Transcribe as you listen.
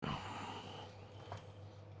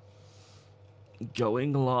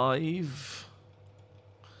Going live.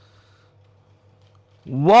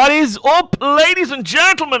 What is up, ladies and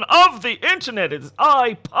gentlemen of the internet? It's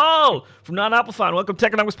I, Paul, from Non-Apple Fan. Welcome to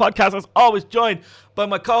Techonomics Podcast. As always, joined by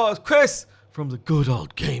my co-host, Chris, from the Good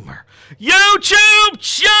Old Gamer YouTube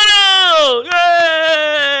channel!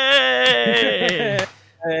 Yay!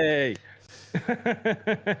 Hey!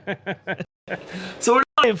 So we're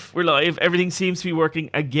live. We're live. Everything seems to be working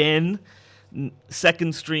again.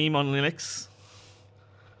 Second stream on Linux.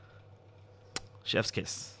 Chef's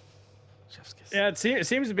kiss. Chef's kiss. Yeah, it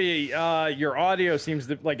seems to be, your audio seems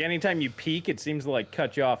to, like, anytime you peak, it seems to, like,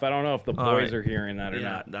 cut you off. I don't know if the boys are hearing that or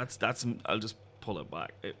not. That's, I'll just pull it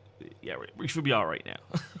back. We should be all right now.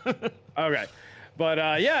 Okay.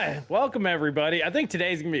 But, yeah, welcome, everybody. I think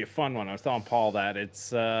today's going to be a fun one. I was telling Paul that.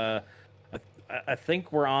 It's, I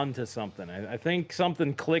think we're on to something. I think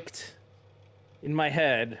something clicked in my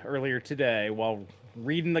head earlier today while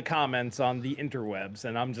reading the comments on the interwebs,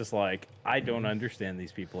 and I'm just like, I don't understand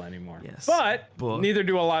these people anymore. Yes, but neither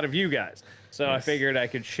do a lot of you guys. So yes. I figured I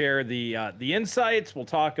could share the insights. We'll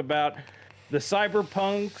talk about the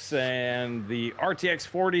Cyberpunks and the RTX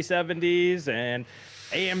 4070s and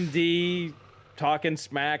AMD talking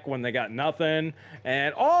smack when they got nothing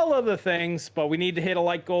and all of the things. But we need to hit a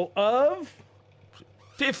like goal of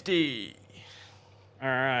 50. All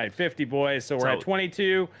right, 50 boys. So we're at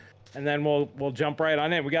 22, and then we'll jump right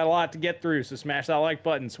on in. We got a lot to get through, so smash that like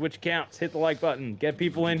button, switch accounts, hit the like button, get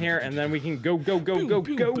people in here, and then we can go. Boom, boom,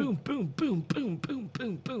 boom, boom, boom,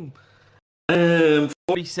 boom, boom.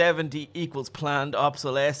 4070 equals planned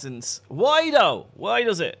obsolescence. Why though? Why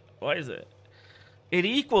does it? It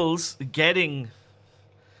equals getting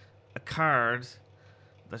a card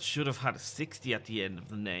that should have had a 60 at the end of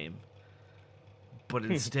the name. But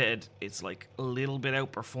instead, it's like a little bit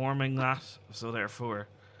outperforming that, so therefore,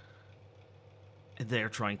 they're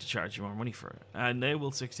trying to charge you more money for it, and they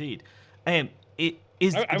will succeed. I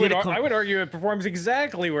would argue it performs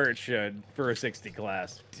exactly where it should for a 60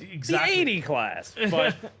 class, exactly. The 80 class.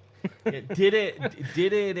 But did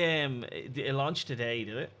it launch today?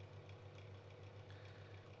 Did it?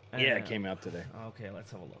 Yeah, it came out today. Okay,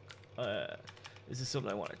 let's have a look. This is something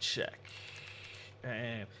I want to check.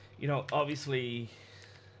 Obviously,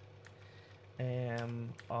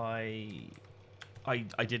 I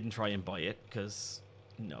didn't try and buy it because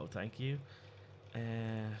no, thank you.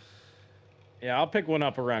 Yeah, I'll pick one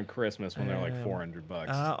up around Christmas when they're like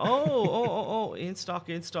 $400. In stock.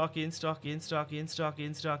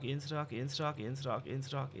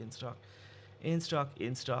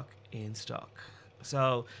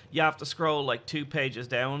 So you have to scroll like 2 pages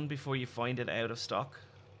down before you find it out of stock.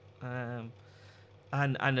 And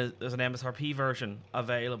there's an MSRP version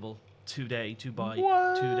available today to buy.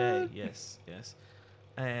 What? Today, yes.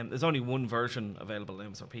 There's only one version available at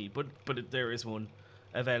MSRP, but there is one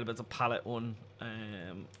available. It's a palette one.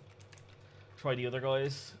 Try the other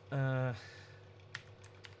guys.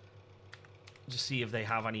 Just see if they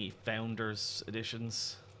have any Founders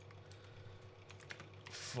editions.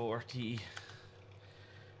 40.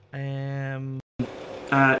 No,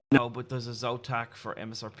 but there's a Zotac for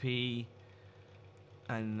MSRP.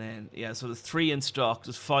 And then, so there's 3 in stock.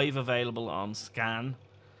 There's 5 available on scan.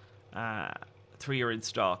 3 are in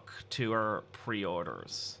stock. 2 are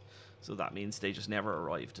pre-orders. So that means they just never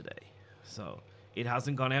arrived today. So it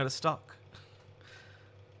hasn't gone out of stock.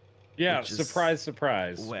 Yeah, surprise.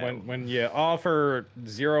 Wow. When you offer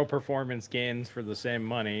 0 performance gains for the same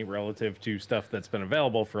money relative to stuff that's been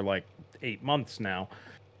available for like 8 months now.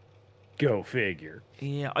 Go figure.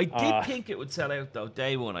 Yeah, I did think it would sell out though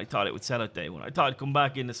day one. I thought it would sell out day one. I thought it'd come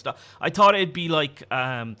back into stock. I thought it'd be like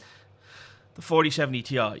the 4070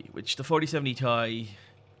 Ti, which the 4070 Ti,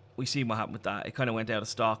 we seen what happened with that. It kind of went out of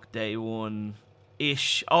stock day one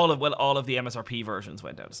ish. All of the MSRP versions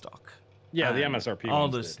went out of stock. Yeah, the MSRP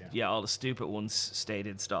ones did, all the stupid ones stayed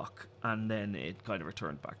in stock, and then it kind of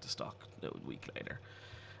returned back to stock a week later.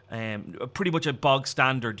 Pretty much a bog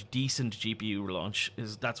standard decent GPU launch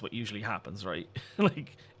that's what usually happens, right?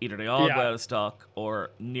 Like either they all go out of stock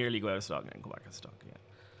or nearly go out of stock and then go back in stock again.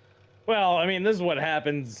 Well, I mean, this is what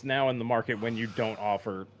happens now in the market when you don't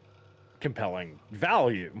offer compelling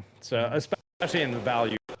value. So especially in the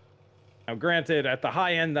value. Now, granted, at the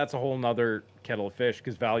high end, that's a whole nother kettle of fish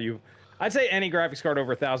because value. I'd say any graphics card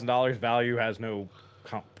over $1,000 value has no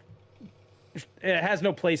it has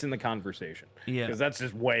no place in the conversation. Yeah. Because that's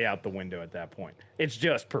just way out the window at that point. It's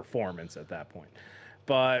just performance at that point.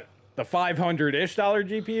 But the $500-ish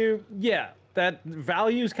GPU, yeah, that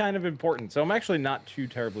value is kind of important. So I'm actually not too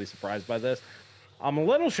terribly surprised by this. I'm a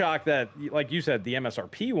little shocked that, like you said, the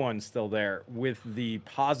MSRP one's still there with the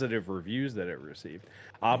positive reviews that it received.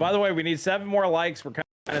 By the way, we need 7 more likes. We're kind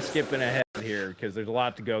of skipping ahead here because there's a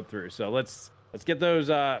lot to go through. So let's get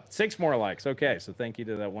those 6 more likes. Okay, so thank you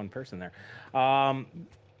to that one person there.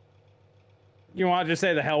 You want to just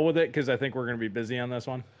say the hell with it because I think we're going to be busy on this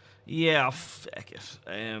one. Yeah, feck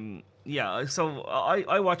it. Yeah, so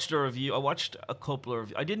I watched a review. I watched a couple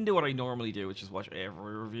of. I didn't do what I normally do, which is watch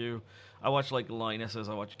every review. I watched like Linus's,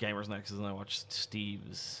 I watched Gamers Nexus, and I watched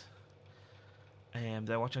Steve's.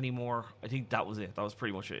 Did I watch any more? I think that was it. That was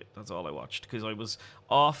pretty much it. That's all I watched because I was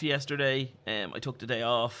off yesterday. I took the day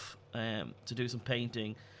off to do some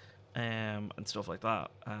painting and stuff like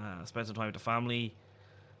that. Spent some time with the family.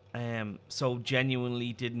 So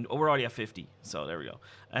genuinely didn't. Oh, we're already at 50. So there we go.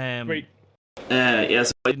 Great.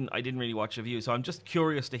 Yes, I didn't really watch a review. So I'm just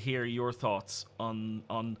curious to hear your thoughts on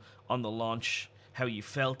the launch, how you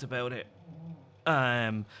felt about it.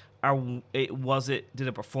 Did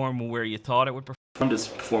it perform where you thought it would perform? Did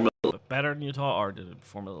it perform a little bit better than you thought, or did it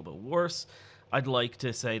perform a little bit worse? I'd like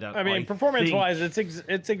to say that. I mean, performance-wise, it's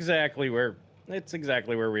exactly where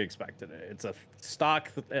we expected it. It's a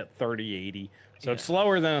stock at 3080, so it's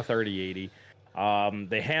slower than a 3080.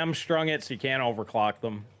 They hamstrung it, so you can't overclock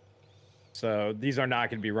them. So these are not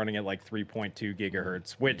going to be running at like 3.2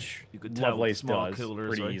 gigahertz, which you could tell Lovelace does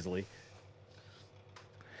coolers, pretty easily.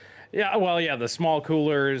 Yeah, well, yeah, the small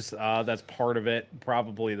coolers, that's part of it.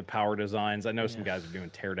 Probably the power designs. I know some guys are doing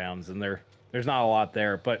teardowns, and there's not a lot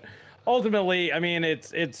there. But ultimately, I mean,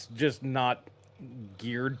 it's just not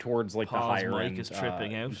geared towards like Paul's the higher mic end is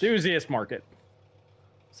tripping out. enthusiast market.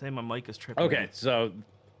 Say my mic is tripping. Okay, out.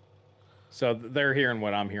 so they're hearing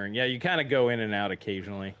what I'm hearing. Yeah, you kind of go in and out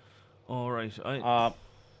occasionally. All right. Yeah,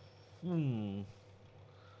 I don't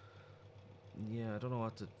know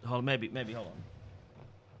what to. Maybe hold on.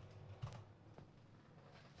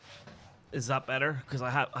 Is that better? Because I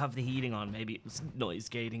have the heating on. Maybe it was noise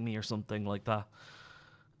gating me or something like that.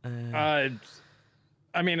 I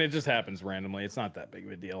mean, it just happens randomly. It's not that big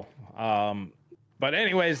of a deal. But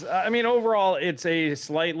anyways, I mean, overall, it's a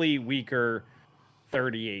slightly weaker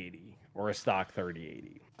 3080 or a stock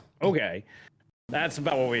 3080. Okay, that's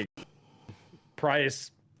about what we.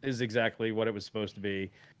 Price is exactly what it was supposed to be.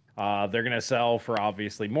 They're going to sell for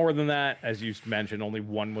obviously more than that. As you mentioned, only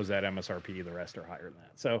one was at MSRP. The rest are higher than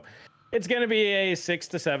that. So it's going to be a $600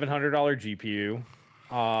 to $700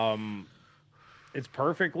 GPU. It's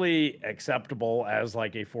perfectly acceptable as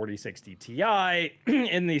like a 4060 Ti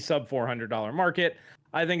in the sub $400 market.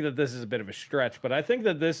 I think that this is a bit of a stretch, but I think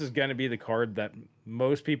that this is going to be the card that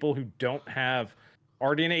most people who don't have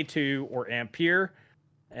RDNA 2 or Ampere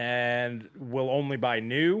and will only buy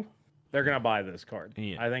new, they're going to buy this card.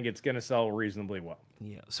 Yeah. I think it's going to sell reasonably well.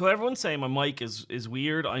 Yeah. So everyone's saying my mic is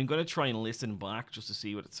weird. I'm going to try and listen back just to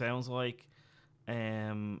see what it sounds like.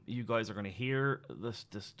 You guys are going to hear the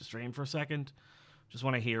stream for a second. Just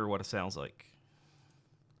want to hear what it sounds like.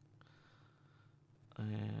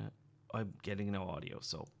 I'm getting no audio,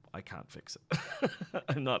 so I can't fix it.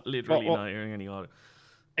 I'm not literally not hearing any audio.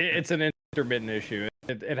 It's an intermittent issue.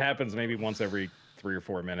 It happens maybe once every 3 or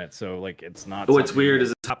 4 minutes, so like it's not. Oh, it's weird.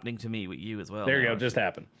 Is it's happening to me with you as well? There you go. Just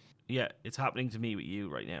happened. Yeah, it's happening to me with you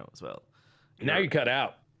right now as well. Now you cut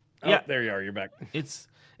out. Oh, yeah, there you are. You're back. It's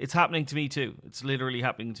happening to me too. It's literally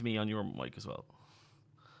happening to me on your mic as well.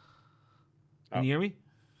 Can you hear me?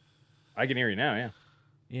 I can hear you now. Yeah.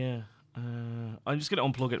 Yeah. I'm just gonna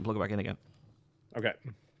unplug it and plug it back in again. Okay.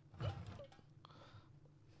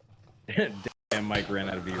 Damn, Mike ran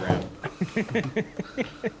out of VRAM.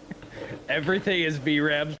 Everything is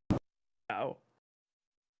VRAM. Ow.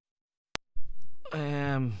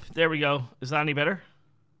 There we go. Is that any better?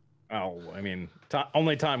 Oh, I mean,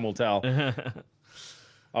 only time will tell.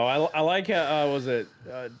 I like was it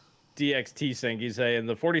DXT Sync? He's saying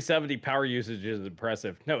the 4070 power usage is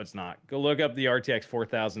impressive. No, it's not. Go look up the RTX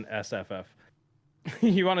 4000 SFF.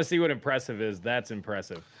 You want to see what impressive is? That's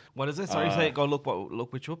impressive. What is it? Sorry, say it. Go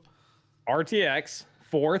look which up. RTX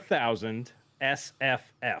 4000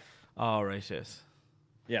 SFF. Oh, right, yes.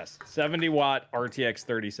 Yes, 70 watt RTX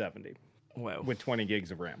 3070. Wow. With 20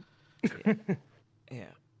 gigs of RAM. Yeah.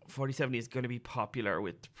 4070 is going to be popular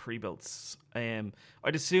with pre-builts. I'd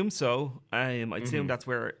assume so. I'd assume that's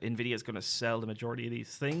where NVIDIA is going to sell the majority of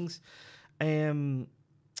these things. You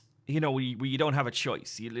know, where you don't have a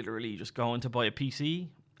choice. You literally just go in to buy a PC,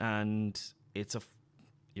 and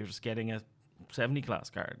you're just getting a 70 class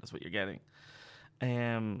card. That's what you're getting.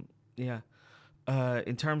 Yeah.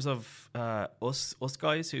 In terms of us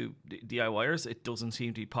guys who DIYers, it doesn't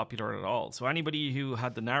seem to be popular at all. So anybody who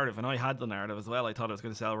had the narrative, and I had the narrative as well, I thought it was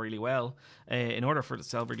going to sell really well. In order for it to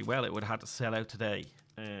sell really well, it would have had to sell out today,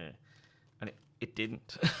 and it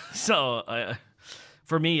didn't. So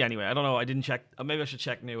for me anyway, I don't know. I didn't check. Maybe I should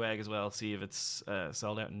check Newegg as well, see if it's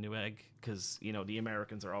sold out in Newegg, because the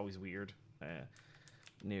Americans are always weird.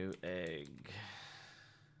 Newegg.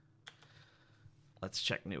 Let's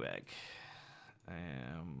check Newegg.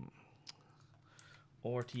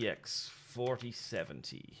 RTX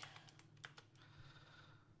 4070.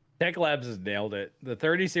 Tech Labs has nailed it. The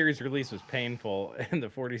 30 series release was painful, and the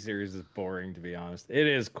 40 series is boring, to be honest. It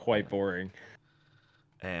is quite boring.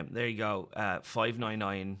 There you go.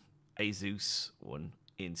 599 Asus one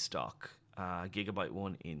in stock. Gigabyte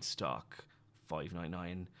one in stock.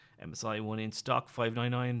 599. MSI one in stock.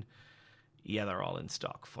 599. Yeah, they're all in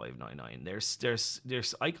stock. 599.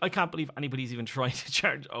 There's. I can't believe anybody's even trying to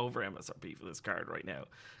charge over MSRP for this card right now,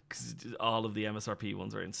 because all of the MSRP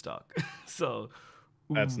ones are in stock. So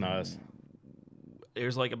that's nice.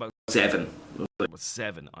 There's like about seven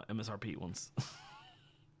MSRP ones,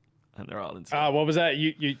 and they're all in stock. What was that?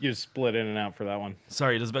 You split in and out for that one.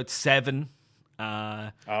 Sorry, there's about 7.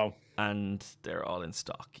 And they're all in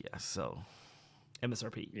stock. Yeah. So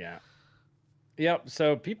MSRP. Yeah. Yep.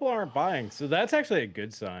 So people aren't buying. So that's actually a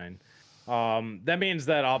good sign. That means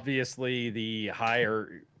that obviously the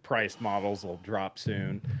higher priced models will drop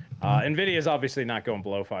soon. Nvidia is obviously not going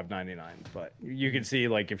below $599, but you can see,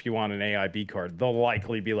 like, if you want an AIB card, they'll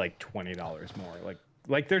likely be like $20 more,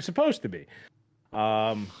 like they're supposed to be.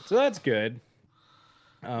 So that's good.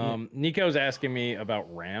 Nico's asking me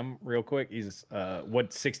about RAM real quick. He's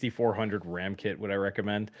what 6400 RAM kit would I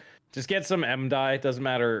recommend? Just get some M die. It doesn't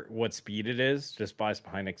matter what speed it is. Just buy some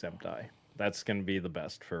Hynix M die. That's going to be the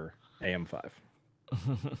best for AM5.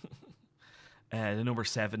 The number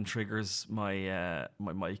 7 triggers my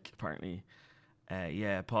my mic apparently.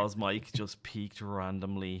 Yeah, Paul's mic just peaked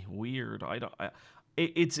randomly. Weird.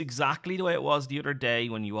 It's exactly the way it was the other day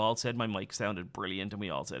when you all said my mic sounded brilliant and we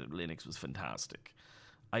all said Linux was fantastic.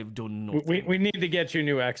 I've done nothing. We need to get you a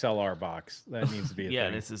new XLR box. That needs to be a yeah,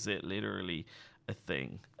 thing. this is it. Literally a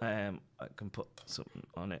thing. I can put something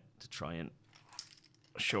on it to try and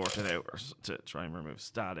short it out, or to try and remove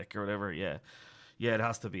static or whatever. Yeah, it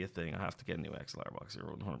has to be a thing. I have to get a new XLR box. You're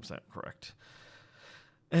 100% correct.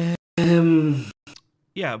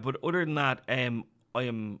 Yeah, but other than that, I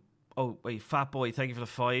am. Oh wait, Fat Boy, thank you for the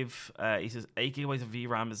 5. He says 8 gigabytes of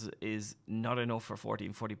VRAM is not enough for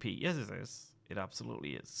 1440p. Yes, it is. It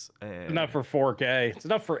absolutely is. Enough for 4K. It's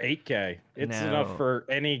enough for 8K. It's enough for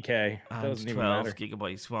any K. It doesn't even matter. 12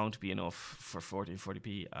 gigabytes won't be enough for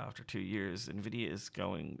 1440p after 2 years. Nvidia is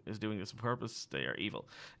doing this on purpose. They are evil.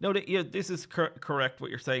 No, this is correct what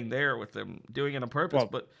you're saying there with them doing it on purpose.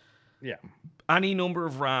 But yeah, any number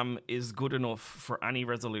of RAM is good enough for any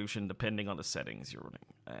resolution depending on the settings you're running.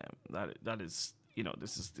 That is,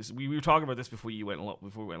 this. We were talking about this before we went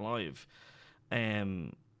live.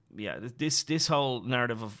 Yeah, this whole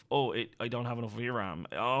narrative of I don't have enough VRAM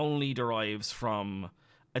only derives from,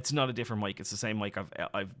 it's not a different mic. It's the same mic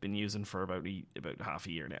I've been using for about half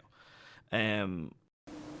a year now.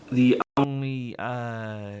 The only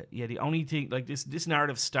thing, like, this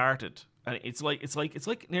narrative started, and it's like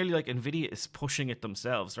nearly like Nvidia is pushing it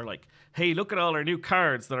themselves. They're like, hey, look at all our new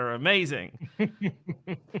cards that are amazing,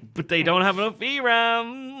 but they don't have enough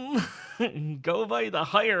VRAM. Go buy the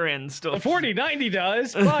higher end stuff. The 4090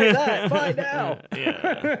 does. Buy that. Buy now.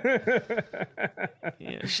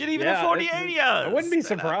 Yeah. Shit, even the 4080 does. I wouldn't be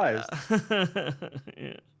surprised.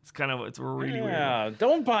 Yeah. It's really weird. Yeah,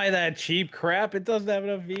 don't buy that cheap crap. It doesn't have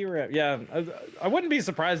enough VRAM. Yeah, I wouldn't be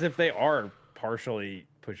surprised if they are partially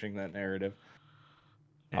pushing that narrative.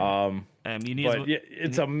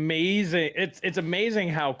 It's amazing. It's amazing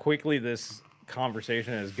how quickly this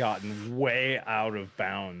conversation has gotten way out of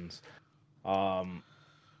bounds. And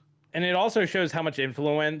it also shows how much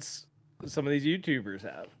influence some of these YouTubers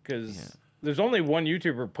have, because there's only one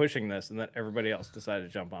YouTuber pushing this, and then everybody else decided to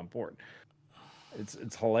jump on board.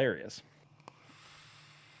 It's hilarious.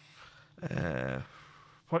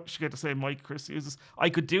 What should get to say, Mike? Chris uses. I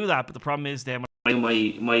could do that, but the problem is then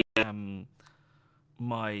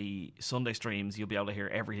my Sunday streams, you'll be able to hear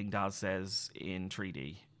everything Daz says in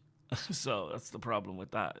 3D. So that's the problem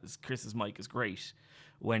with that. Chris's mic is great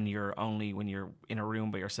when you're in a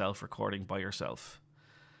room by yourself, recording by yourself.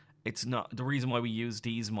 It's not the reason why we use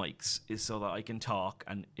these mics is so that I can talk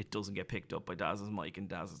and it doesn't get picked up by Daz's mic, and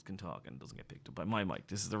Daz's can talk and it doesn't get picked up by my mic.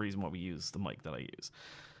 This is the reason why we use the mic that I use.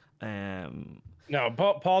 No,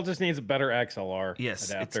 Paul just needs a better XLR Yes,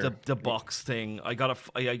 adapter. it's the box thing. I got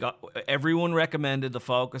everyone recommended the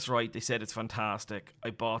Focusrite. They said it's fantastic. I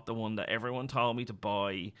bought the one that everyone told me to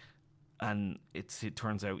buy, and it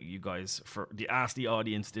turns out you guys for the Ask the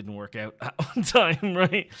Audience didn't work out at one time,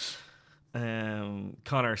 right?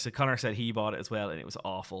 Connor said he bought it as well, and it was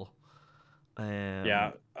awful.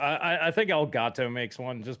 Yeah, I think Elgato makes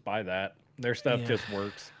one. Just buy that. Their stuff just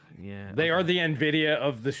works. Yeah, They are the NVIDIA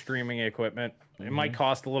of the streaming equipment. It might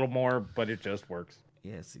cost a little more, but it just works.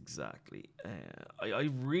 Yes, exactly. I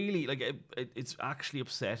really like it. It's actually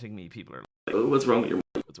upsetting me. People are like, "Oh, what's wrong with your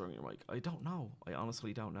mic? What's wrong with your mic?" I don't know. I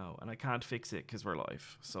honestly don't know, and I can't fix it because we're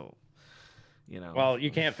live. So, Well,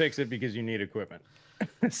 you can't fix it because you need equipment.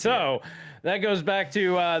 So that goes back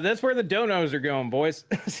to that's where the donos are going, boys.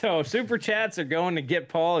 So super chats are going to get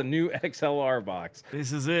Paul a new XLR box.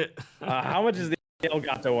 This is it. How much is the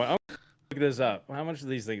Elgato one? I'm gonna look this up. How much are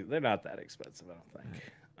these things? They're not that expensive, I don't think.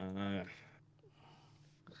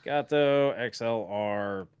 Elgato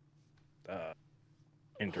XLR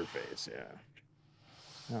interface. Yeah.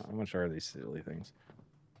 How much are these silly things?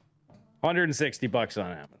 $160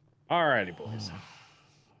 on Amazon. Alrighty, boys.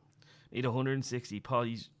 Need 160. Paul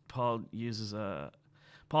used to use a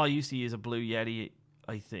Blue Yeti.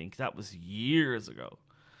 I think that was years ago.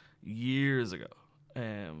 Yeah,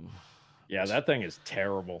 that thing is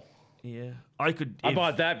terrible. Yeah, I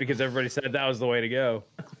bought that because everybody said that was the way to go.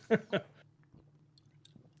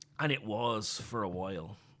 And it was for a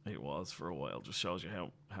while. Just shows you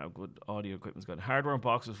how good audio equipment's good. Hardware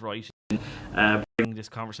Unbox was right. Bringing this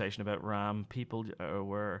conversation about RAM. People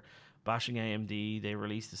were bashing AMD. They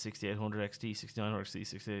released the 6800 XT, 6900 XT,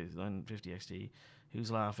 6950 XT. Who's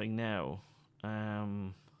laughing now?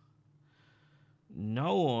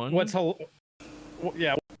 No one.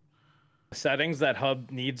 Yeah. Settings that hub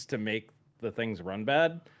needs to make the things run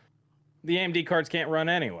bad. The AMD cards can't run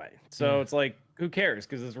anyway. So it's like, who cares?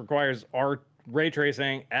 Because this requires ray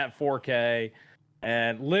tracing at 4K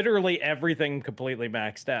and literally everything completely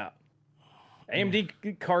maxed out.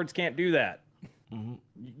 AMD cards can't do that. Mm-hmm.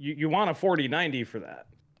 You want a 4090 for that.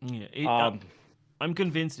 Yeah, I'm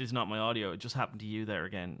convinced it's not my audio. It just happened to you there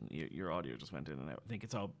again. Your audio just went in and out.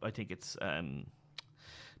 I think it's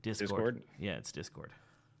Discord. Yeah, it's Discord.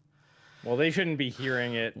 Well, they shouldn't be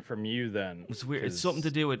hearing it from you then. It's weird. It's something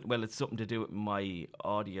to do with my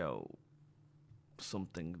audio.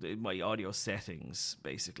 My audio settings,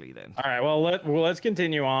 basically. Then. All right. Well, let's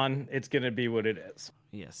continue on. It's gonna be what it is.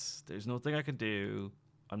 Yes. There's nothing I can do.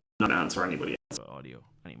 I'm not answering anybody else about audio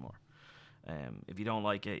anymore. If you don't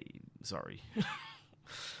like it, sorry.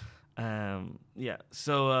 Yeah.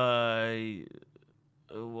 So,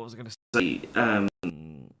 what was I gonna say?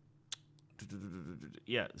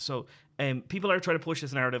 Yeah. So, people are trying to push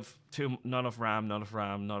this narrative to not enough RAM.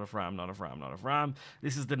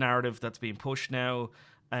 This is the narrative that's being pushed now.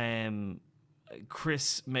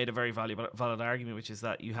 Chris made a very valid argument, which is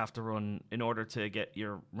that you have to run, in order to get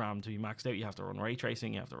your RAM to be maxed out, you have to run ray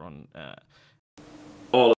tracing, you have to run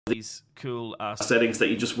all of these cool settings that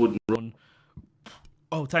you just wouldn't run.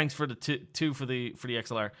 Oh, thanks for the two for the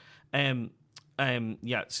XLR.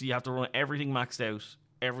 Yeah, so you have to run everything maxed out,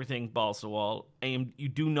 everything balls to the wall. You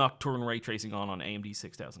do not turn ray tracing on AMD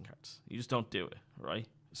 6000 cards. You just don't do it, right?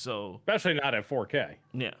 So especially not at 4K.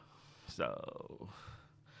 Yeah. So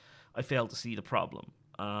I fail to see the problem.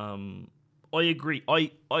 I agree.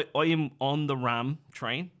 I am on the RAM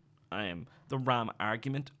train. I am the RAM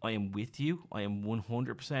argument. I am with you. I am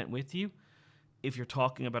 100% with you. If you're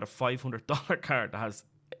talking about a $500 card that has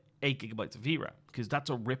 8 gigabytes of VRAM, because that's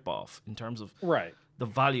a rip-off in terms of the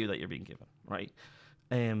value that you're being given, right?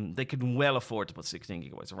 They can well afford to put 16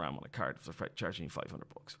 gigabytes of RAM on a card if they're charging you $500 for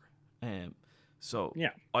it. So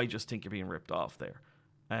yeah. I just think you're being ripped off there.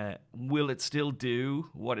 Will it still do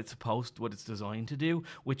what it's designed to do,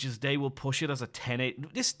 which is they will push it as a 1080.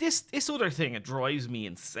 This other thing, it drives me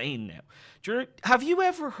insane now. Have you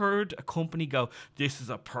ever heard a company go, "This is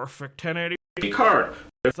a perfect 1080p card.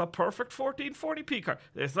 It's a perfect 1440p card.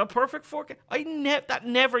 It's a perfect 4K." That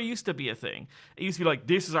never used to be a thing. It used to be like,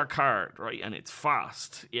 this is our card, right, and it's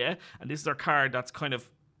fast, yeah, and this is our card that's kind of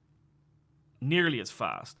nearly as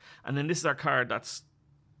fast, and then this is our card that's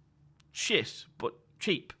shit but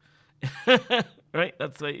cheap. Right?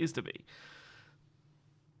 That's the way it used to be.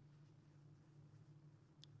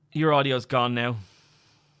 Your audio's gone now.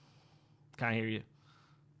 Can't hear you.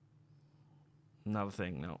 Not a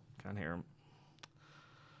thing, no. Can't hear him.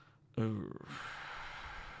 Ooh.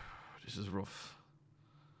 This is rough.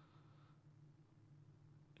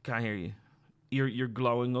 Can't hear you. You're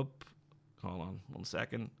glowing up. Hold on 1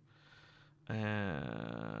 second. 7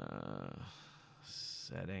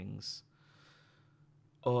 Settings.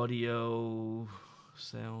 Audio.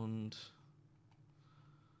 Sound.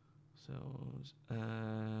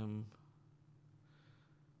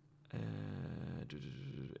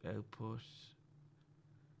 Output.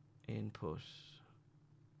 Input.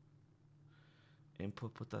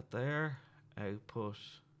 Put that there. Output.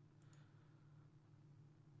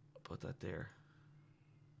 Put that there.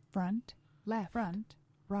 Front, left, front,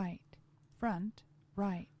 right, front,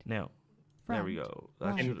 right. Now, front, there we go.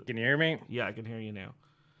 Right. Can you hear me? Yeah, I can hear you now.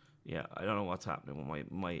 Yeah, I don't know what's happening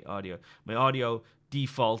with my audio. My audio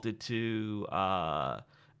defaulted to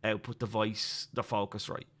output device, the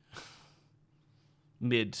Focusrite,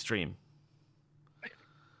 midstream.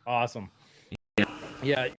 Awesome.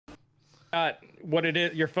 Yeah. What it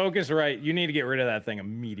is, your Focusrite, you need to get rid of that thing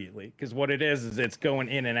immediately, because what it is it's going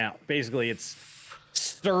in and out. Basically, it's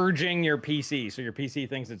surging your PC, so your PC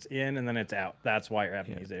thinks it's in and then it's out. That's why you're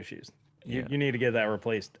having these issues. You need to get that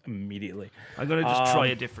replaced immediately. I'm gonna just try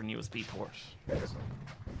a different USB port.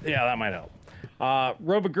 Yeah, that might help.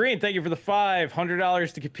 Roba Green, thank you for the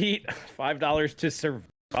 $500 to compete, $5 to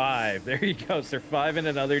survive. There you go, surviving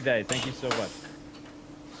another day. Thank you so much.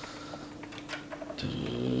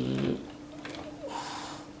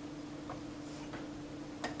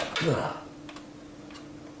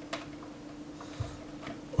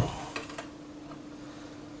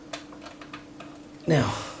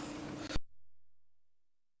 Now.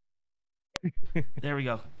 There we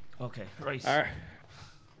go. Okay, right. All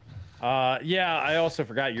right. Yeah, I also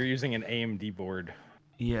forgot you're using an AMD board.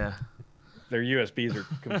 Yeah. Their USBs are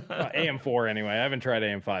AM4 anyway. I haven't tried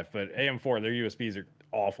AM5, but AM4, their USBs are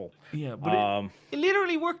awful. Yeah, but it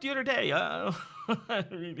literally worked the other day.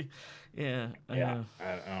 Really, yeah. I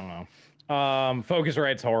don't know.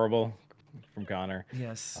 Focusrite's horrible from Connor.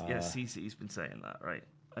 Yes, CC's been saying that, right?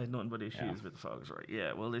 I had nothing but issues with the Focusrite.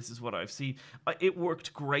 Yeah, well, this is what I've seen. It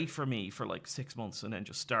worked great for me for like 6 months, and then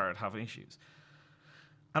just started having issues.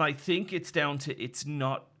 And I think it's down to it's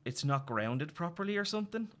not grounded properly or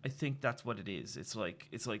something. I think that's what it is. It's like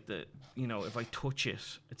the, if I touch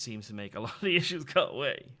it, it seems to make a lot of the issues go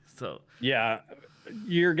away. So yeah,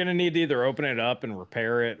 you're gonna need to either open it up and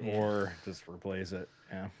repair it or just replace it.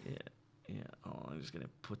 Yeah. Oh, I'm just gonna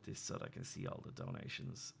put this so that I can see all the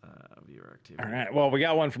donations, viewer activity. All right. Well, we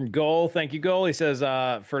got one from Goal. Thank you, Goal. He says,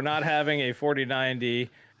 for not having a 4090,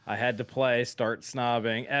 I had to play Start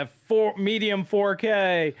Snobbing at medium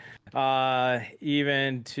 4K,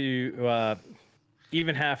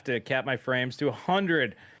 even have to cap my frames to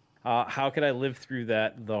 100. How could I live through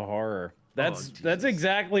that? The horror. That's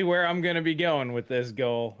exactly where I'm gonna be going with this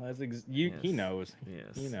goal. He knows.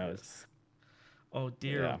 Yes, he knows. Yes. Oh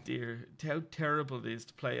dear, dear! How terrible it is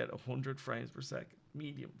to play at 100 frames per second,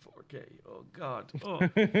 medium 4K. Oh God! Oh,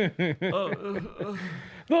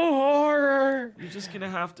 the horror! You're just gonna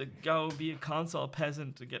have to go be a console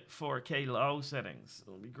peasant to get 4K low settings.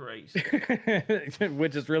 It'll be great.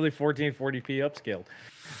 Which is really 1440p upscaled.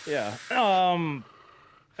 Yeah.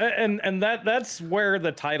 And that's where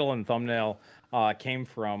the title and thumbnail came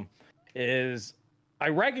from. Is I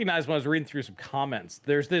recognized when I was reading through some comments,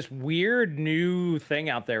 there's this weird new thing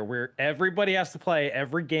out there where everybody has to play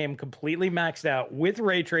every game completely maxed out with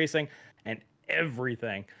ray tracing and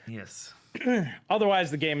everything. Yes. Otherwise,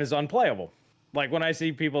 the game is unplayable. Like when I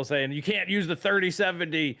see people saying you can't use the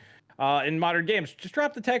 3070 in modern games, just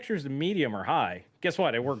drop the textures to medium or high. Guess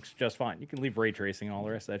what? It works just fine. You can leave ray tracing and all the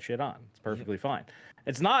rest of that shit on. It's perfectly fine.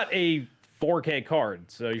 It's not a 4K card,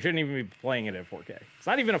 so you shouldn't even be playing it at 4K. It's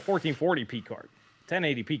not even a 1440p card.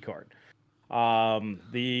 1080p card.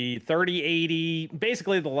 The 3080,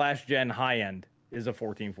 basically the last gen high end, is a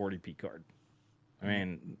 1440p card. I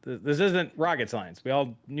mean, this isn't rocket science. We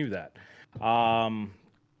all knew that.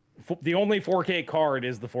 The only 4K card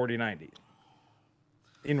is the 4090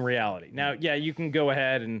 in reality. Now, yeah, you can go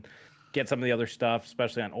ahead and get some of the other stuff,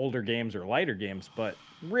 especially on older games or lighter games, but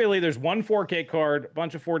really there's one 4K card, a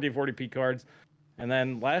bunch of 1440p cards, and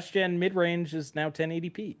then last gen mid-range is now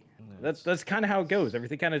 1080p. That's kind of how it goes.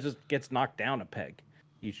 Everything kind of just gets knocked down a peg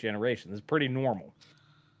each generation. It's pretty normal.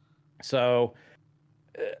 So,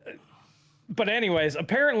 but anyways,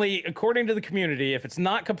 apparently, according to the community, if it's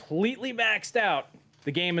not completely maxed out,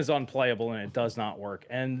 the game is unplayable and it does not work.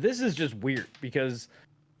 And this is just weird because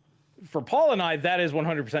for Paul and I, that is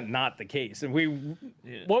 100% not the case. And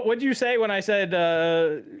what would you say when I said,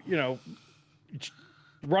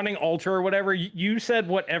 running Ultra or whatever? You said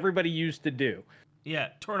what everybody used to do. Yeah,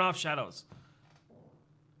 turn off shadows.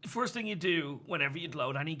 The first thing you do whenever you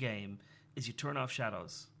load any game is you turn off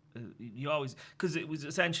shadows. You always, because it was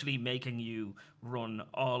essentially making you run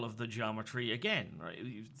all of the geometry again, right?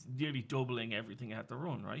 You're nearly doubling everything you had to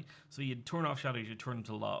run, right? So you'd turn off shadows, you'd turn them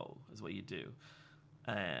to low, is what you do.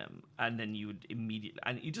 And then you would immediately,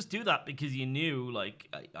 and you just do that because you knew,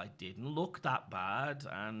 like, I didn't look that bad,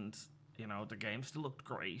 and you know the game still looked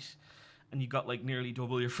great, and you got like nearly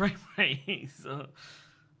double your frame rate. So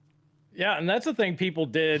Yeah, and that's the thing people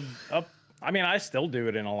did up. I mean, I still do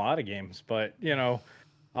it in a lot of games, but you know,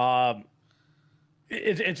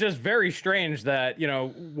 it's just very strange that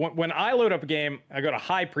when I load up a game, I go to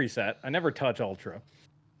high preset. I never touch ultra,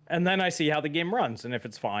 and then I see how the game runs, and if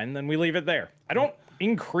it's fine, then we leave it there. I don't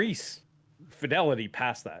increase fidelity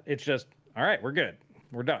past that. It's just, all right, we're good,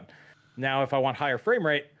 we're done. Now, if I want higher frame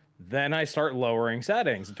rate, then I start lowering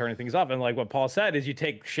settings and turning things off. And like what Paul said, is you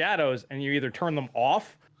take shadows and you either turn them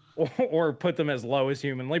off or put them as low as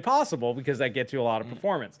humanly possible, because that gets you a lot of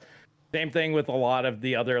performance. Same thing with a lot of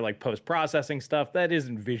the other like post-processing stuff that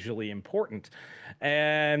isn't visually important,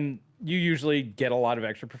 and you usually get a lot of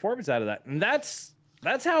extra performance out of that. And that's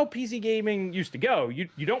how PC gaming used to go.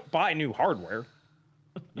 You don't buy new hardware,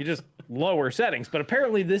 you just lower settings. But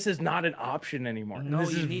apparently this is not an option anymore. no,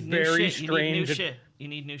 this you is need very new shit. strange. You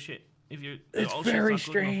need new shit. If you're, It's all very shit's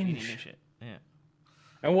not good enough, you need strange. new shit. Yeah.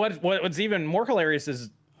 And what's even more hilarious is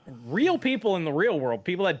real people in the real world,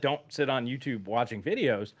 people that don't sit on YouTube watching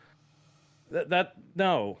videos,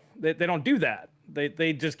 no, they don't do that.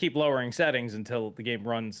 They just keep lowering settings until the game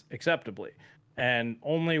runs acceptably. And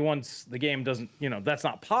only once the game doesn't, that's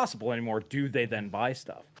not possible anymore, do they then buy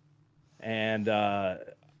stuff. And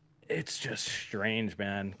it's just strange,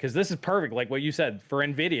 man, because this is perfect, like what you said, for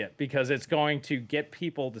NVIDIA, because it's going to get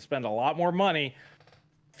people to spend a lot more money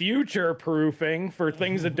future proofing for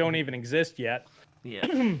things that don't even exist yet.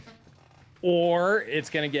 Yeah. Or it's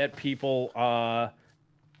going to get people or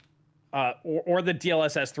the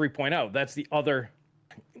DLSS 3.0. That's the other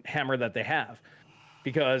hammer that they have,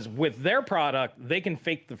 because with their product they can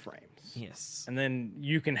fake the frames. Yes. And then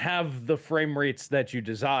you can have the frame rates that you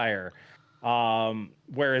desire,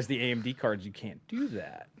 whereas the AMD cards, you can't do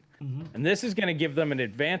that. And this is going to give them an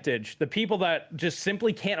advantage. The people that just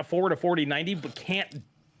simply can't afford a 4090 but can't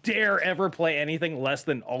dare ever play anything less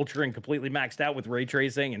than ultra and completely maxed out with ray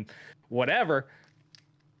tracing and whatever,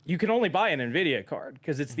 you can only buy an NVIDIA card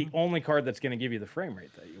because it's the only card that's going to give you the frame rate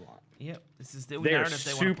that you want. Yep, this is the They're narrative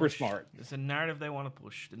they want to super push. smart. It's a narrative they want to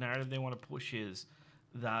push. The narrative they want to push is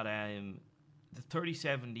that the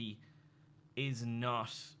 3070 is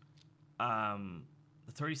not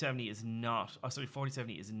the 3070 is not,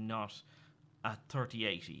 4070 is not a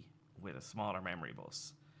 3080 with a smaller memory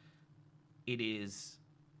bus. It is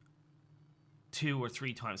 2 or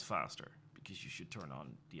 3 times faster because you should turn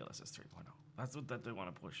on DLSS 3.0. That's what that they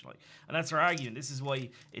want to push, like, and that's their argument. This is why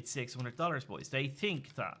it's $600, boys. They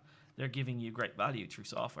think that they're giving you great value through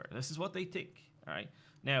software. This is what they think. All right.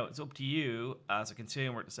 Now it's up to you as a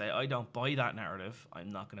consumer to say, I don't buy that narrative.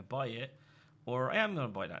 I'm not going to buy it, or I am going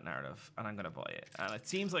to buy that narrative and I'm going to buy it. And it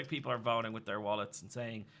seems like people are voting with their wallets and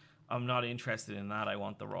saying, I'm not interested in that. I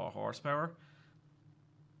want the raw horsepower.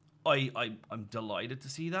 I'm delighted to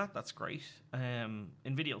see that. That's great.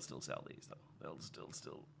 NVIDIA will still sell these though. They'll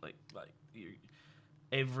still like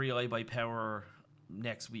every iBuyPower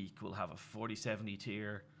next week will have a 4070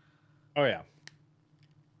 tier. Oh yeah.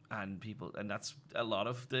 And that's a lot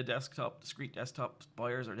of the discrete desktop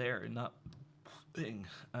buyers are there in that thing.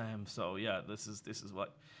 So yeah, this is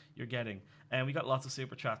what you're getting. And we got lots of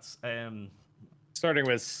super chats. Starting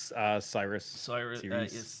with Cyrus. Cyrus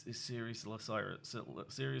is Sirius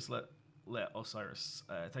let Osiris.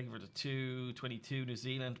 Thank you for the 222 New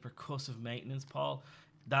Zealand percussive maintenance, Paul.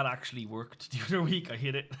 That actually worked the other week. I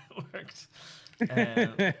hit it. It worked.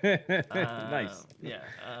 Nice. Yeah.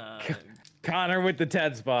 Connor with the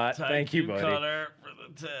 10 spot. Thank you, buddy. Connor, for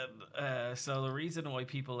the 10. So the reason why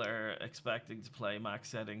people are expecting to play max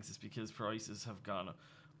settings is because prices have gone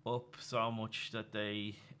up so much that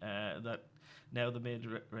that now the mid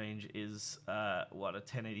range is what a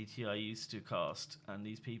 1080 Ti used to cost, and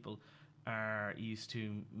these people are used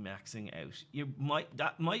to maxing out.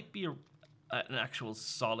 That might be an actual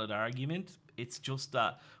solid argument. It's just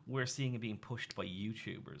that we're seeing it being pushed by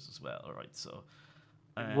YouTubers as well. All right, so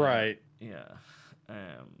right, yeah.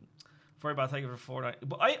 Very bad. Thank you for Fortnite.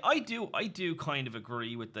 But I do kind of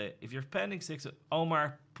agree with if you're spending $6.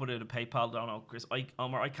 Omar put in a PayPal. Don't know, Chris.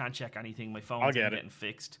 Omar, I can't check anything. My phone's getting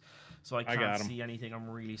fixed, so I can't see anything. I'm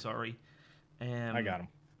really sorry. I got him.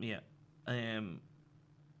 Yeah.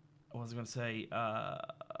 What was I going to say?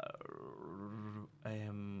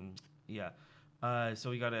 Yeah. So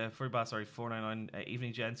we got a 499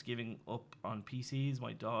 evening gents giving up on PCs.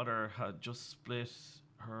 My daughter had just split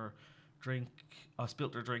her drink. I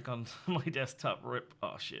spilled her drink on my desktop. Rip.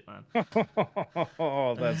 Oh shit, man.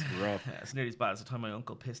 Oh, that's rough. It's nearly as bad as the time my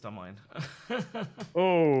uncle pissed on mine.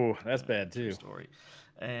 Oh, that's bad True too. story.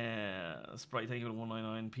 Sprite, thank you for the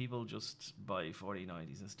 199. People just buy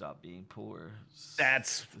 4090s and stop being poor.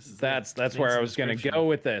 That's Links where in I the was going to description. go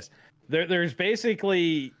with this. There's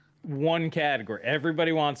basically one category.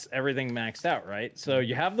 Everybody wants everything maxed out, right? So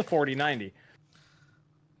you have the 4090.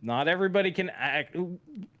 Not everybody can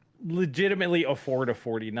legitimately afford a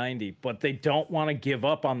 4090, but they don't want to give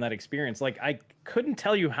up on that experience. Like, I couldn't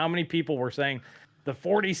tell you how many people were saying the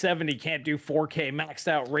 4070 can't do 4K maxed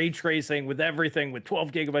out ray tracing with everything with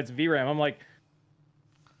 12 gigabytes of VRAM. I'm like,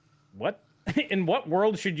 what? In what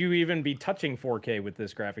world should you even be touching 4K with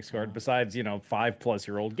this graphics card besides, 5+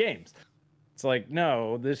 year old games? It's like,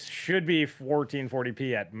 no, this should be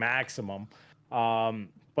 1440p at maximum.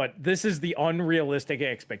 But this is the unrealistic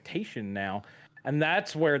expectation now. And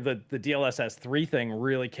that's where the DLSS 3 thing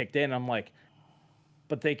really kicked in. I'm like,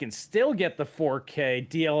 but they can still get the 4K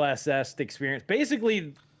DLSS experience.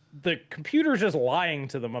 Basically, the computer's just lying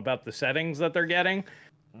to them about the settings that they're getting,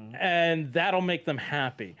 and that'll make them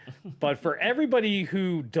happy. But for everybody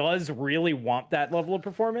who does really want that level of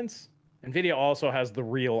performance, NVIDIA also has the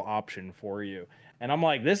real option for you. And I'm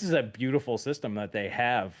like, this is a beautiful system that they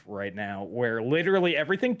have right now, where literally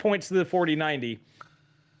everything points to the 4090.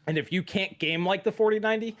 And if you can't game like the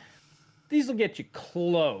 4090, these will get you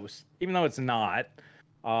close, even though it's not.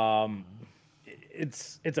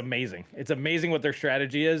 It's amazing. It's amazing what their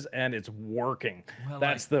strategy is, and it's working. Well,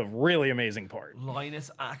 That's the really amazing part.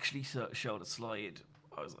 Linus actually showed a slide.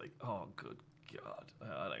 I was like, oh, good God.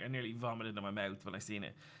 I nearly vomited in my mouth when I seen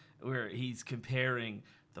it, where he's comparing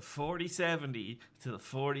the 4070 to the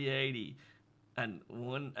 4080, and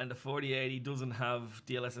the 4080 doesn't have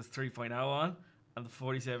DLSS 3.0 on, and the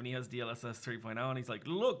 4070 has DLSS 3.0, and he's like,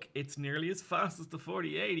 look, it's nearly as fast as the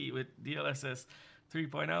 4080 with DLSS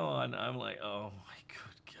 3.0 on. I'm like, oh my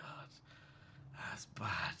good God, that's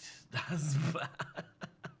bad. That's bad.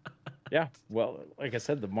 Yeah, well, like I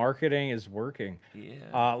said, the marketing is working.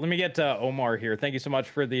 Yeah. Let me get Omar here. Thank you so much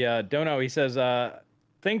for the dono. He says,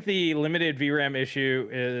 think the limited VRAM issue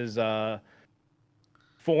is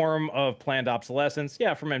form of planned obsolescence.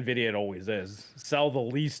 Yeah, from NVIDIA, it always is. Sell the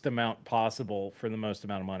least amount possible for the most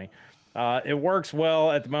amount of money. It works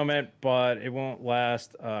well at the moment, but it won't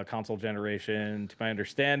last console generation. To my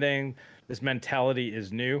understanding, this mentality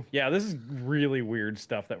is new. Yeah, this is really weird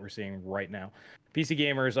stuff that we're seeing right now. PC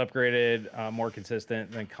gamers upgraded more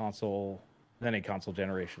consistent than a console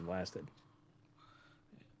generation lasted.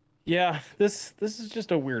 Yeah, this is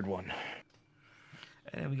just a weird one.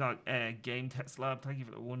 And we got Game Test Lab. Thank you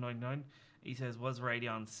for the 199. He says was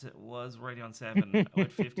Radeon 7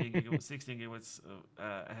 with 15 gigawatts, 16 gigawatts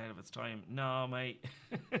ahead of its time. No, mate.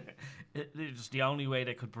 It's just the only way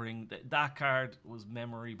they could bring that card was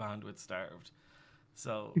memory bandwidth starved.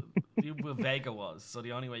 So Vega was. So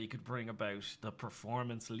the only way you could bring about the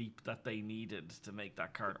performance leap that they needed to make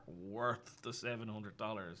that card worth the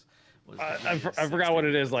 $700 was. I forgot what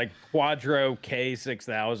it is. Like Quadro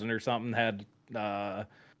K6000 or something had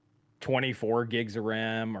 24 gigs of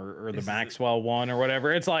RAM, or the Maxwell one or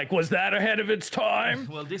whatever. It's like, was that ahead of its time?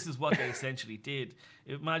 Well, this is what they essentially did.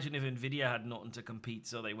 Imagine if Nvidia had nothing to compete,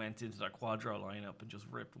 so they went into their Quadro lineup and just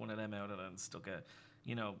ripped one of them out of it and stuck a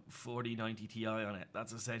 4090 Ti on it.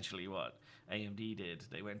 That's essentially what AMD did.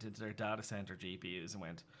 They went into their data center GPUs and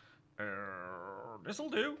went, this'll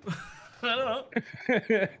do. I don't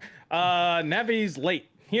know. Navi's late.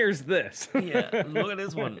 Here's this. Yeah, look at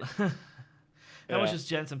this one. How much does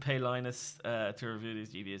Jensen pay Linus to review these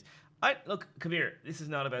GPUs? Look, come here. This is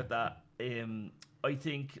not about that. I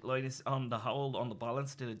think Linus, on the whole, on the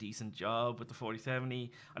balance, did a decent job with the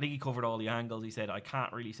 4070. I think he covered all the angles. He said, I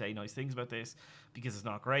can't really say nice things about this because it's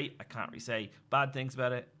not great. I can't really say bad things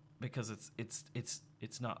about it because it's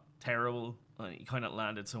not terrible. He kind of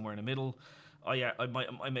landed somewhere in the middle. I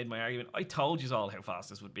made my argument. I told you all how fast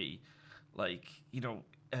this would be. I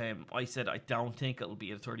said I don't think it'll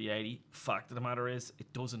be a 3080. Fact of the matter is,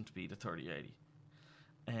 it doesn't beat a 3080.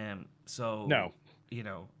 So no,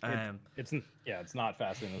 it's not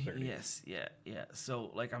faster than the 30. Yes, yeah.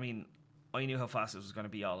 So I knew how fast it was going to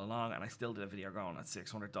be all along, and I still did a video going at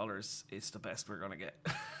 $600 is the best we're going to get.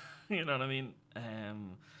 You know what I mean?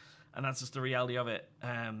 And that's just the reality of it.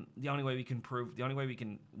 The only thing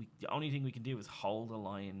we can do is hold the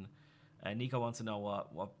line. Nico wants to know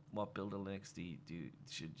what build of Linux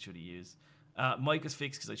should he use. Mike is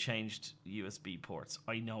fixed because I changed USB ports.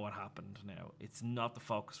 I know what happened now. It's not the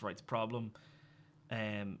Focusrite's problem.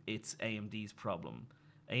 It's AMD's problem.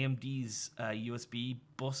 AMD's USB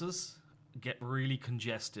buses get really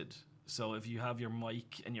congested. So if you have your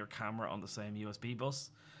mic and your camera on the same USB bus,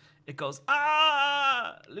 it goes,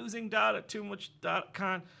 losing data, too much data,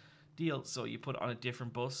 can't deal. So you put it on a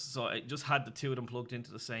different bus. So I just had the two of them plugged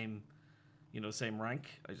into the same, same rank.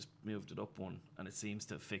 I just moved it up one, and it seems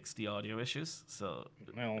to fix the audio issues. So,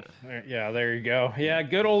 well, there you go. Yeah,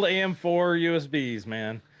 good old AM4 USBs,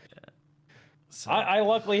 man. so I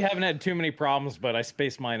luckily haven't had too many problems, but I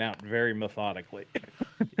space mine out very methodically,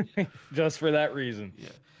 just for that reason.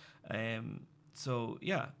 Yeah. So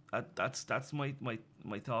yeah, that's my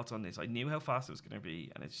thoughts on this. I knew how fast it was going to be,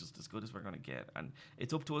 and it's just as good as we're going to get. And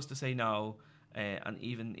it's up to us to say no. And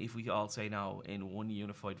even if we all say no in one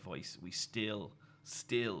unified voice, we still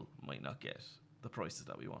might not get the prices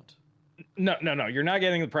that we want. No. You're not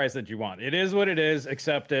getting the price that you want. It is what it is.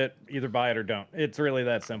 Accept it. Either buy it or don't. It's really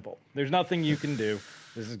that simple. There's nothing you can do.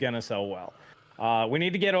 This is going to sell well. We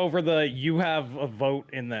need to get over you have a vote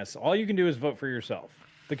in this. All you can do is vote for yourself.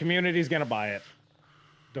 The community's going to buy it.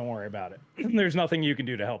 Don't worry about it. There's nothing you can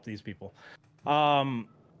do to help these people.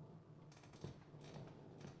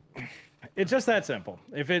 It's just that simple.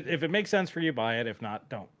 If it makes sense for you, buy it. If not,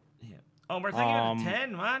 don't. Yeah. Oh, we're thinking of a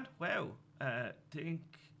 10, man. Wow. Think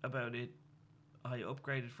about it. I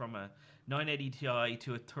upgraded from a 980 Ti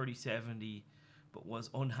to a 3070, but was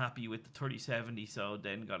unhappy with the 3070, so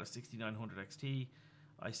then got a 6900 XT.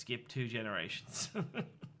 I skipped 2 generations.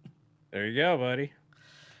 There you go, buddy.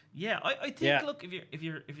 Yeah, I think look, if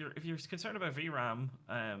you're concerned about VRAM,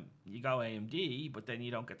 you go AMD, but then you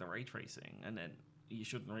don't get the ray tracing, and then you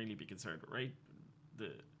shouldn't really be concerned with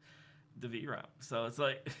the VRAM. So it's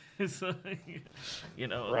like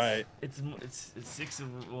right. It's 6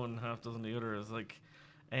 of one, half dozen the other. It's like,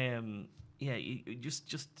 yeah, you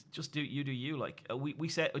just do you. Like we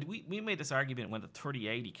said, we made this argument when the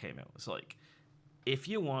 3080 came out. It's like, if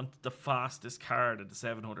you want the fastest card at the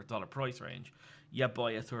 $700 price range, you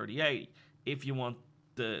buy a 3080. If you're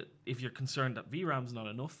concerned that VRAM's not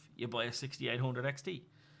enough, you buy a 6800 XT.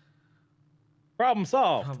 Problem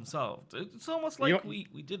solved. It's almost like we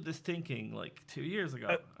did this thinking like 2 years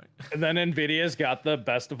ago. And then Nvidia's got the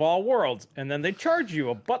best of all worlds, and then they charge you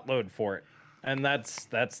a buttload for it. And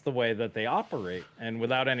that's the way that they operate. And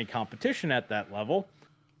without any competition at that level,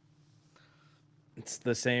 it's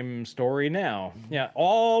the same story now. Yeah,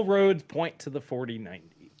 all roads point to the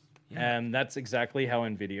 4090. Yeah. And that's exactly how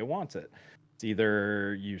Nvidia wants it. It's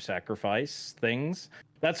either you sacrifice things.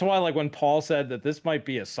 That's why, like, when Paul said that this might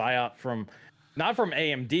be a psyop not from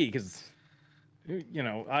AMD, because,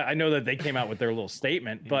 I know that they came out with their little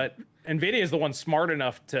statement, but Nvidia is the one smart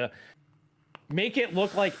enough to make it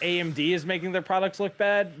look like AMD is making their products look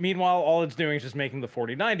bad. Meanwhile, all it's doing is just making the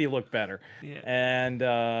 4090 look better. Yeah. And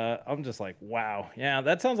I'm just like, wow. Yeah,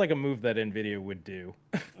 that sounds like a move that Nvidia would do.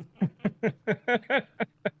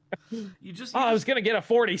 I was going to get a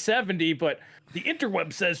 4070, but the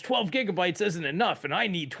interweb says 12 gigabytes isn't enough, and I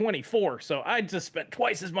need 24. So I just spent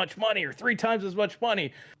twice as much money or 3 times as much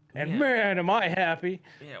money. And man, am I happy.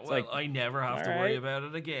 Yeah, well, I never have to worry about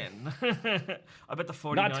it again. I bet the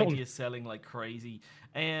 4090 is selling like crazy.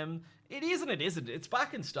 It is and it isn't. It's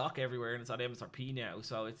back in stock everywhere, and it's on MSRP now.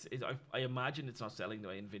 So I imagine it's not selling the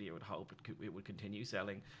way Nvidia would hope it would continue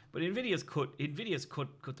selling. But Nvidia's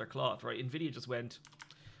cut their cloth, right? Nvidia just went,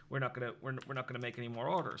 we're not gonna make any more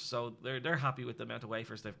orders. So they're happy with the amount of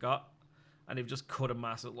wafers they've got, and they've just cut a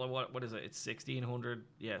massive. What is it? It's 1600.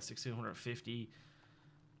 Yeah, 1650.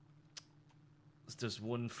 There's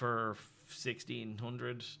one for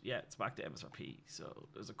 1600. Yeah, it's back to MSRP. So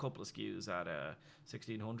there's a couple of SKUs at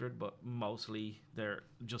 1600, but mostly they're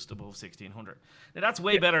just above 1600. Now that's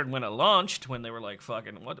way better than when it launched, when they were like,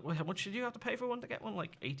 fucking, how much did you have to pay for one to get one?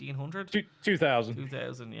 Like 1800? 2000.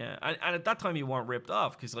 2000, yeah. And at that time you weren't ripped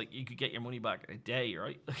off, because like you could get your money back in a day,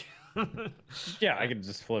 right? Yeah, I could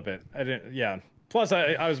just flip it. I didn't. Yeah. Plus,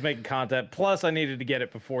 I was making content. Plus, I needed to get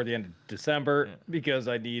it before the end of December because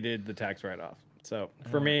I needed the tax write-off. So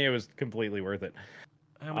for me, it was completely worth it.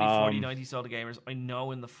 How many 4090 sold to gamers? I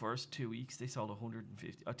know in the first 2 weeks they sold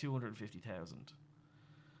 250,000.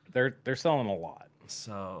 They're selling a lot.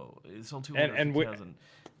 So it sold 250,000.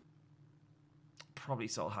 Probably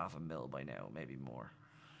sold 500,000 by now, maybe more.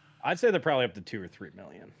 I'd say they're probably up to 2 or 3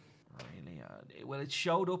 million. Really? Well, it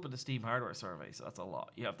showed up in the Steam hardware survey, so that's a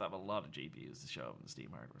lot. You have to have a lot of GPUs to show up in the Steam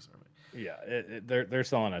hardware survey. Yeah, they're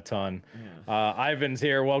selling a ton. Yeah. Ivan's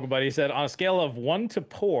here. Welcome, buddy. He said, on a scale of 1 to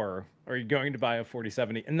poor, are you going to buy a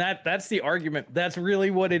 4070? And that's the argument. That's really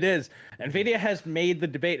what it is. NVIDIA has made the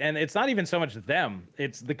debate, and it's not even so much them.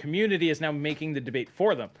 It's the community is now making the debate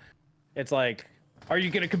for them. It's like, are you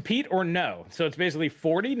going to compete or no? So it's basically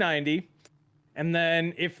 4090 And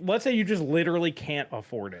then if let's say you just literally can't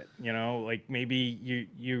afford it, like maybe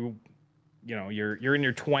you're in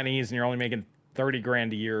your 20s and you're only making 30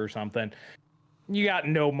 grand a year or something. You got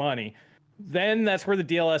no money. Then that's where the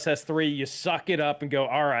DLSS 3, you suck it up and go,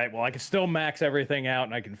 all right, well, I can still max everything out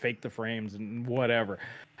and I can fake the frames and whatever.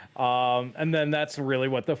 And then that's really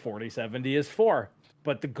what the 4070 is for.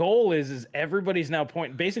 But the goal is everybody's now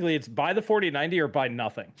pointing, basically it's buy the 4090 or buy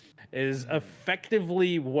nothing, is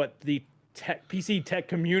effectively what the PC tech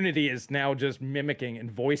community is now just mimicking and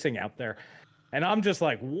voicing out there. And I'm just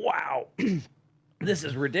like, wow, this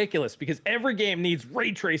is ridiculous because every game needs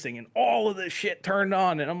ray tracing and all of this shit turned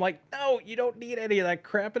on. And I'm like, no, you don't need any of that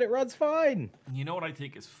crap and it runs fine. You know what I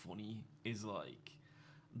think is funny is like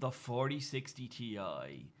the 4060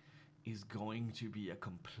 Ti is going to be a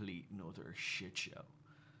complete and utter shit show.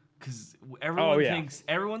 Because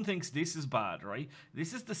everyone thinks this is bad, right?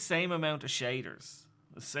 This is the same amount of shaders.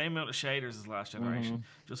 The same amount of shaders as last generation,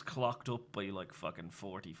 just clocked up by like fucking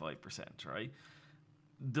 45%, right?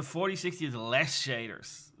 The 4060 is less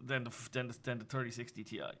shaders than the 3060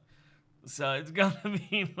 Ti. So it's gonna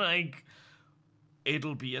be like,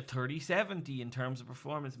 it'll be a 3070 in terms of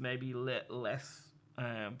performance, maybe less.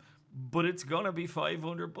 But it's gonna be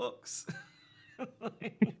 $500.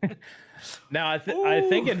 Now I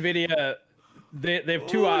think Nvidia they have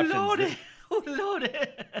two options. Lordy.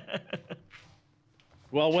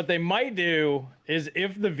 Well, what they might do is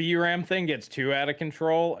if the VRAM thing gets too out of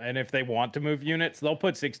control, and if they want to move units, they'll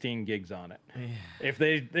put 16 gigs on it. Yeah. If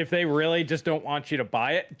they really just don't want you to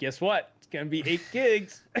buy it, guess what? It's gonna be 8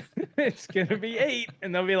 gigs. It's gonna be 8,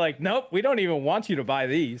 and they'll be like, nope, we don't even want you to buy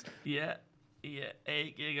these. Yeah,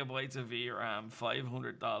 8 gigabytes of VRAM,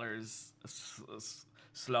 $500,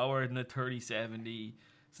 slower than the 3070.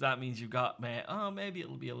 So that means you've got maybe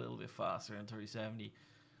it'll be a little bit faster than 3070.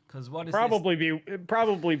 Because what is probably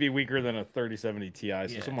be weaker than a 3070 Ti,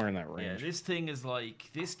 so somewhere in that range. Yeah, this thing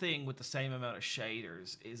with the same amount of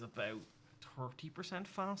shaders is about 30%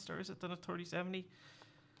 faster, is it, than a 3070?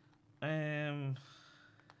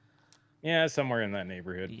 Yeah, somewhere in that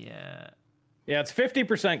neighborhood. Yeah. Yeah, it's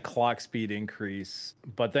 50% clock speed increase,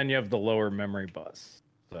 but then you have the lower memory bus.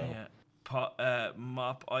 So. Yeah.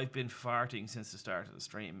 Mop, I've been farting since the start of the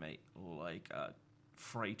stream, mate, like a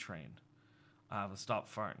freight train. I haven't stopped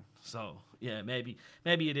farting. So, yeah, maybe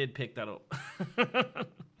you did pick that up.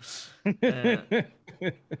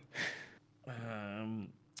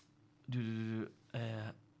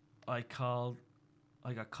 I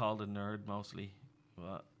got called a nerd mostly.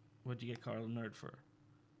 What'd you get called a nerd for?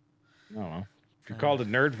 I don't know. If you're called a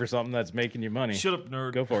nerd for something that's making you money. Shut up,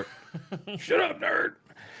 nerd. Go for it. Shut up, nerd.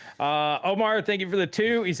 Omar, thank you for the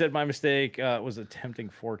 2. He said my mistake was attempting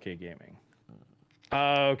 4K gaming.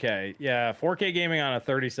 Okay, yeah, 4K gaming on a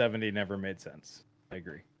 3070 never made sense. I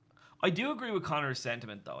agree. I do agree with Connor's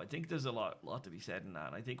sentiment, though. I think there's a lot to be said in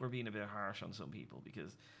that. I think we're being a bit harsh on some people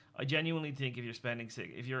because I genuinely think if you're spending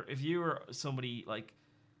if you're somebody like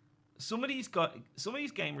some of these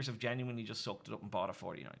gamers have genuinely just sucked it up and bought a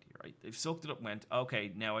 4090, right? They've sucked it up and went,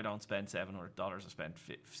 okay, now I don't spend $700, I spend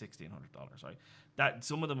 $1,600, right? That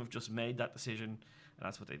some of them have just made that decision, and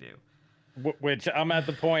that's what they do. Which I'm at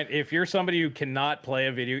the point, if you're somebody who cannot play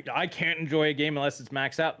a video, I can't enjoy a game unless it's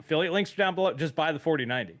maxed out. Affiliate links are down below. Just buy the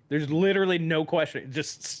 4090. There's literally no question.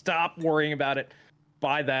 Just stop worrying about it.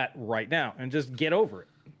 Buy that right now and just get over it.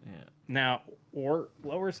 Yeah. Now, or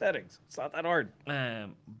lower settings. It's not that hard.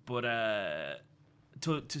 But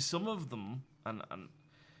to some of them, and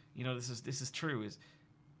this is true, is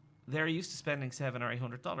they're used to spending $700 or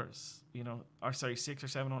 $800, or sorry, $600 or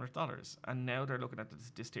 $700, and now they're looking at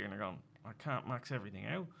this tier and they're going, I can't max everything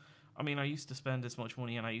out. I mean, I used to spend this much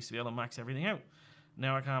money and I used to be able to max everything out.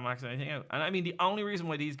 Now I can't max anything out. And I mean, the only reason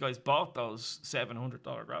why these guys bought those $700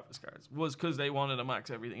 graphics cards was because they wanted to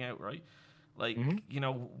max everything out, right? Like,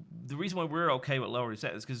 the reason why we're okay with lower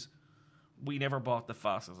reset is because we never bought the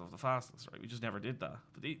fastest of the fastest, right? We just never did that.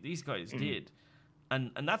 But these guys did.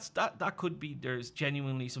 And that could be, there's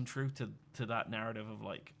genuinely some truth to that narrative of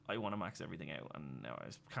like, I want to max everything out, and now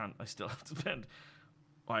I still have to spend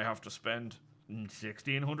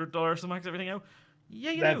 $1,600 to max everything out.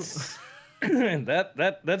 Yeah, you do.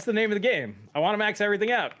 That's the name of the game. I want to max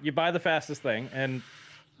everything out. You buy the fastest thing, and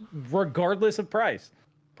regardless of price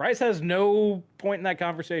has no point in that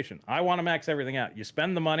conversation. I want to max everything out. You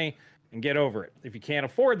spend the money and get over it. If you can't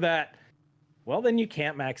afford that, well, then you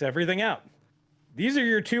can't max everything out. These are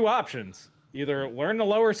your two options. Either learn the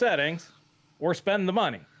lower settings or spend the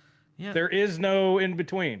money. Yeah. There is no in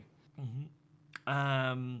between.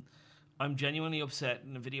 Mm-hmm. I'm genuinely upset.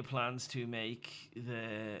 NVIDIA plans to make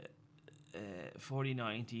the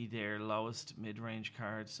 4090, their lowest mid-range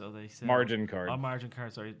card, so they sell Margin card. Margin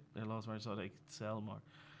card, sorry, their lowest margin, so they sell more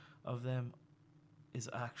of them, is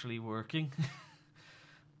actually working.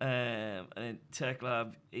 And Tech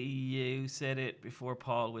Lab EU said it before,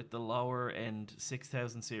 Paul, with the lower end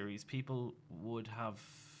 6000 series, people would have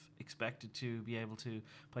expected to be able to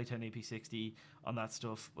play 1080p 60 on that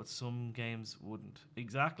stuff, but some games wouldn't.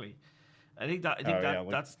 Exactly. I think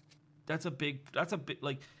that's a big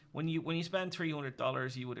like when you spend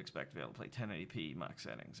 $300, you would expect to be able to play 1080p max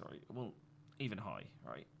settings, or well, even high,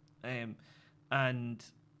 right? And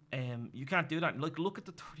you can't do that. Look at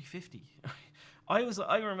the 3050.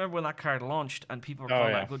 I remember when that card launched and people were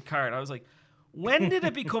calling that a good card. I was like, when did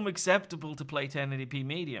it become acceptable to play 1080p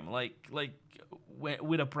medium? Like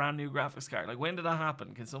with a brand new graphics card. Like, when did that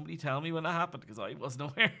happen? Can somebody tell me when that happened? Because I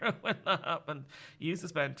wasn't aware of when that happened. You used to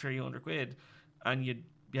spend 300 quid and you'd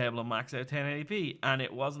be able to max out 1080p, and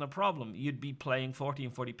it wasn't a problem. You'd be playing 40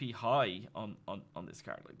 and 40p high on this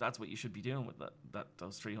card. Like, that's what you should be doing with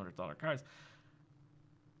those $300 cards.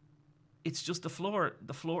 It's just the floor.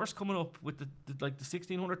 The floor's coming up with the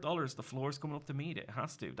 $1,600. The floor's coming up to meet it. It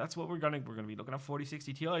has to. That's what we're gonna be looking at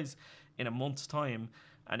 4060 Ti's in a month's time,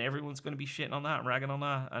 and everyone's gonna be shitting on that and ragging on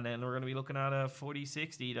that, and then we're gonna be looking at a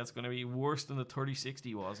 4060 that's gonna be worse than the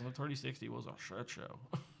 3060 was, and the 3060 was a shit show.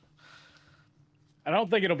 I don't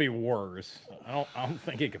think it'll be worse. I don't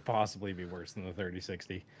think it could possibly be worse than the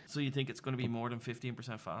 3060. So you think it's gonna be more than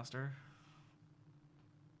 15% faster?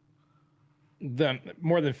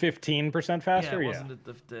 More than 15% faster? Yeah, wasn't it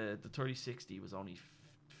the 3060 was only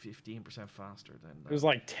 15% faster than it was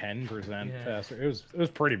like 10% faster. It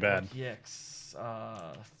was pretty bad. RTX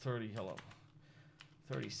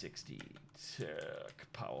 3060 tech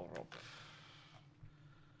power up.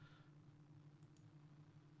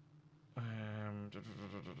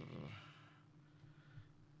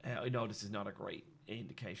 I know this is not a great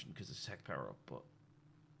indication because it's tech power up, but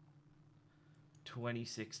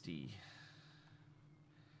 2060.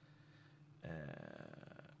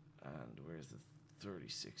 And where's the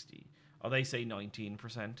 3060? Oh, they say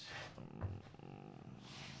 19%.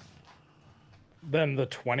 Then the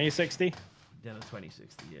 2060? Then the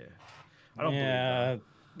 2060, yeah. I don't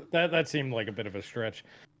believe that seemed like a bit of a stretch.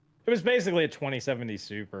 It was basically a 2070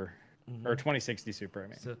 Super. Or 2060 Super, I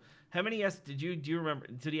mean. So, how many do you remember?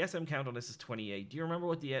 So the SM count on this is 28. Do you remember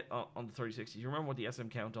what the on the 3060? Do you remember what the SM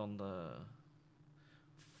count on the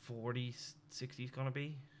 4060 is gonna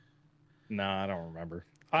be? No, I don't remember.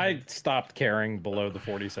 I stopped caring below the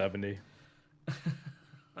 4070.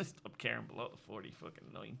 I stopped caring below the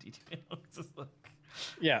 4090. Just like,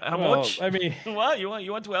 yeah, how much? I mean, what you want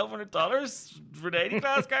 $1,200 for an 80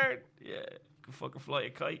 class card? Yeah, you can fucking fly a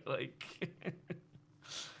kite, like.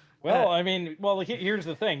 Well, I mean, here's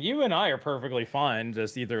the thing. You and I are perfectly fine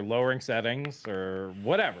just either lowering settings or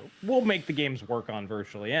whatever. We'll make the games work on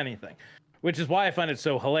virtually anything. Which is why I find it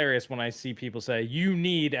so hilarious when I see people say, you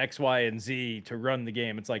need X, Y, and Z to run the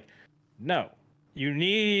game. It's like, no. You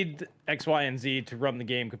need X, Y, and Z to run the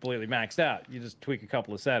game completely maxed out. You just tweak a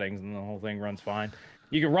couple of settings and the whole thing runs fine.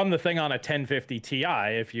 You can run the thing on a 1050 Ti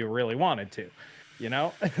if you really wanted to. You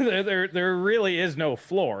know? there really is no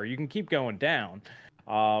floor. You can keep going down.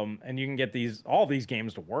 And you can get all these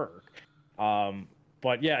games to work.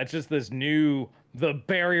 But yeah, it's just this the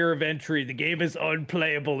barrier of entry. The game is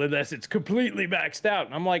unplayable unless it's completely maxed out.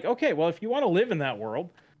 And I'm like, okay, well, if you want to live in that world,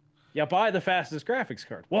 buy the fastest graphics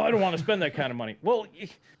card. Well, I don't want to spend that kind of money. Well,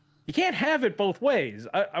 you can't have it both ways.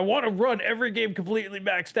 I want to run every game completely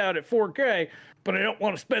maxed out at 4K, but I don't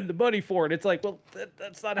want to spend the money for it. It's like, well,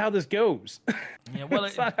 that's not how this goes. Yeah, well,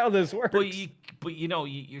 that's not how this works. But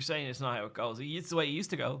you're saying it's not how it goes. It's the way it used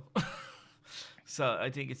to go. So I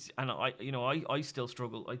think it's, and I still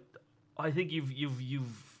struggle. I think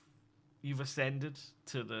you've ascended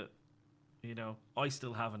to the, I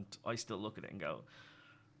still haven't. I still look at it and go,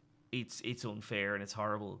 it's unfair and it's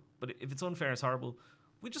horrible. But if it's unfair and it's horrible,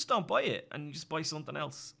 we just don't buy it and you just buy something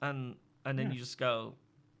else and then you just go,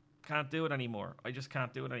 can't do it anymore. I just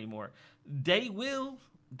can't do it anymore. They will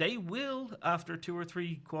after 2 or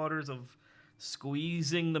 3 quarters of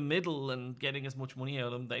squeezing the middle and getting as much money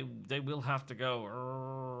out of them, they will have to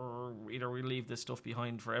go, either we leave this stuff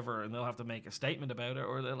behind forever and they'll have to make a statement about it,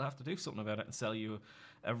 or they'll have to do something about it and sell you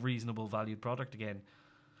a reasonable valued product again.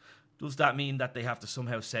 Does that mean that they have to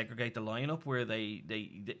somehow segregate the lineup where they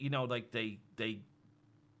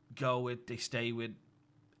stay with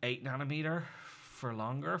 8 nanometer for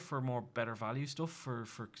longer, for more better value stuff, for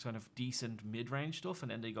kind of decent mid-range stuff,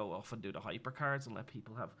 and then they go off and do the hyper cards and let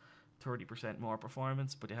people have 30% more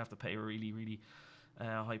performance, but they have to pay really, really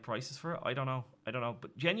high prices for it. I don't know.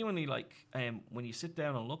 But genuinely, like, when you sit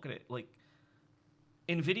down and look at it, like,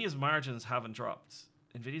 Nvidia's margins haven't dropped.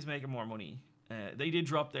 Nvidia's making more money. They did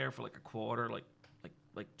drop there for like a quarter,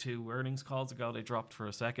 like 2 earnings calls ago. They dropped for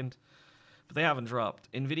a second, but they haven't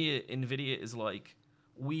dropped. Nvidia is like,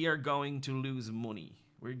 we are going to lose money.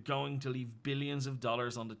 We're going to leave billions of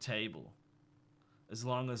dollars on the table as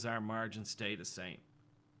long as our margins stay the same.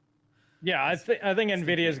 Yeah, I think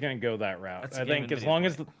Nvidia is going to go that route. I think as long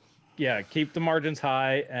as keep the margins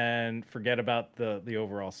high and forget about the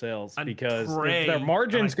overall sales, and because if their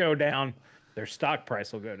margins go down, their stock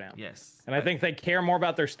price will go down. Yes. And I think they care more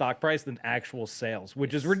about their stock price than actual sales,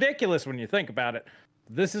 which is ridiculous when you think about it.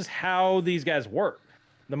 This is how these guys work.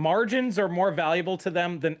 The margins are more valuable to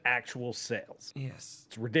them than actual sales. Yes.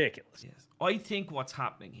 It's ridiculous. Yes. I think what's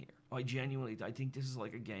happening here, I think this is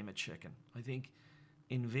like a game of chicken. I think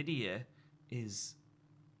Nvidia is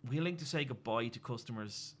willing to say goodbye to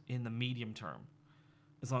customers in the medium term,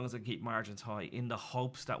 as long as they keep margins high, in the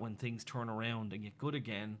hopes that when things turn around and get good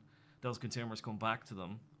again, those consumers come back to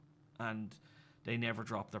them and they never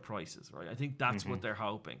drop their prices, right? I think that's what they're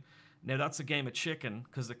hoping. Now, that's a game of chicken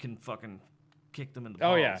because it can fucking kick them in the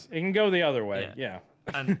balls. Oh, yeah. It can go the other way. Yeah.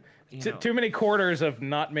 And too many quarters of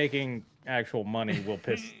not making actual money will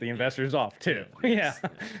piss the investors off, too. Yeah.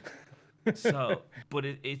 So, but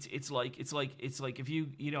it's like if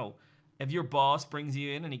if your boss brings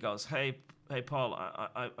you in and he goes, hey Paul,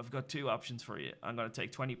 I've got 2 options for you. I'm going to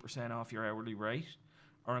take 20% off your hourly rate,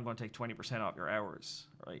 or I'm going to take 20% off your hours,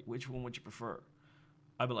 right? Which one would you prefer?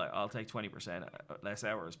 I'd be like, I'll take 20% less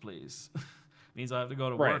hours, please. Means I have to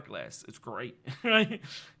go to work less. It's great, right?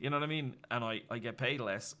 You know what I mean? And I get paid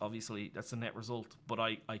less. Obviously, that's the net result. But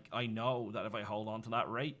I know that if I hold on to that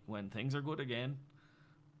rate, when things are good again,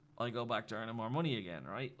 I go back to earning more money again,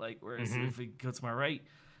 right? Like, whereas if it cuts my rate,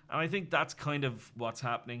 and I think that's kind of what's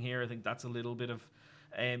happening here. I think that's a little bit of,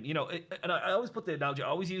 and I always put the analogy. I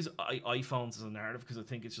always use iPhones as a narrative because I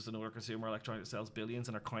think it's just another consumer electronic that sells billions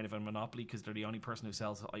and are kind of a monopoly because they're the only person who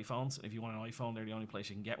sells iPhones. If you want an iPhone, they're the only place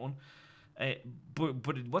you can get one.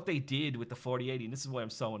 But what they did with the 4080, and this is why I'm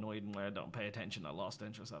so annoyed and why I don't pay attention, I lost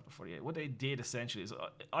interest after 4080. What they did essentially is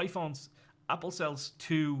iPhones, Apple sells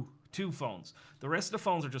two phones. The rest of the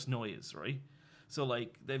phones are just noise, right? So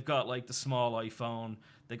like they've got like the small iPhone,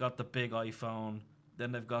 they got the big iPhone,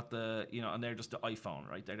 then they've got the and they're just the iPhone,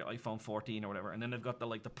 right? They're the iPhone 14 or whatever, and then they've got the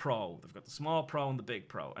Pro. They've got the small Pro and the big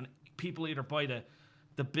Pro, and people either buy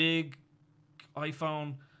the big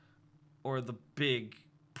iPhone or the big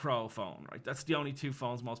Pro phone, right? That's the only 2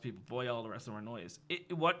 phones most people buy. All the rest of them are noise.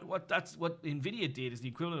 What Nvidia did is the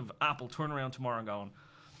equivalent of Apple turning around tomorrow and going,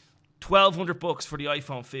 $1,200 for the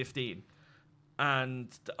iPhone 15,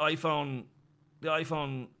 and the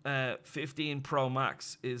iPhone 15 Pro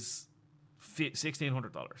Max is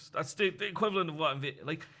 $1,600. That's the equivalent of what Nvidia,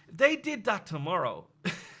 like. If they did that tomorrow,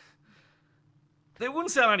 they wouldn't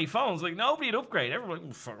sell any phones. Like, nobody'd upgrade.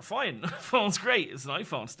 Everyone, fine, phone's great. It's an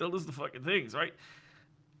iPhone, still does the fucking things, right?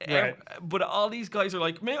 Right. But all these guys are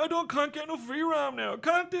like, man, can't get enough VRAM now. I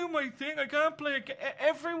can't do my thing. I can't play.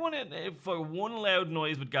 Everyone, for one loud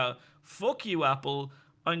noise, would go, fuck you, Apple.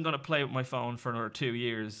 I'm going to play with my phone for another 2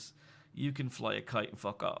 years. You can fly a kite and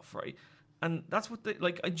fuck off, right? And that's what they,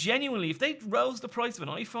 like, genuinely, if they rose the price of an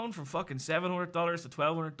iPhone from fucking $700 to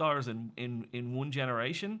 $1,200 in one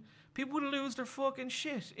generation, people would lose their fucking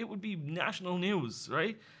shit. It would be national news,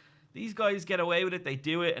 right? These guys get away with it. They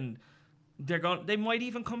do it, and they might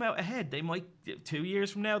even come out ahead. They might, 2 years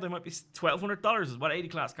from now, they might be $1,200 is what 80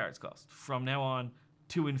 class cards cost from now on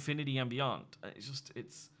to infinity and beyond.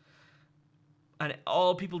 And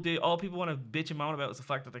all people want to bitch and moan about is the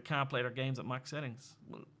fact that they can't play their games at max settings.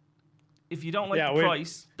 Well, if you don't like the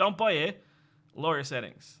price, don't buy it. Lower your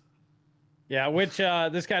settings. Yeah, which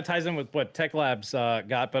this guy ties in with what Tech Labs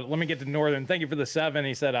got. But let me get to Northern. Thank you for the 7.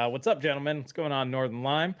 He said, "What's up, gentlemen? What's going on, Northern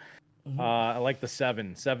Lime?" I like the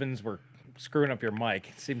 7. 7s were screwing up your mic.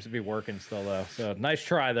 It seems to be working still though. So nice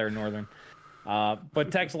try there, Northern.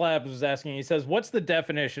 But Tex Labs was asking, he says, what's the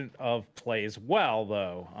definition of plays well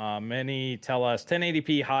though? Many tell us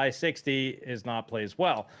 1080p high 60 is not plays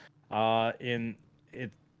well.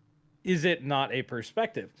 Is it not a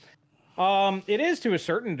perspective? It is to a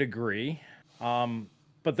certain degree.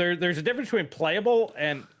 But there's a difference between playable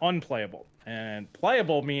and unplayable. And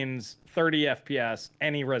playable means 30 FPS,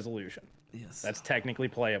 any resolution. Yes. That's technically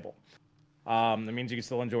playable. That means you can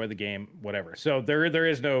still enjoy the game, whatever. So there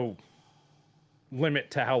is no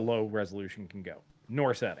limit to how low resolution can go,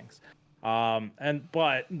 nor settings.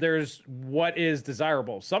 But there's what is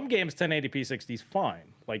desirable. Some games 1080p 60 is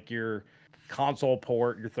fine. Like your console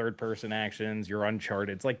port, your third-person actions, your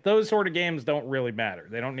Uncharted. It's like those sort of games don't really matter.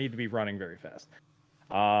 They don't need to be running very fast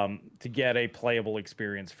to get a playable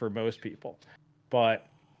experience for most people. But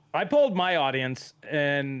I polled my audience,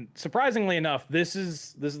 and surprisingly enough, this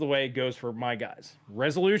is the way it goes for my guys.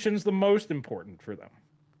 Resolution's the most important for them.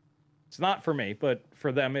 It's not for me, but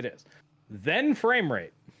for them it is. Then frame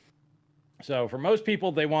rate. So for most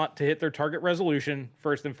people, they want to hit their target resolution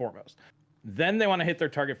first and foremost. Then they want to hit their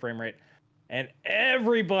target frame rate. And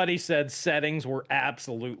everybody said settings were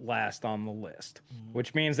absolute last on the list,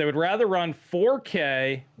 which means they would rather run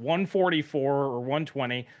 4K, 144 or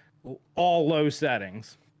 120, all low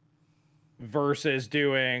settings, versus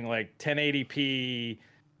doing like 1080p,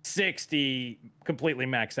 60, completely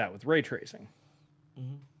maxed out with ray tracing.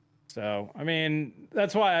 So, I mean,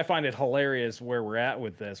 that's why I find it hilarious where we're at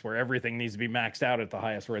with this, where everything needs to be maxed out at the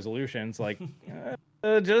highest resolutions. Like,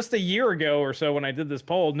 just a year ago or so when I did this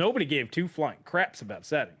poll, nobody gave two flying craps about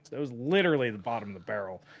settings. That was literally the bottom of the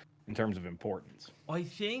barrel in terms of importance. I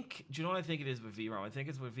think, do you know what I think it is with VRAM? I think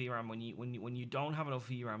it's with VRAM when you don't have enough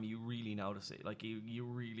VRAM, you really notice it. Like you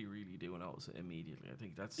really do notice it immediately. I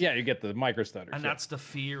think that's you get the micro stutters, and that's the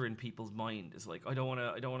fear in people's mind. Is like I don't want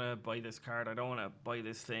to buy this card. I don't want to buy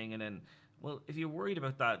this thing. And then, well, if you're worried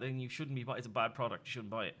about that, then you shouldn't be. It's a bad product. You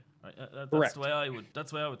shouldn't buy it. Right? That's the way I would.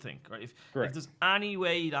 That's the way I would think. Right? If there's any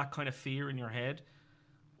way that kind of fear in your head,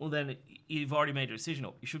 well, then you've already made your decision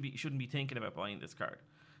up. You shouldn't be thinking about buying this card.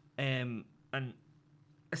 And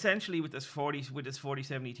essentially with this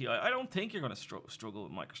 4070 Ti, I don't think you're going to struggle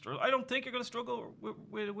with micro. I don't think you're going to struggle with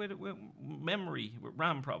memory, with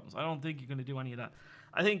RAM problems. I don't think you're going to do any of that.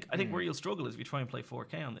 I think where you'll struggle is if you try and play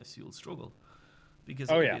 4K on this, you'll struggle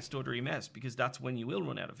because it'll be a stuttery mess. Because that's when you will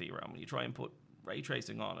run out of VRAM when you try and put ray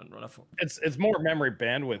tracing on and run a. It's more memory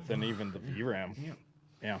bandwidth than even the VRAM.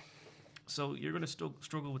 Yeah. So you're going to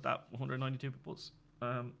struggle with that 192 plus.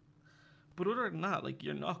 But other than that, like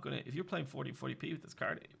you're not gonna. If you're playing 40p with this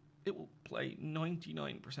card, it will play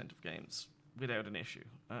 99% of games without an issue,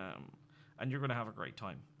 and you're gonna have a great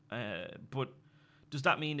time. But does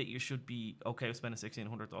that mean that you should be okay with spending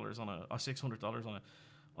 $1,600 on a $600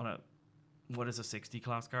 on a what is a 60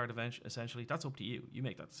 class card essentially? That's up to you. You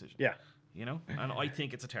make that decision. Yeah. You know, and I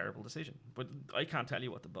think it's a terrible decision, but I can't tell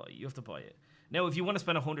you what to buy. You have to buy it. Now, if you want to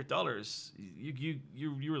spend $100,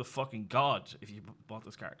 you're the fucking god if you bought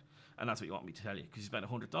this card, and that's what you want me to tell you because you spent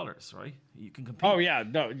 $100, right? You can compete. Oh yeah,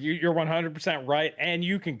 no, you're 100% right, and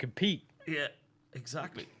you can compete. Yeah,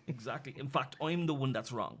 exactly. In fact, I'm the one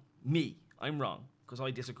that's wrong. I'm wrong because I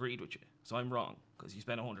disagreed with you, so I'm wrong because you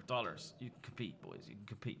spent $100. You can compete, boys. You can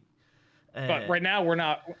compete. But right now we're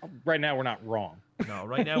not. Right now we're not wrong. No,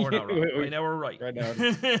 right now we're not wrong. Right now we're right. Right now,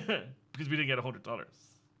 because we didn't get $100.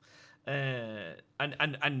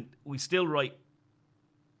 And we still right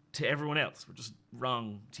to everyone else. We're just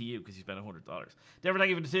wrong to you because you spent $100. Never thank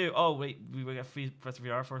you for the 2. Oh wait, we got Professor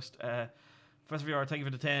VR first. Professor VR, thank you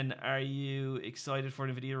for the 10. Are you excited for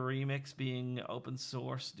NVIDIA Remix being open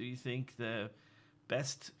source? Do you think the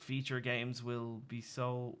best feature games will be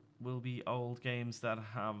old games that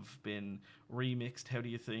have been remixed? How do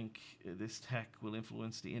you think this tech will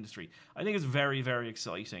influence the industry? I think it's very, very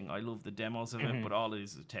exciting. I love the demos of it, but all it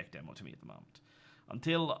is a tech demo to me at the moment.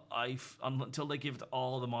 Until they give it to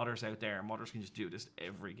all the modders out there, modders can just do this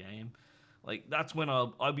every game. Like that's when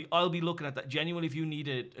I'll be looking at that. Genuinely, if you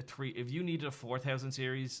needed a 4000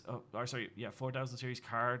 series, 4000 series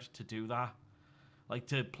card to do that, like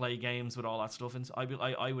to play games with all that stuff, and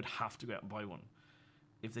I would have to go out and buy one.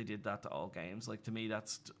 If they did that to all games, like to me,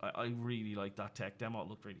 I really like that tech demo. It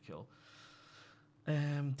looked really cool.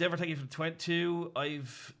 Dever, thank you for the 22.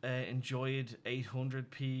 I've enjoyed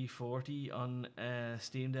 800p 40 on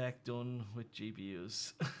Steam Deck done with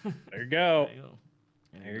GPUs. There you go.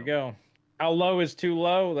 There you go. How low is too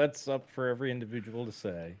low? That's up for every individual to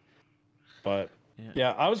say. But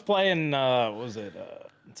yeah, I was playing. What was it?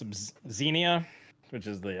 Some Xenia, which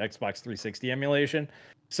is the Xbox 360 emulation.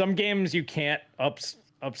 Some games you can't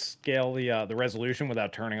upscale the resolution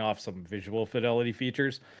without turning off some visual fidelity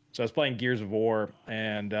features. So I was playing Gears of War,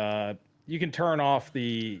 and you can turn off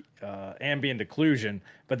the ambient occlusion,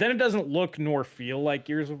 but then it doesn't look nor feel like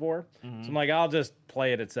Gears of War. So I'm like, I'll just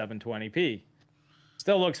play it at 720p.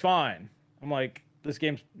 Still looks fine. I'm like, this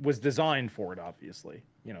game was designed for it, obviously.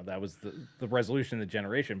 You know, that was the resolution of the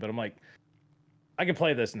generation. But I'm like, I can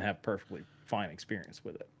play this and have perfectly fine experience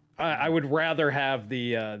with it. I would rather have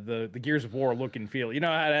the Gears of War look and feel. You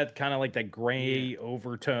know, I had kind of like that gray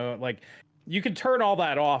overtone. Like, you can turn all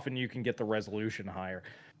that off and you can get the resolution higher.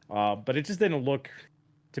 But it just didn't look,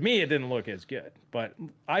 to me, it didn't look as good. But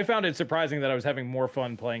I found it surprising that I was having more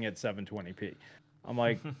fun playing at 720p. I'm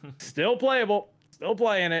like, still playable, still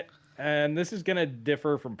playing it. And this is going to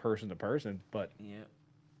differ from person to person. But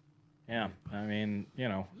yeah, I mean, you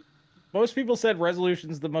know, most people said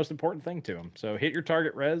resolution's the most important thing to them. So hit your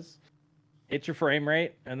target res, hit your frame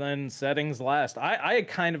rate, and then settings last. I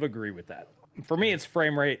kind of agree with that. For me, it's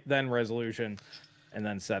frame rate, then resolution, and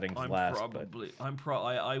then settings last.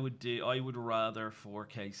 I would rather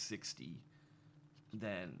 4K 60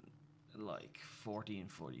 than like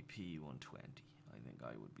 1440p 120. I think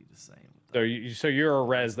I would be the same. So you're a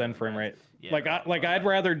res then frame rate. Yeah, I'd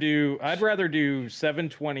rather do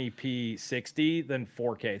 720p 60 than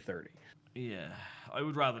 4K 30. Yeah, I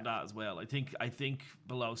would rather that as well. I think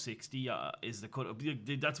below 60 is the cut.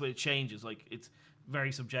 That's where it changes. Like, it's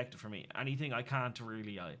very subjective for me. Anything I can't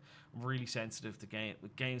really, I'm really sensitive to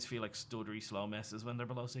games feel like stuttery slow messes when they're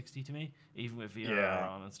below 60 to me, even with VRR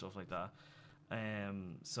on and stuff like that.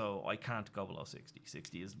 So I can't go below 60.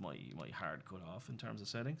 60 is my hard cut off in terms of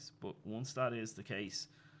settings. But once that is the case,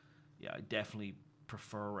 yeah, I definitely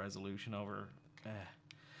prefer resolution over.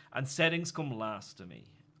 And settings come last to me.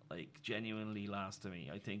 Like, genuinely last to me.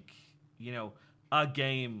 I think, you know, a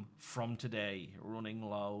game from today running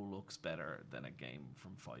low looks better than a game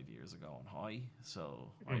from 5 years ago on high.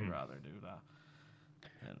 So I'd rather do that.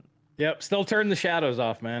 And yep, still turn the shadows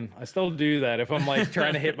off, man. I still do that. If I'm like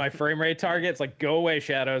trying to hit my frame rate targets, like, go away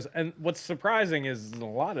shadows. And what's surprising is a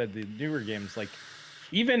lot of the newer games, like,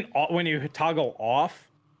 even when you toggle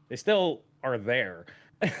off, they still are there.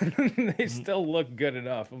 They still look good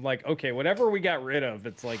enough. I'm like, okay, whatever we got rid of,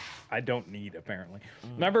 it's like I don't need, apparently.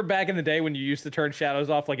 Remember back in the day when you used to turn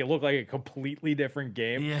shadows off, like it looked like a completely different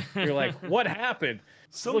game? Yeah. You're like, what happened?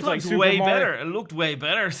 Sometimes like way better. It looked way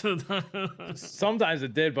better. Sometimes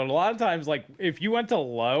it did, but a lot of times, like, if you went to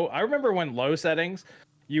low, I remember when low settings,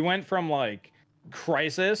 you went from like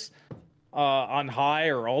Crisis on high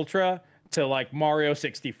or ultra to like Mario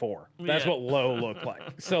 64. That's what low looked like.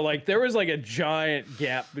 So like there was like a giant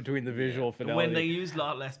gap between the visual fidelity. When they used a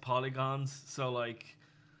lot less polygons, so like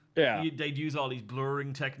they'd use all those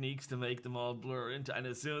blurring techniques to make them all blur into, and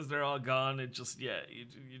as soon as they're all gone, it just you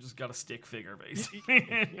just got a stick figure basically.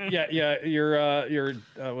 Your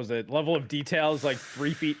was it level of detail is like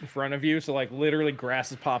 3 feet in front of you, so like literally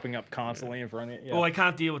grass is popping up constantly in front of you. Oh, I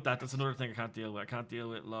can't deal with that. That's another thing I can't deal with. I can't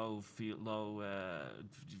deal with low view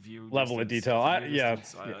level of detail. I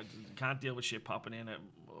can't deal with shit popping in it.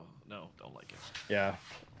 Oh, no, don't like it.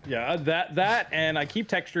 Yeah, that, and I keep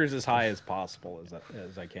textures as high as possible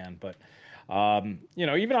as I can. But you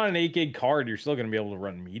know, even on an 8 gig card, you're still going to be able to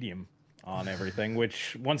run medium on everything.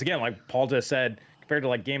 Which, once again, like Paul just said, compared to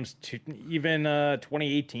like games, even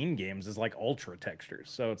 2018 games, is like ultra textures.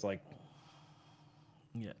 So it's like,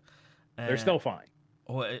 they're still fine.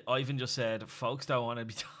 Oh, Ivan just said, folks don't want to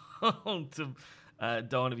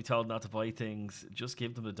be told not to buy things. Just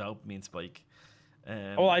give them the dopamine spike.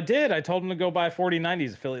 Well, I did. I told him to go buy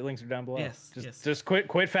 4090s. Affiliate links are down below. Just quit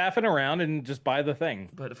faffing around and just buy the thing.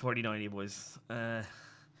 But the 4090, boys.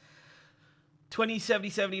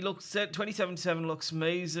 2070 looks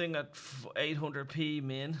amazing at 800p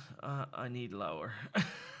min. I need lower.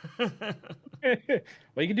 Well,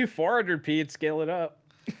 you can do 400p and scale it up.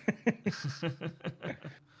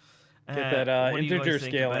 Get that integer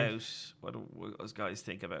scaling. What do those guys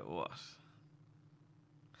think about what?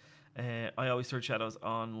 I always turn shadows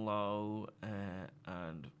on low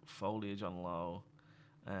and foliage on low.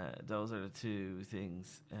 Those are the two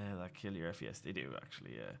things that kill your FPS. They do,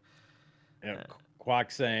 actually, yeah. Quack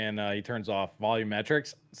saying he turns off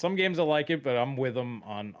volumetrics. Some games I like it, but I'm with him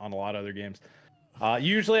on a lot of other games.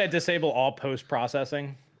 Usually I disable all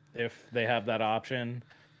post-processing if they have that option.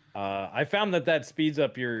 I found that speeds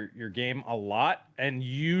up your game a lot, and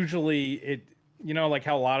usually it, you know, like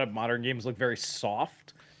how a lot of modern games look very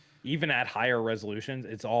soft. Even at higher resolutions,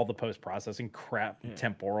 it's all the post-processing crap,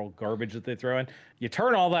 temporal garbage that they throw in. You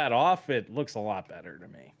turn all that off, it looks a lot better to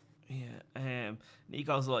me. Yeah.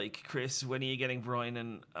 Nico's like, Chris, when are you getting Brian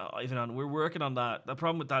and Ivan on? We're working on that. The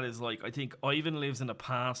problem with that is, like, I think Ivan lives in the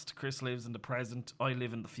past, Chris lives in the present, I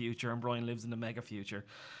live in the future, and Brian lives in the mega future.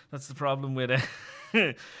 That's the problem with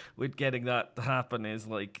with getting that to happen, is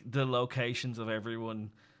like the locations of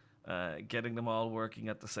everyone. Getting them all working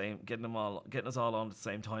at the same, getting us all on at the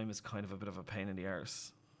same time is kind of a bit of a pain in the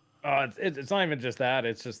arse. It's not even just that.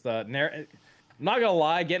 It's just I'm not gonna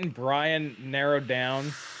lie, getting Brian narrowed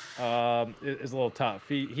down is a little tough.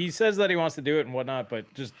 He says that he wants to do it and whatnot, but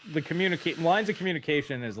just the lines of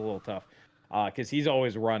communication is a little tough. because he's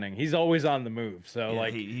always running. He's always on the move. So Yeah,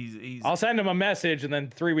 like, he's I'll send him a message, and then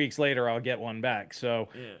 3 weeks later, I'll get one back. So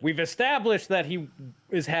we've established that he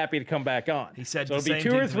is happy to come back on. he said so the it'll be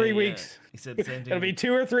same 2 or thing to 3 me, weeks. He said the same thing. It'll be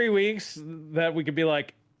 2 or 3 weeks that we could be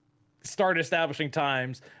like, start establishing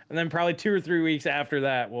times, and then probably 2 or 3 weeks after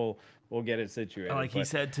that, we'll get it situated. Like he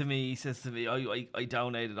says to me, I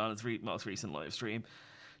donated on his most recent live stream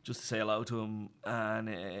just to say hello to him and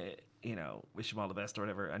you know, wish him all the best or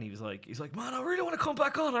whatever. And he's like, man, I really want to come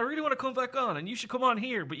back on. I really want to come back on, and you should come on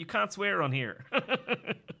here, but you can't swear on here.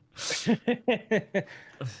 So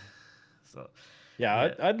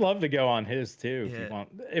yeah, I'd love to go on his too. If you want,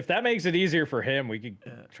 if that makes it easier for him, we could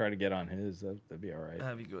try to get on his. That'd be all right.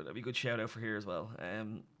 That'd be good. That'd be a good shout out for here as well.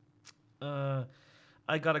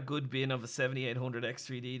 I got a good bin of a 7800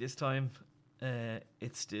 X3D this time.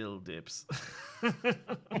 It still dips.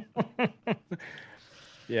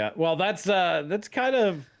 Yeah, well, that's kind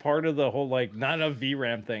of part of the whole like not a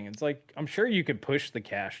VRAM thing. It's like I'm sure you could push the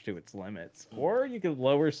cache to its limits, or you could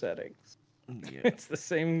lower settings. Yeah. It's the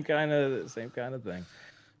same kind of thing.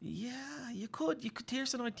 Yeah, you could.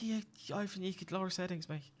 Here's an idea, Ivan. You could lower settings,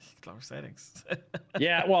 mate. You could lower settings.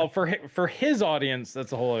 Yeah, well, for his audience,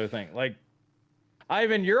 that's a whole other thing. Like,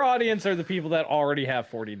 Ivan, your audience are the people that already have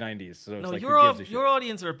 4090s. So it's no, like, your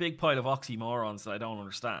audience are a big pile of oxymorons that I don't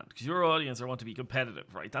understand. Because your audience want to be competitive,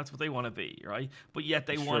 right? That's what they want to be, right? But yet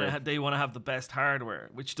they want to have the best hardware,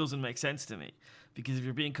 which doesn't make sense to me. Because if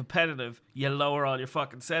you're being competitive, you lower all your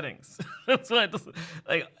fucking settings. That's why it doesn't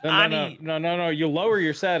like no. You lower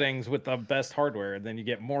your settings with the best hardware, and then you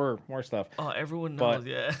get more stuff. Oh, everyone knows,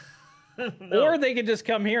 yeah. No. Or they could just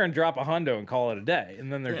come here and drop a hundo and call it a day,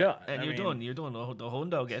 and then they're done. And you're done. The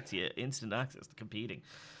hundo gets you instant access to competing.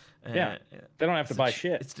 They don't have to buy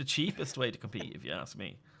shit. It's the cheapest way to compete, if you ask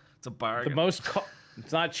me. It's a bargain.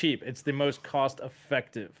 It's not cheap. It's the most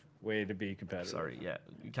cost-effective way to be competitive. Sorry, yeah,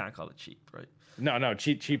 you can't call it cheap, right? No,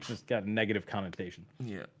 cheap's just got a negative connotation.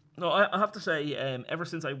 Yeah. No, I have to say, ever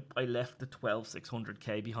since I left the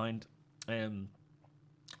 12600K behind,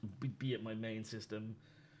 be it my main system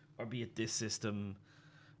or be it this system,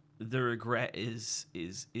 the regret is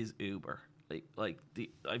Uber.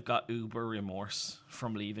 I've got Uber remorse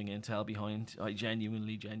from leaving Intel behind. I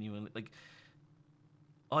genuinely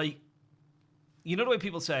you know the way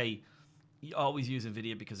people say you always use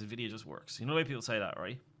NVIDIA because NVIDIA just works. You know the way people say that,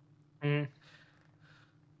 right? Mm.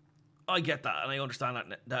 I get that, and I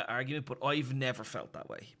understand that argument, but I've never felt that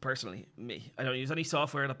way, personally, me. I don't use any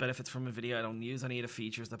software that benefits from NVIDIA. I don't use any of the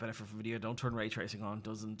features that benefit from NVIDIA. I don't turn ray tracing on.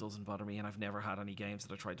 Doesn't bother me, and I've never had any games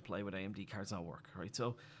that I tried to play with AMD cards not work, right?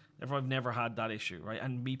 So, therefore, I've never had that issue, right?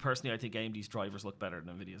 And me, personally, I think AMD's drivers look better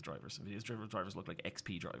than NVIDIA's drivers. NVIDIA's drivers look like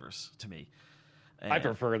XP drivers to me. I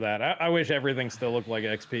prefer that. I wish everything still looked like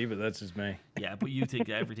XP, but that's just me. Yeah, but you think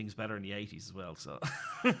everything's better in the 80s as well, so.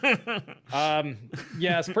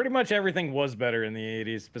 Yes, pretty much everything was better in the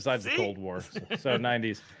 80s, besides the Cold War. So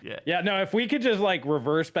 90s. Yeah, no, if we could just like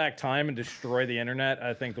reverse back time and destroy the internet,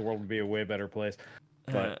 I think the world would be a way better place.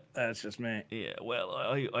 But that's just me. Yeah, well,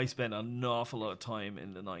 I spent an awful lot of time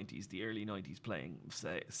in the 90s, the early 90s, playing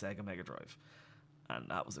Sega Mega Drive. And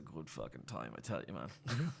that was a good fucking time, I tell you, man.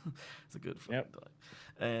 It's a good fucking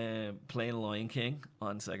time. Playing Lion King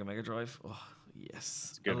on Sega Mega Drive. Oh,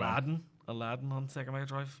 yes. Aladdin on Sega Mega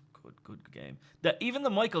Drive. Good game. Even the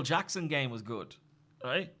Michael Jackson game was good,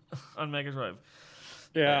 right? On Mega Drive.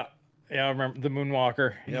 Yeah. I remember the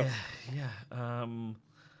Moonwalker. Yep. Yeah.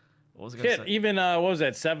 What was I gonna say? Even what was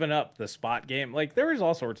that? 7-Up, the Spot game. Like there was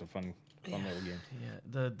all sorts of fun little games.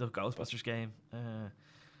 Yeah. The Ghostbusters game.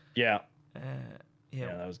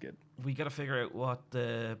 Yeah, that was good. We got to figure out what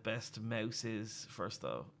the best mouse is first,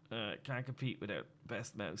 though. Can't compete without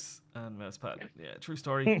best mouse and mouse pad. Yeah, true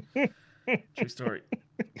story. True story.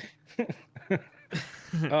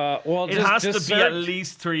 Well, it has to be at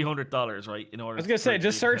least $300, right? In order. I was gonna say,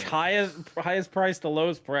 just search highest price to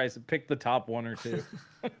lowest price and pick the top one or two.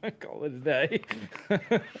 Call it a day.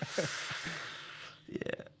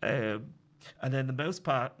 Yeah. And then the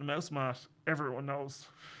mouse mat. Everyone knows.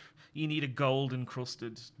 You need a gold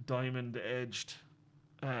encrusted, diamond edged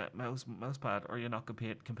mouse pad, or you're not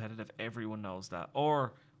competitive. Everyone knows that.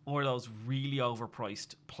 Or those really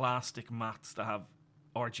overpriced plastic mats that have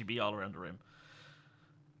RGB all around the rim.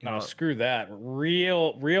 No, screw that.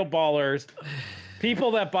 Real ballers.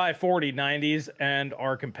 People that buy 4090s and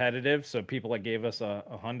are competitive, so people that gave us a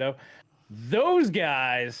hundo, those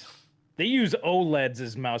guys, they use OLEDs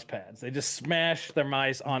as mouse pads. They just smash their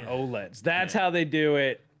mice on OLEDs. That's how they do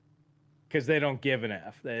it. Because they don't give an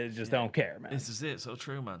F. They just don't care, man. This is it. So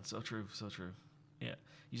true, man. So true. Yeah,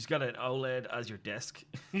 you just got an OLED as your desk.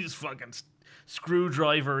 You just fucking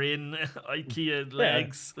screwdriver in IKEA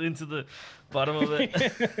legs into the bottom of it.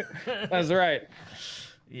 That's right.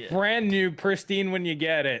 Yeah. Brand new, pristine when you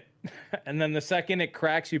get it, and then the second it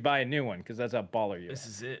cracks, you buy a new one because that's how baller you This are.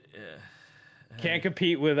 is it. Yeah. Can't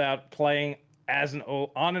compete without playing as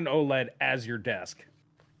on an OLED as your desk.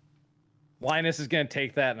 Linus is gonna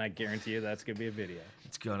take that, and I guarantee you that's gonna be a video.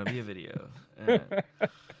 It's gonna be a video.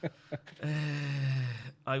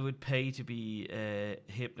 I would pay to be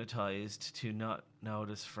hypnotized to not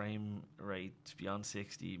notice frame rate beyond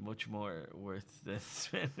 60. Much more worth than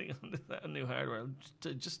spending on that new hardware.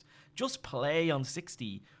 Just play on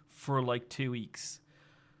 60 for like 2 weeks.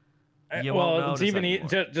 You won't It's notice even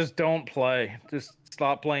anymore. just don't play. Just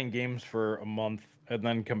stop playing games for a month and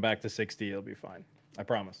then come back to 60. It'll be fine. I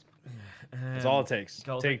promise. That's all it takes.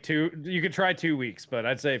 Take 2. You could try 2 weeks, but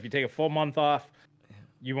I'd say if you take a full month off,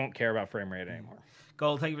 you won't care about frame rate anymore.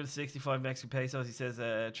 Gold, thank you for the 65 Mexican pesos. He says,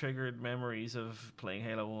 triggered memories of playing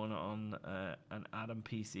Halo 1 on an Atom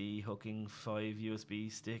PC, hooking 5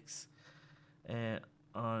 USB sticks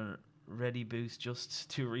on Ready Boost just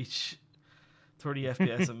to reach 30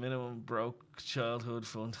 FPS a minimum. Broke childhood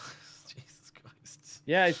fun. Jesus Christ.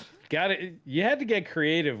 Yeah, got it. You had to get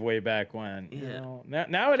creative way back when. Yeah. You know?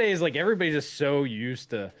 Nowadays, like everybody's just so used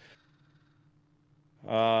to,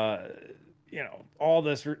 all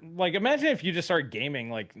this. Like, imagine if you just start gaming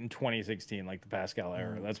like in 2016, like the Pascal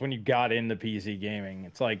era. That's when you got into PC gaming.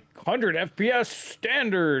 It's like 100 FPS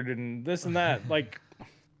standard and this and that. Like,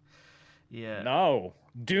 Yeah. no.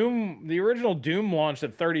 Doom, the original Doom launched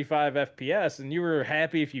at 35 FPS, and you were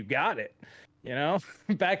happy if you got it. You know,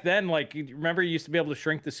 back then, like, remember you used to be able to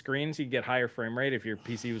shrink the screen so you get higher frame rate if your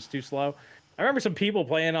PC was too slow. I remember some people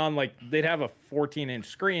playing on, like, they'd have a 14-inch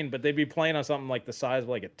screen, but they'd be playing on something like the size of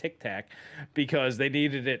like a Tic Tac because they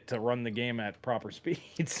needed it to run the game at proper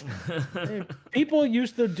speeds. People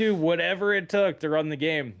used to do whatever it took to run the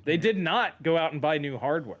game. They did not go out and buy new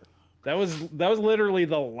hardware. That was literally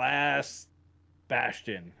the last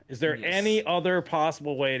bastion. Is there any other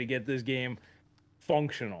possible way to get this game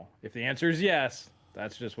functional? If the answer is yes,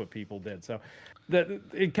 that's just what people did. So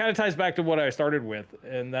it kind of ties back to what I started with,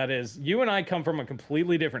 and that is you and I come from a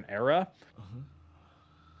completely different era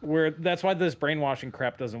where that's why this brainwashing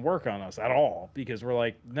crap doesn't work on us at all, because we're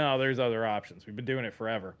like, no, there's other options. We've been doing it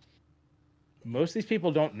forever. Most of these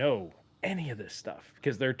people don't know any of this stuff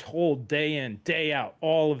because they're told day in, day out,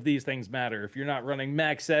 all of these things matter. If you're not running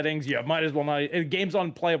max settings, you might as well not. The game's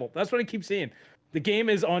unplayable. That's what I keep seeing. The game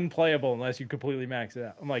is unplayable unless you completely max it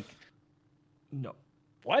out. I'm like, No.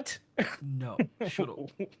 what? No. Shut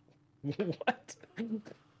up. What?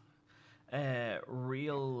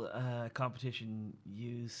 Real competition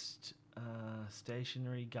used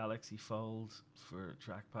stationary Galaxy Fold for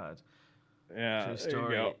trackpad. Yeah, True there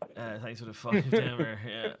story. you go. Thanks for the 5 timer.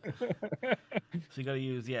 Yeah. So you got to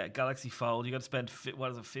use Galaxy Fold. You got to spend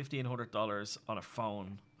 $1,500 on a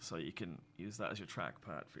phone so you can use that as your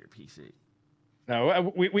trackpad for your PC.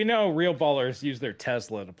 No, we know real ballers use their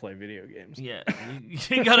Tesla to play video games. Yeah,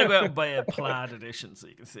 you got to go out and buy a plaid edition so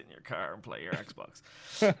you can sit in your car and play your Xbox.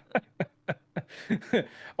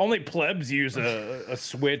 Only plebs use a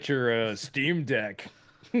Switch or a Steam Deck.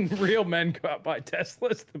 Real men go out buy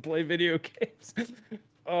Teslas to play video games.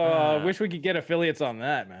 Wish we could get affiliates on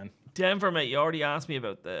that, man. Denver, mate, you already asked me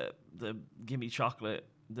about the Gimme Chocolate,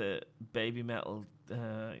 the baby metal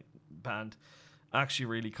band. Actually,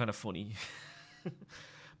 really kind of funny.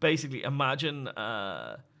 Basically, imagine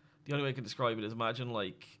the only way I can describe it is imagine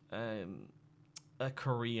like a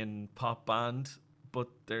Korean pop band, but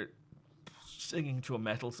they're singing to a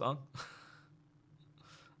metal song.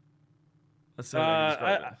 That's the way I can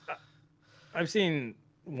describe it. I've seen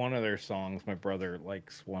one of their songs. My brother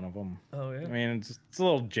likes one of them. Oh yeah. I mean, it's a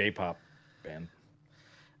little J-pop band.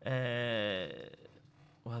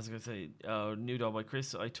 What was I going to say? New Dog by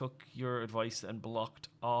Chris. I took your advice and blocked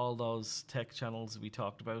all those tech channels we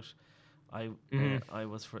talked about. It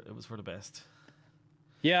was for the best.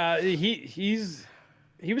 Yeah, he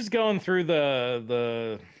was going through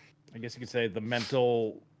the I guess you could say the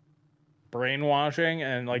mental brainwashing,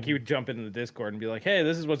 and like he would jump into the Discord and be like, "Hey,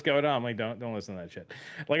 this is what's going on." I'm like, don't listen to that shit.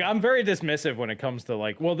 Like, I'm very dismissive when it comes to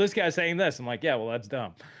like, well, this guy's saying this. I'm like, yeah, well, that's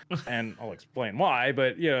dumb, and I'll explain why.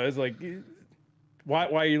 But you know, it's like, why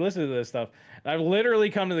are you listening to this stuff? And I've literally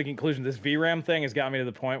come to the conclusion this VRAM thing has got me to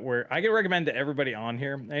the point where I can recommend to everybody on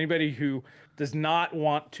here, anybody who does not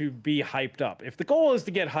want to be hyped up. If the goal is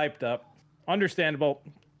to get hyped up, understandable,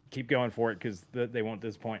 keep going for it because they won't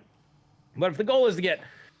disappoint. But if the goal is to get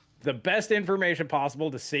the best information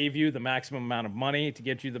possible to save you the maximum amount of money, to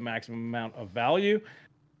get you the maximum amount of value,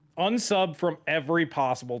 unsub from every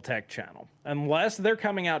possible tech channel unless they're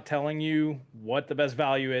coming out telling you what the best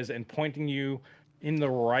value is and pointing you in the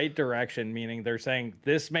right direction, meaning they're saying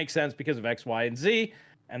this makes sense because of X, Y, and Z,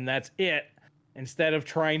 and that's it. Instead of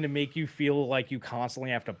trying to make you feel like you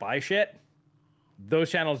constantly have to buy shit, those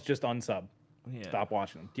channels just unsub. Yeah. Stop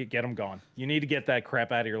watching them. Get them gone. You need to get that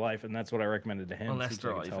crap out of your life, and that's what I recommended to him. Unless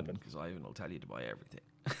they're Ivan, because Ivan will tell you to buy everything.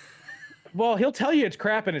 Well, he'll tell you it's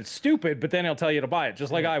crap and it's stupid, but then he'll tell you to buy it,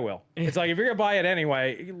 just like I will. It's like, if you're gonna buy it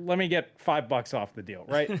anyway, let me get $5 off the deal,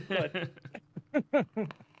 right? But,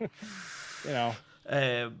 you know.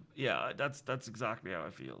 Yeah, that's exactly how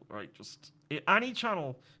I feel. Right, just any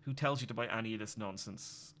channel who tells you to buy any of this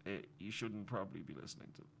nonsense, you shouldn't probably be listening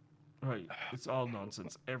to. Right, it's all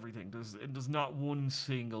nonsense. Everything. There's not one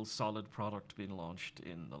single solid product being launched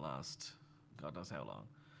in the last God knows how long.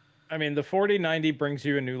 I mean, the 4090 brings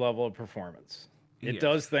you a new level of performance. It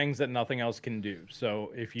does things that nothing else can do.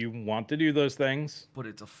 So if you want to do those things, but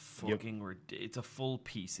it's a fucking it's a full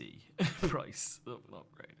PC price of an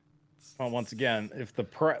upgrade. Well, once again, if the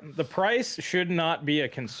price should not be a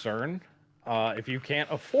concern. If you can't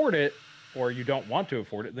afford it or you don't want to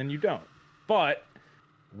afford it, then you don't. But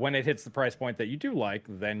when it hits the price point that you do like,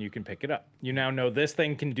 then you can pick it up. You now know this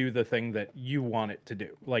thing can do the thing that you want it to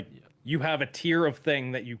do. Like, you have a tier of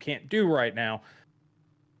thing that you can't do right now.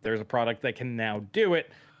 There's a product that can now do it.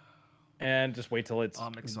 And just wait till it's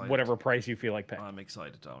whatever price you feel like paying. I'm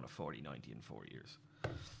excited to own a 4090 in 4 years.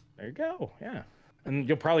 There you go. Yeah. And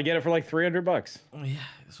you'll probably get it for like $300. Yeah,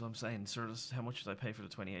 that's what I'm saying. Sir, how much did I pay for the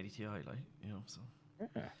 2080 Ti? Like, you know, so.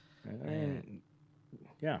 Yeah. I mean,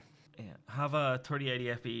 yeah. Yeah. Have a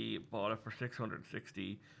 3080 FE, bought it for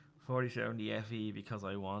 660, 4070 FE because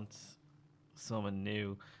I want someone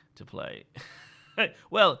new to play.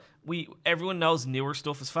 Well, everyone knows newer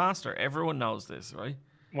stuff is faster. Everyone knows this, right?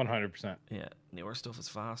 100%. Yeah, newer stuff is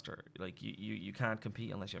faster. Like, you can't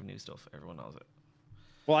compete unless you have new stuff. Everyone knows it.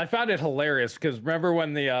 Well, I found it hilarious because remember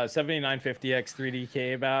when the 7950X 3D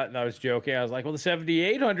came out, and I was joking. I was like, well, the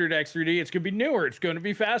 7800X 3D, it's going to be newer. It's going to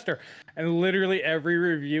be faster. And literally every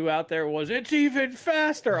review out there was, it's even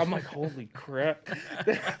faster. I'm like, holy crap.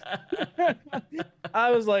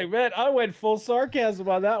 I was like, man, I went full sarcasm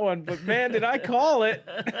on that one. But, man, did I call it.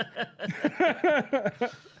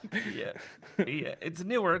 Yeah, it's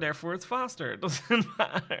newer, therefore it's faster. It doesn't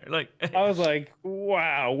matter. Like, I was like,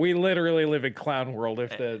 wow, we literally live in clown world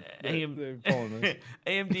if the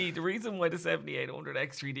AMD. The reason why the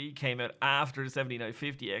 7800X 3D came out after the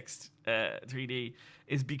 7950X 3D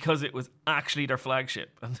is because it was actually their flagship,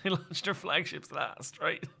 and they launched their flagships last,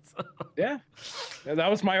 right? So. Yeah,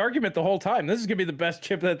 that was my argument the whole time. This is gonna be the best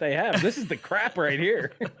chip that they have. This is the crap right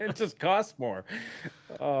here. It just costs more.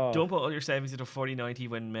 Don't put all your savings into 4090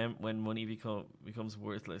 when money becomes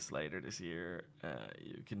worthless later this year.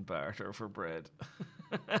 You can barter for bread.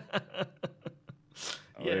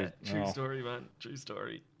 Yeah, true story, man. True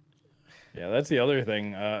story. Yeah, that's the other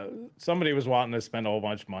thing. Somebody was wanting to spend a whole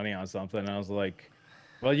bunch of money on something, and I was like,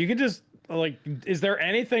 well, you could just, like, is there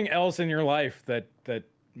anything else in your life that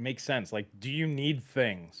makes sense? Like, do you need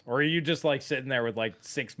things? Or are you just, like, sitting there with, like,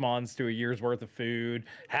 6 months to a year's worth of food,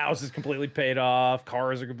 house is completely paid off,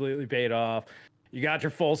 cars are completely paid off, you got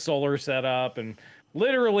your full solar set up, and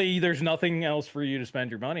literally there's nothing else for you to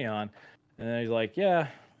spend your money on? And then he's like, yeah,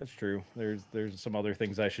 that's true. There's some other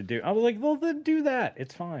things I should do. I was like, well, then do that.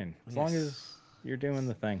 It's fine. As long as you're doing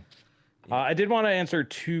the thing. I did want to answer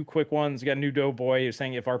 2 quick ones. We got New Doughboy who's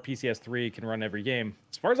saying if our PCS3 can run every game.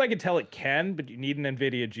 As far as I can tell, it can, but you need an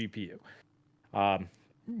NVIDIA GPU.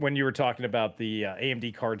 When you were talking about the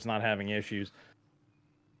AMD cards not having issues,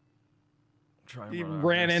 you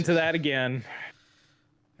ran into that again.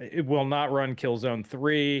 It will not run Killzone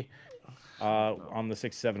 3 on the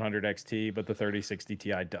 6700 XT, but the 3060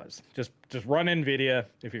 Ti does. Just run NVIDIA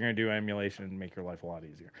if you're going to do emulation and make your life a lot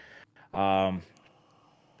easier.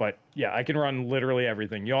 But yeah, I can run literally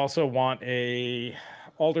everything. You also want a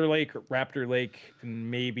Alder Lake, Raptor Lake, and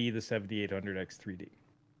maybe the 7800X 3D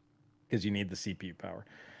because you need the CPU power.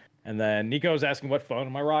 And then Nico is asking, what phone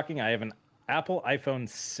am I rocking? I have an Apple iPhone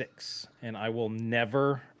 6, and I will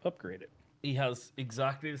never upgrade it. He has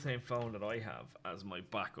exactly the same phone that I have as my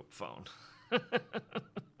backup phone.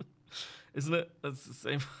 Isn't it? That's the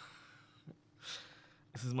same.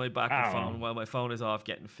 This is my backup phone. While my phone is off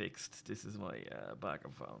getting fixed, this is my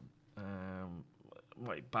backup phone.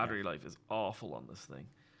 My battery life is awful on this thing.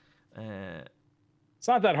 It's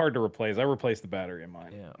not that hard to replace. I replaced the battery in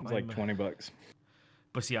mine. Yeah, it's like $20.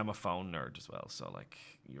 But see, I'm a phone nerd as well, so like,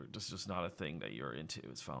 this is just not a thing that you're into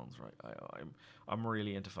is phones, right? I'm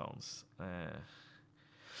really into phones.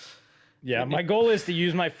 Yeah, my goal is to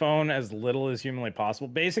use my phone as little as humanly possible.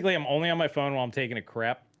 Basically, I'm only on my phone while I'm taking a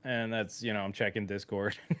crap, and that's, I'm checking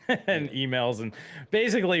Discord and emails and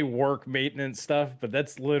basically work maintenance stuff, but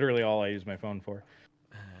that's literally all I use my phone for.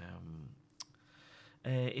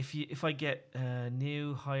 If I get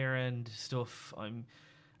new higher end stuff, I'm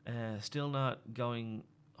still not going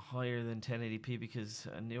higher than 1080p because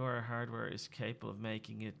newer hardware is capable of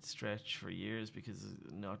making it stretch for years because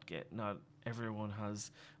not everyone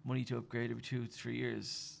has money to upgrade every 2-3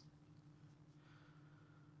 years.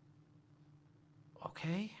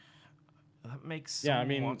 Okay, that makes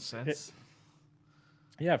somewhat sense.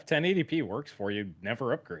 If 1080p works for you,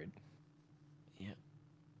 never upgrade. Yeah.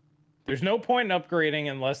 There's no point in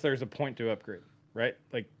upgrading unless there's a point to upgrade, right?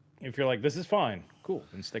 Like, if you're like, this is fine, cool,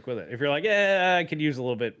 and stick with it. If you're like, I could use a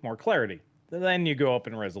little bit more clarity, then you go up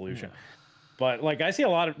in resolution. Yeah. But, like, I see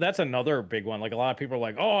that's another big one. Like, a lot of people are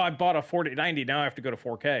like, oh, I bought a 4090, now I have to go to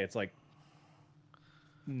 4K. It's like,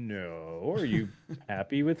 no, are you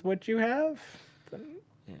happy with what you have?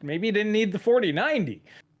 Maybe you didn't need the 4090.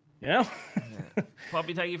 Yeah.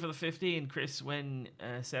 Poppy, thank you for the 15. Chris, when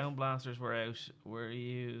Sound Blasters were out, were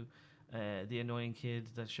you the annoying kid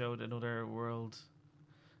that showed another world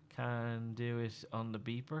can do it on the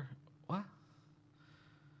beeper? What?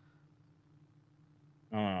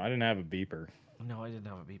 Oh, I didn't have a beeper. No, I didn't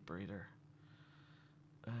have a beeper either.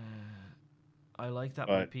 I like that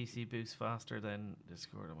my PC boosts faster than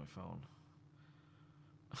Discord on my phone.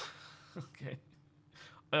 Okay.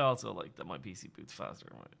 I also like that my PC boots faster.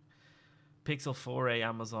 Pixel 4a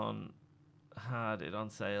Amazon had it on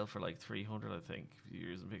sale for like 300, I think, if you're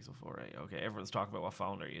using Pixel 4a. Okay, everyone's talking about what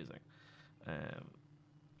phone they're using.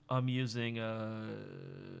 I'm using a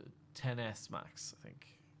 10s Max, I think.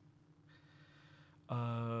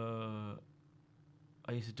 I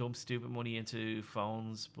used to dump stupid money into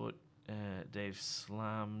phones, but they've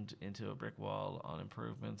slammed into a brick wall on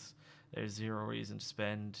improvements. There's zero reason to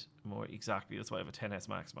spend more. Exactly, that's why I have a 10s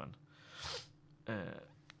Max, man.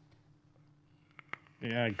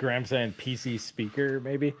 Yeah, Graham saying PC speaker,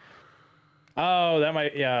 maybe. Oh, that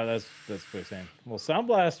might. Yeah, that's what I'm saying. Well, Sound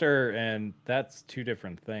Blaster, and that's two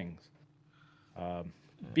different things.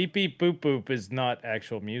 Beep beep boop boop is not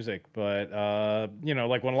actual music, but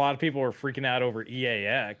like when a lot of people were freaking out over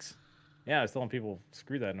EAX. Yeah, I was telling people,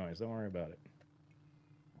 screw that noise. Don't worry about it.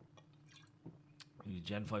 You need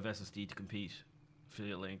Gen 5 SSD to compete.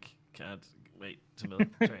 Affiliate link. Can't wait to milk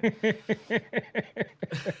the train.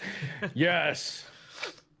 Yes.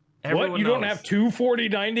 Everyone what? You don't have two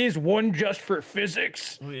 4090s? One just for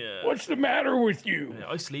physics? Yeah. What's the matter with you? Yeah,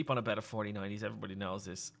 I sleep on a bed of 4090s. Everybody knows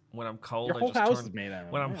this. When I'm cold, Your whole house is made out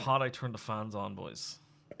of when I'm hot, I turn the fans on, boys.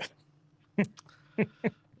 Yeah.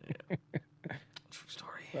 True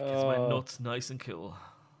story. Gets my nuts nice and cool.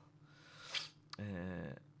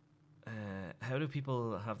 How do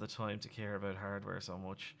people have the time to care about hardware so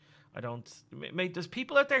much? I don't. Mate, there's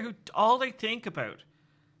people out there who all they think about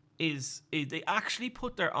is they actually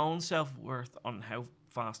put their own self-worth on how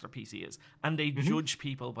fast their PC is, and they judge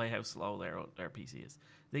people by how slow their PC is.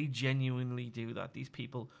 They genuinely do that. These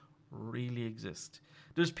people really exist.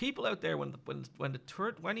 There's people out there when the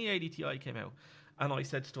 2080 Ti came out, and I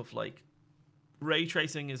said stuff like, ray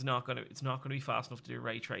tracing it's not going to be fast enough to do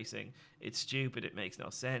ray tracing. It's stupid. It makes no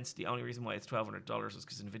sense. The only reason why it's $1,200 is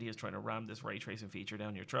because Nvidia's trying to ram this ray tracing feature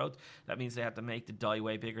down your throat. That means they had to make the die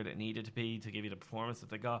way bigger than it needed to be to give you the performance that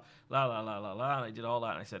they got. La la la la la. And I did all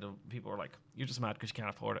that, and I said, people were like, "You're just mad because you can't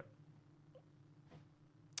afford it."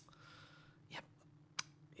 Yep.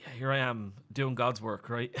 Yeah, here I am doing God's work,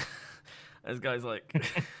 right? This guy's like,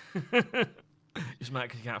 "You're just mad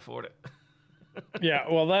because you can't afford it." Yeah,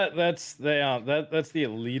 well, that's the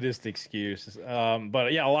elitist excuse.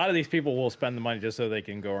 But yeah, a lot of these people will spend the money just so they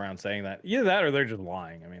can go around saying that. Either that or they're just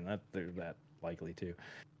lying. I mean, they're that likely too.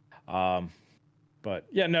 But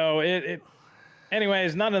yeah, no,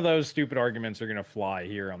 anyways, none of those stupid arguments are gonna fly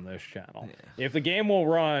here on this channel. Yeah. If the game will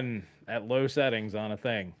run at low settings on a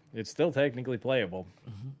thing, it's still technically playable.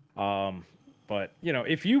 But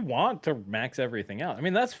if you want to max everything out, I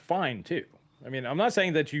mean, that's fine too. I mean, I'm not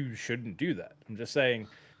saying that you shouldn't do that. I'm just saying,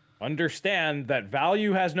 understand that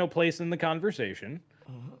value has no place in the conversation,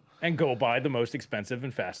 and go buy the most expensive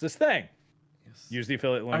and fastest thing. Yes. Use the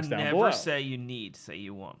affiliate links down below. Never say you need, say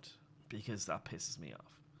you want, because that pisses me off.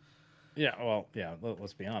 Yeah, well, yeah,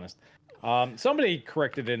 let's be honest. Somebody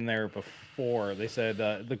corrected in there before. They said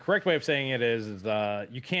the correct way of saying it is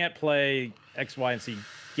you can't play X, Y, and Z,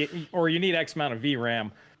 or you need X amount of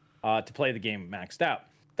VRAM to play the game maxed out.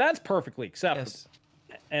 That's perfectly acceptable. Yes.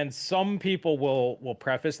 And some people will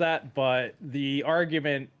preface that, but the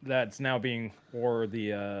argument that's now being, or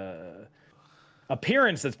the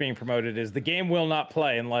appearance that's being promoted is the game will not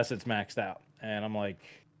play unless it's maxed out. And I'm like,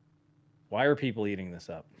 why are people eating this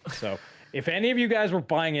up? So if any of you guys were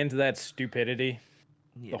buying into that stupidity,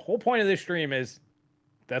 the whole point of this stream is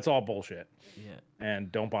that's all bullshit. Yeah.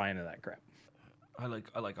 And don't buy into that crap. I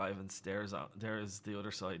like Ivan's. There is the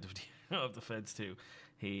other side of the fence too.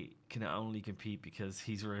 He can only compete because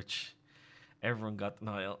he's rich. Everyone got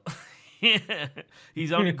denial.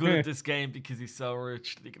 He's only good at this game because he's so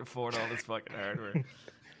rich that he can afford all this fucking hardware.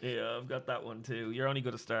 Yeah, I've got that one too. You're only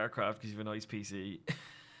good at StarCraft because you have a nice PC.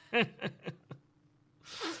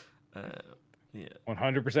 Yeah.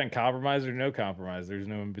 100% compromise or no compromise. There's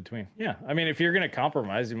no in between. Yeah. I mean, if you're going to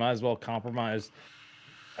compromise, you might as well compromise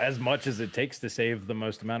as much as it takes to save the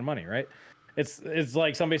most amount of money, right? It's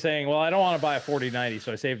like somebody saying, well, I don't want to buy a 4090,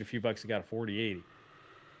 so I saved a few bucks and got a 4080.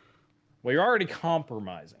 Well, you're already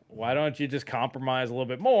compromising. Why don't you just compromise a little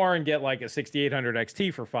bit more and get like a 6800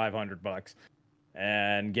 XT for 500 bucks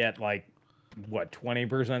and get like, what,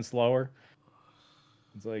 20% slower?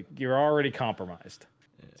 It's like you're already compromised.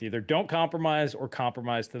 It's either don't compromise or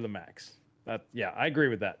compromise to the max. Yeah, I agree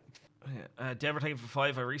with that. Denver taking for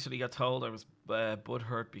 5. I recently got told I was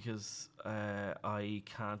butthurt because I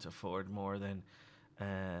can't afford more than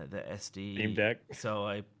the SD Steam Deck. So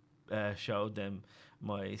I showed them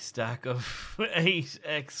my stack of 8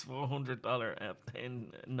 $400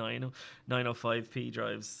 905p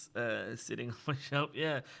drives sitting on my shelf.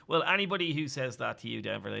 Yeah. Well, anybody who says that to you,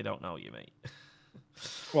 Denver, they don't know you, mate.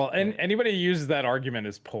 Well, and anybody who uses that argument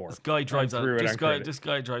is poor. This guy drives this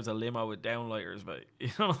guy drives a limo with downlighters, mate. You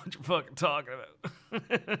don't know what you're fucking talking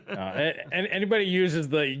about. And anybody uses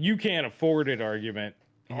the "you can't afford it" argument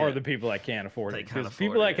are the people that can't afford it. Because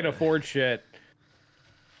people that can afford shit,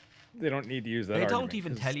 they don't need to use that. They don't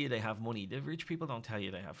even tell you they have money. The rich people don't tell you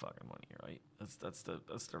they have fucking money, right? That's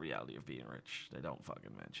the reality of being rich. They don't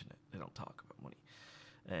fucking mention it. They don't talk about money.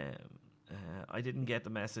 I didn't get the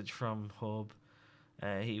message from Hub.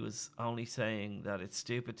 He was only saying that it's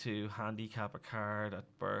stupid to handicap a card at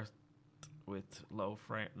birth with low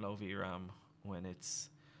VRAM when its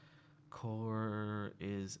core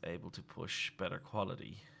is able to push better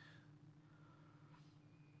quality.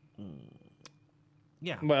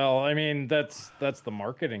 Yeah. Well, I mean, that's the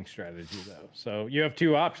marketing strategy, though. So you have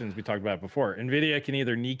two options we talked about before. NVIDIA can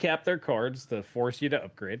either kneecap their cards to force you to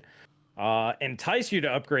upgrade, entice you to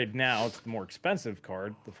upgrade now to the more expensive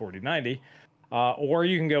card, the 4090, or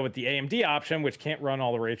you can go with the AMD option, which can't run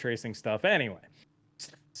all the ray tracing stuff anyway.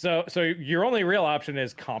 So your only real option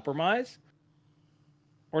is compromise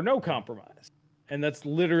or no compromise. And that's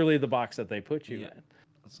literally the box that they put you in.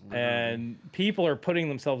 And people are putting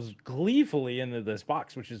themselves gleefully into this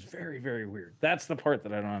box, which is very, very weird. That's the part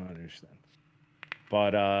that I don't understand.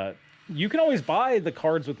 But you can always buy the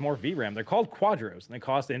cards with more VRAM. They're called Quadros, and they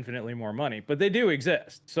cost infinitely more money, but they do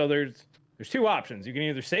exist. So there's two options. You can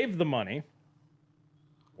either save the money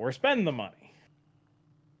or spend the money.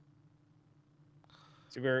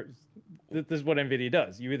 See, this is what NVIDIA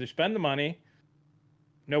does. You either spend the money,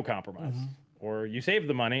 no compromise, or you save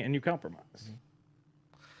the money and you compromise.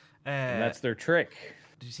 And that's their trick.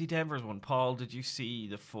 Did you see Denver's one? Paul, did you see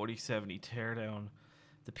the 4070 teardown?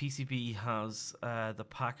 The PCB has the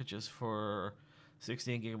packages for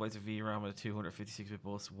 16 gigabytes of VRAM and a 256-bit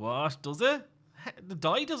bus. What? Does it? The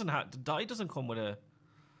die doesn't come with a...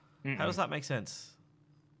 How does that make sense?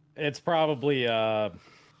 It's probably the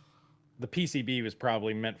PCB was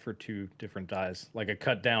probably meant for two different dies, like a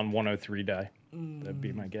cut down 103 die. That'd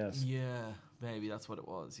be my guess. Yeah, maybe that's what it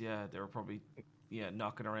was. Yeah, they were probably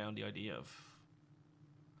knocking around the idea of.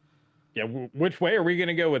 Yeah, which way are we going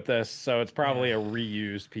to go with this? So it's probably a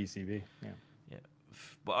reused PCB. Yeah.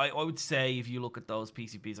 But I would say if you look at those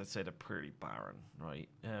PCBs, I'd say they're pretty barren, right?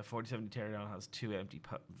 4070 teardown has 2 empty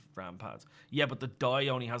RAM pads. Yeah, but the die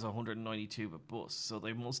only has 192-bit bus, so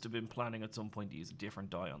they must have been planning at some point to use a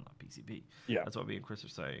different die on that PCB. Yeah, that's what me and Chris are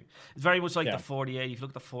saying. It's very much like the 4080. If you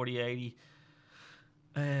look at the 4080,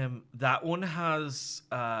 that one has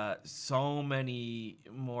so many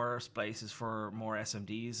more spaces for more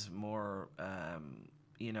SMDs, more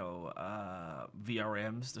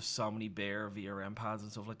VRMs. There's so many bare VRM pads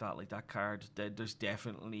and stuff like that. Like that card, there's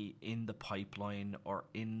definitely in the pipeline or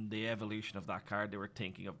in the evolution of that card, they were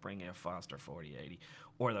thinking of bringing a faster 4080.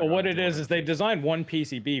 Or what it is they designed one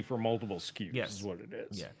PCB for multiple SKUs. Yes, is what it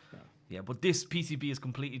is. Yeah, but this PCB is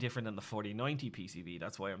completely different than the 4090 PCB.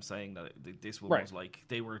 That's why I'm saying that this one was like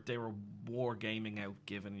they were war gaming out,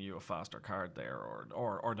 giving you a faster card there,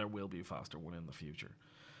 or there will be a faster one in the future.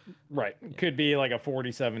 Right. Yeah. Could be like a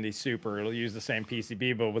 4070 Super. It'll use the same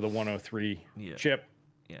PCB, but with a 103 chip.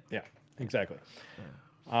 Yeah, exactly.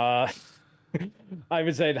 Yeah.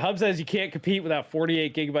 Ivan said, Hub says you can't compete without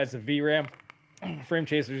 48 gigabytes of VRAM. Frame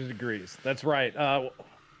Chasers agrees. That's right.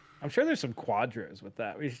 I'm sure there's some quadros with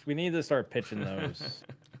that. We need to start pitching those.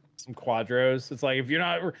 Some quadros. It's like if you're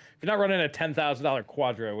not running a $10,000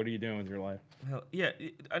 quadro, what are you doing with your life? Hell, yeah,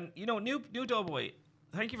 and new Doughboy.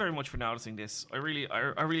 Thank you very much for noticing this. I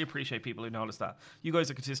really appreciate people who notice that. You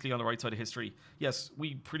guys are consistently on the right side of history. Yes,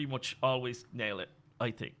 we pretty much always nail it.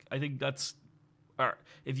 I think that's. Or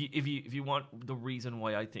if you want the reason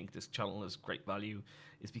why I think this channel is great value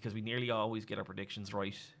is because we nearly always get our predictions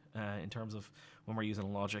right in terms of when we're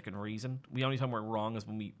using logic and reason. The only time we're wrong is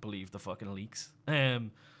when we believe the fucking leaks.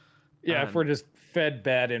 If we're just fed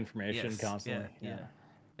bad information constantly.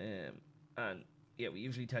 And we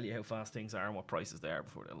usually tell you how fast things are and what prices they are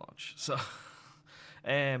before they launch. So,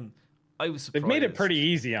 I was surprised. They've made it pretty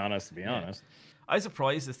easy on us, to be honest. I was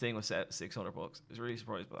surprised this thing was set at $600. I was really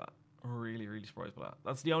surprised by that. Really surprised by that.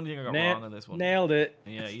 That's the only thing I got wrong on this one. Nailed it.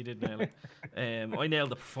 Yeah, you did nail it. I nailed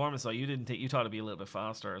the performance. So you thought it'd be a little bit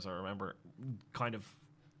faster, as I remember. Kind of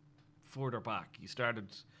further back, you started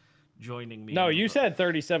joining me. No, you said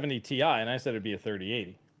 3070 Ti, and I said it'd be a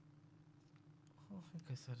 3080. I think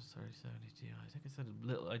I said a 3070 Ti. I think I said a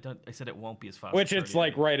little. I said it won't be as fast. Which it's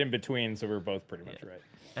like right in between, so we're both pretty much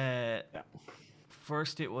right.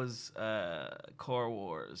 First, it was Core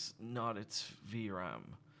Wars, not its VRAM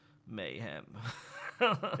mayhem.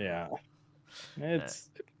 Yeah, it's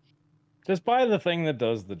just buy the thing that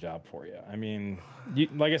does the job for you. I mean,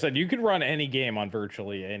 like I said, you could run any game on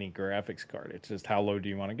virtually any graphics card. It's just how low do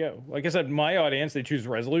you want to go? Like I said, my audience, they choose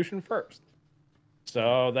resolution first.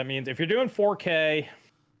 So that means if you're doing 4K,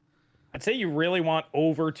 I'd say you really want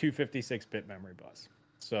over 256-bit memory bus.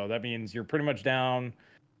 So that means you're pretty much down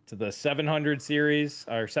to the 700 series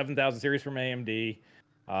or 7000 series from AMD.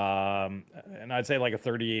 And I'd say like a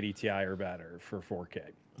 3080 Ti or better for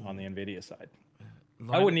 4K on the NVIDIA side.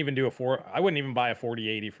 I wouldn't even buy a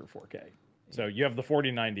 4080 for 4K. So you have the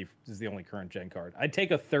 4090 is the only current gen card. I'd take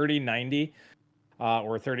a 3090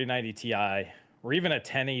 or a 3090 Ti or even a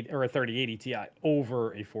 1080 or a 3080 Ti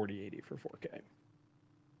over a 4080 for 4K.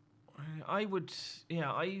 I would.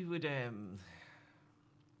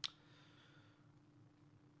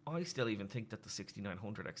 I still even think that the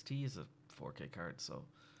 6900 XT is a 4K card. So.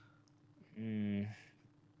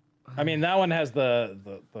 I mean, that one has the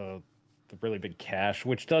really big cache,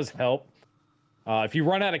 which does help. If you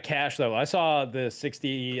run out of cache, though, I saw the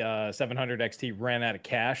 6700 XT ran out of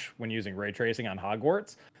cache when using ray tracing on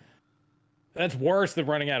Hogwarts. That's worse than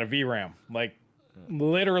running out of VRAM. Like,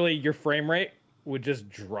 literally, your frame rate would just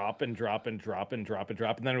drop and drop and drop and drop and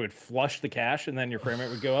drop, and then it would flush the cache, and then your frame rate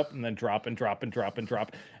would go up, and then drop and drop and drop and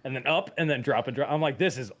drop, and then up, and then drop and drop. I'm like,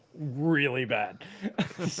 this is really bad.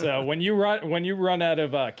 So when you run out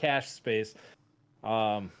of cache space,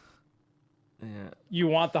 you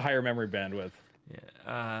want the higher memory bandwidth.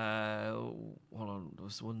 Hold on, there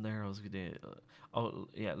was one there I was gonna.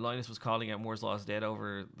 Linus was calling out Moore's Law is dead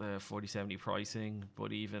over the 4070 pricing,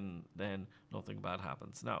 but even then, nothing bad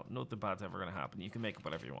happens. No, nothing bad's ever gonna happen. You can make up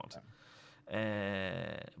whatever you want.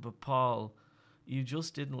 But Paul, you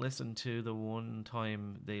just didn't listen to the one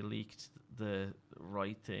time they leaked the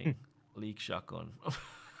right thing, leak shotgun.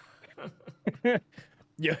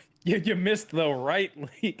 You missed the right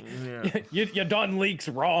leak. Yeah. You done leaks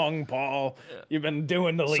wrong, Paul. You've been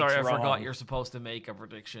doing the leaks wrong. Sorry, I forgot you're supposed to make a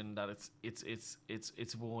prediction that it's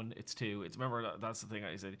 1, it's 2. It's remember that's the thing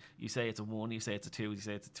I said. You say it's a 1, you say it's a 2, you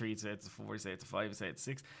say it's a 3, you say it's a 4, you say it's a 5, you say it's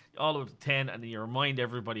 6, all the way to 10, and then you remind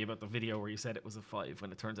everybody about the video where you said it was a 5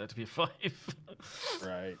 when it turns out to be a 5.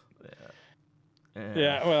 Right.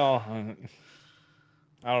 Yeah. Well,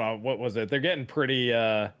 I don't know, what was it? They're getting pretty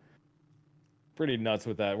nuts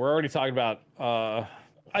with that. We're already talking about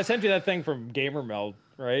I sent you that thing from Gamer Meld,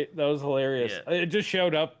 right? That was hilarious. Yeah. It just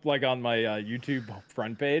showed up like on my YouTube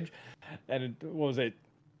front page, and what was it?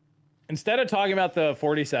 Instead of talking about the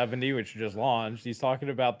 4070, which just launched, he's talking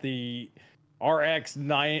about the RX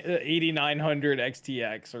 8900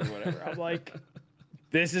 XTX or whatever. I'm like,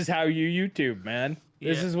 this is how you YouTube, man.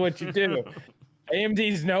 This is what you do.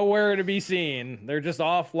 AMD's nowhere to be seen. They're just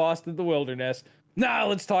off, lost in the wilderness. Nah,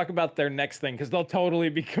 let's talk about their next thing because they'll totally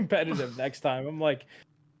be competitive next time. I'm like,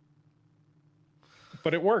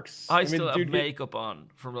 but it works. I still have makeup on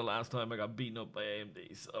from the last time I got beaten up by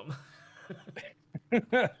AMD. So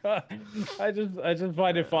I just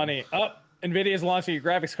find it funny. NVIDIA's launching a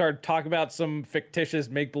graphics card. Talk about some fictitious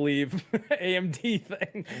make-believe AMD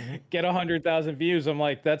thing. Get 100,000 views. I'm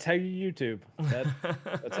like, that's how you YouTube.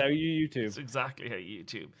 That's how you YouTube. That's exactly how you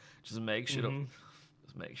YouTube. Just make shit up.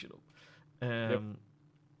 Just make shit up.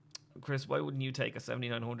 Chris, why wouldn't you take a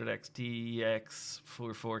 7900 XTX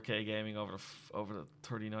for 4K gaming over the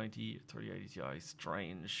 3090, 3080 Ti?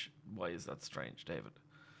 Strange. Why is that strange, David?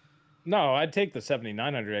 No, I'd take the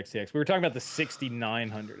 7900 XTX. We were talking about the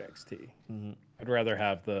 6900 XT. Mm-hmm. I'd rather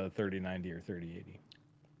have the 3090 or 3080.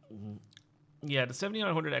 Mm-hmm. Yeah, the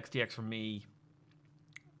 7900 XTX for me,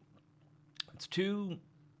 it's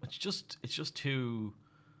just too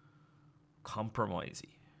compromisey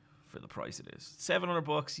for the price it is. $700,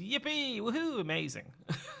 yippee, woohoo, amazing.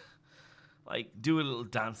 Like, do a little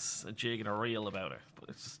dance, a jig, and a reel about it. But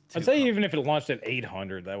it's just I'd say even if it launched at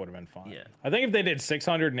 800, that would have been fine. Yeah. I think if they did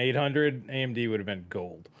 600 and 800, AMD would have been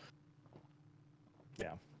gold.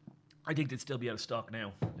 Yeah. I think they'd still be out of stock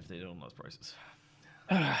now if they did on those prices.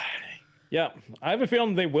 Yeah, I have a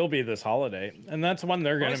feeling they will be this holiday, and that's when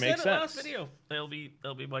they're going to make sense. Last video, they'll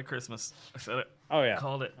be by Christmas. I said it. Oh yeah,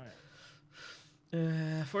 called it.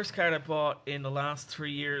 First card I bought in the last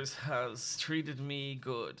 3 years has treated me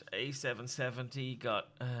good. A770 got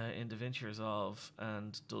in DaVinci Resolve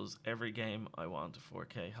and does every game I want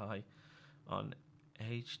 4K high on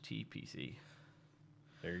HTPC.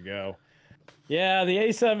 There you go. Yeah, the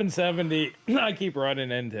A770, I keep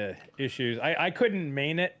running into issues. I couldn't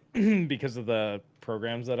main it because of the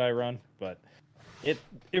programs that I run, but it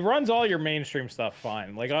runs all your mainstream stuff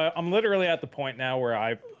fine. Like I'm literally at the point now where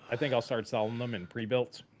I think I'll start selling them in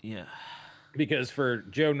pre-builts. Yeah. Because for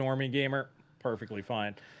Joe Normie Gamer, perfectly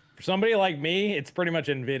fine. For somebody like me, it's pretty much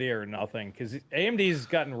NVIDIA or nothing. Because AMD's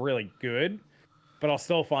gotten really good, but I'll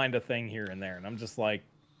still find a thing here and there. And I'm just like,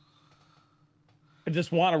 I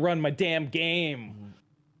just want to run my damn game.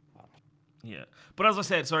 Yeah. But as I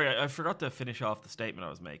said, sorry, I forgot to finish off the statement I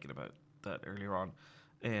was making about that earlier on.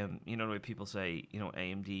 You know the way people say,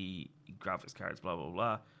 AMD graphics cards, blah, blah,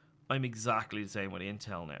 blah. I'm exactly the same with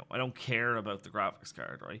Intel now. I don't care about the graphics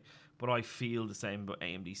card, right? But I feel the same about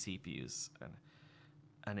AMD CPUs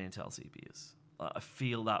and Intel CPUs. I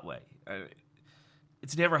feel that way.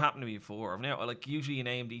 It's never happened to me before. Now, like, usually an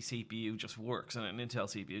AMD CPU just works and an Intel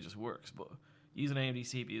CPU just works. But using AMD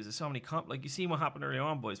CPUs, there's so many like, you see what happened earlier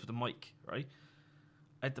on, boys, with the mic, right?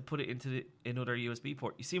 I had to put it into another USB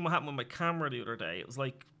port. You see what happened with my camera the other day? It was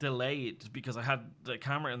like delayed because I had the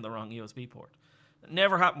camera in the wrong USB port. It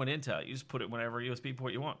never happened with Intel. You just put it in whatever USB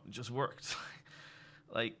port you want. It just worked.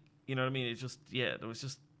 Like, you know what I mean? It's just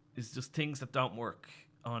things that don't work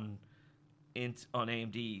on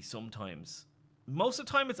AMD sometimes. Most of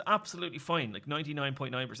the time, it's absolutely fine. Like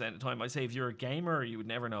 99.9% of the time, I'd say if you're a gamer, you would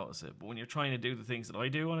never notice it. But when you're trying to do the things that I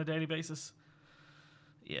do on a daily basis,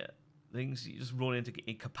 yeah, you just run into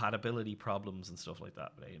incompatibility problems and stuff like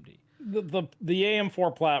that with AMD. The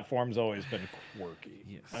AM4 platform's always been quirky.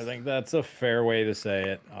 Yes. I think that's a fair way to say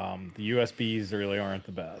it. The USBs really aren't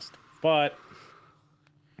the best, but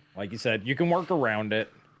like you said, you can work around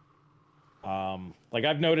it. Like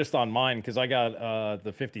I've noticed on mine, because I got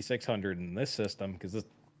the 5600 in this system, because this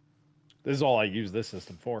is all I use this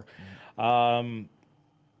system for. Was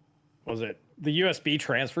it the USB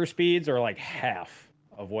transfer speeds are like half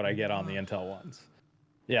of what I get on the Intel ones?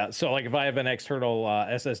 Yeah, so like if I have an external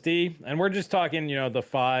SSD, and we're just talking, the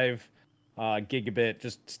 5 gigabit,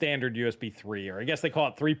 just standard USB 3, or I guess they call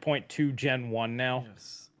it 3.2 Gen 1 now.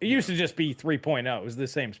 Yes. It used to just be 3.0. It was the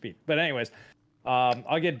same speed. But anyways,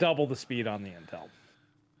 I'll get double the speed on the Intel.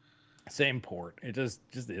 Same port. It just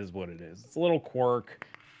is what it is. It's a little quirk,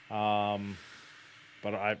 but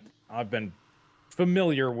I've been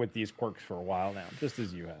familiar with these quirks for a while now, just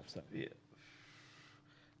as you have. So yeah.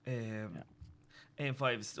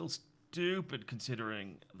 AM5 is still stupid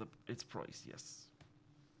considering its price. Yes.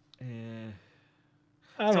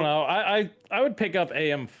 I don't know. I would pick up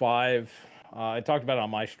AM5. I talked about it on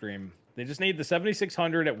my stream. They just need the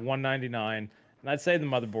 7600 at $199, and I'd say the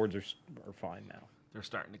motherboards are fine now. They're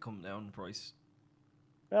starting to come down in price.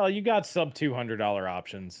 Well, you got sub $200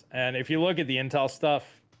 options, and if you look at the Intel stuff,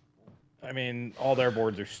 I mean, all their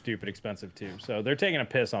boards are stupid expensive too. So they're taking a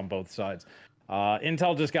piss on both sides.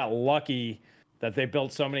 Intel just got lucky that they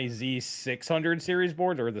built so many Z600 series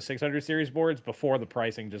boards, or the 600 series boards, before the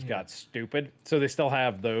pricing just got stupid. So they still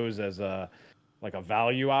have those as a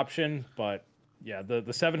value option, but yeah,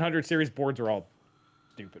 the 700 series boards are all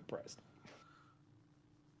stupid priced.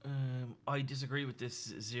 I disagree with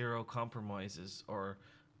this zero compromises or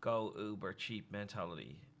go uber cheap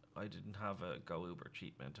mentality. I didn't have a go uber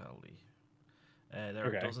cheap mentality. There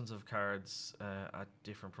are dozens of cards at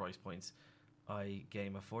different price points. I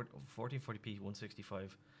game a 1440p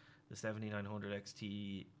 165. The 7900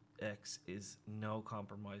 XTX is no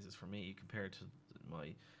compromises for me compared to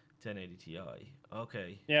my 1080 Ti.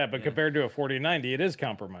 Okay. Yeah, but compared to a 4090, it is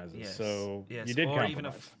compromises. Yes. So Yes. you did or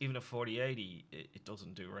compromise. even a 4080, it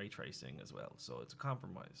doesn't do ray tracing as well. So it's a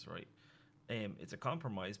compromise, right? It's a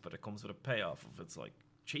compromise, but it comes with a payoff if it's like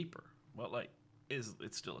cheaper. Well, like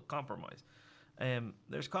it's still a compromise.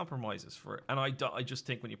 There's compromises for it, and I just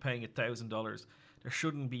think when you're paying $1,000, there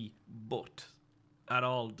shouldn't be but at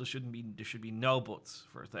all. There should be no buts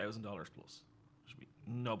for $1,000 plus. There should be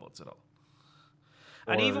no buts at all.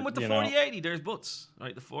 And Or, even with the 4080, there's buts.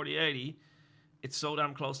 Right, the 4080, it's so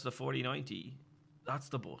damn close to the 4090. That's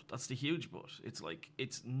the but. That's the huge but. It's like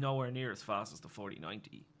it's nowhere near as fast as the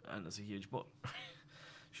 4090, and it's a huge but.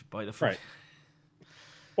 Should buy the 40. Right.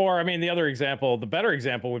 Or I mean, the better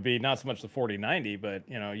example would be not so much the 4090, but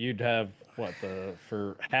you'd have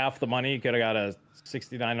for half the money, you could have got a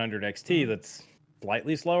 6900 XT that's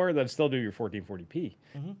slightly slower that'd still do your 1440p.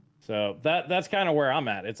 Mm-hmm. So that's kind of where I'm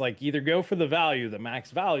at. It's like either go for the value, the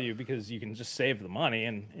max value, because you can just save the money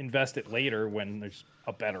and invest it later when there's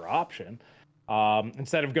a better option,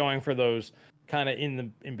 instead of going for those kind of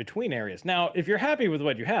in between areas. Now, if you're happy with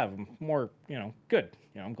what you have, more good.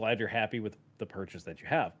 I'm glad you're happy with the purchase that you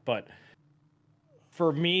have. But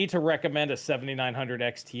for me to recommend a 7900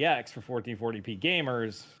 XTX for 1440p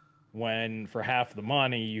gamers, when for half the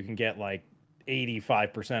money you can get like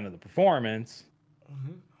 85% of the performance.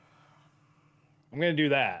 Mm-hmm. I'm going to do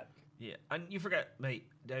that. Yeah, and you forget, mate,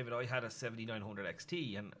 David, I had a 7900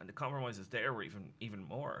 XT, and the compromises there were even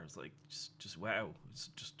more. It's like, just wow. It's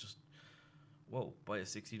just whoa, buy a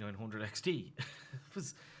 6900 XT.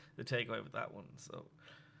 was the takeaway with that one. So,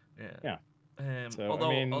 yeah. So,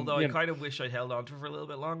 although I kind of wish I'd held on to it for a little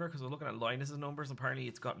bit longer, because I was looking at Linus's numbers. Apparently,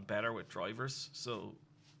 it's gotten better with drivers. So,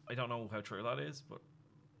 I don't know how true that is, but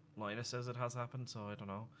Linus says it has happened, so I don't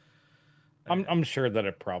know. I'm sure that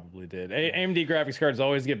it probably did. AMD graphics cards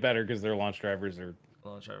always get better because their launch drivers are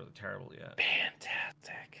terrible. Yeah,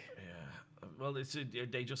 fantastic. Yeah, well,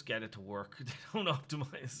 they just get it to work. They don't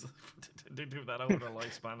optimize. They do that over the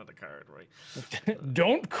lifespan of the card, right?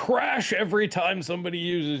 Don't crash every time somebody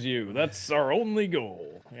uses you. That's our only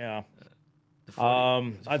goal. Yeah.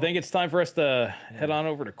 I think it's time for us to head on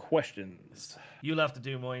over to questions. You'll have to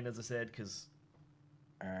do mine, as I said, because.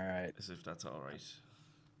 All right. As if that's all right.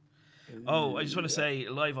 Oh, I just want to say,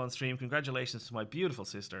 live on stream, congratulations to my beautiful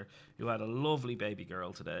sister, who had a lovely baby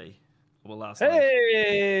girl today. Well, last night.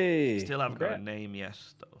 Hey! Still haven't got a name yet,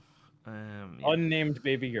 though. Yeah. Unnamed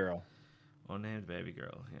baby girl. Unnamed baby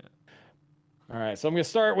girl, yeah. All right, so I'm going to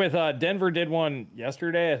start with Denver did one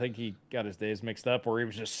yesterday. I think he got his days mixed up, or he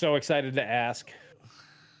was just so excited to ask,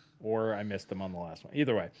 or I missed him on the last one.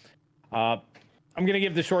 Either way. I'm going to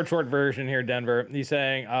give the short version here, Denver. He's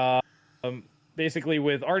saying... basically,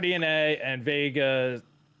 with RDNA and Vega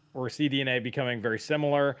or CDNA becoming very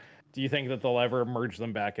similar, do you think that they'll ever merge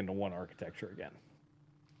them back into one architecture again?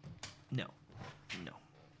 No.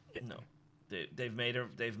 They've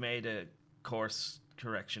made a course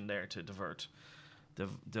correction there to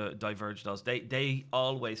diverge those. They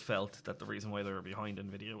always felt that the reason why they were behind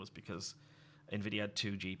NVIDIA was because NVIDIA had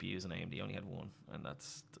 2 GPUs and AMD only had 1, and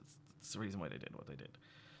that's the reason why they did what they did.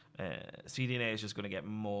 CDNA is just going to get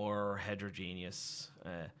more heterogeneous.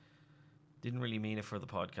 Didn't really mean it for the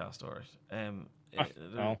podcast, or AMD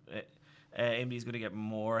is going to get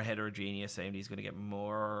more heterogeneous. AMD is going to get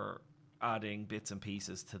more adding bits and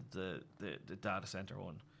pieces to the data center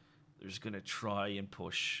one. They're just going to try and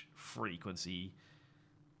push frequency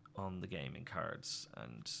on the gaming cards,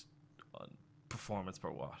 and on performance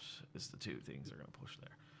per watt is the 2 things they're going to push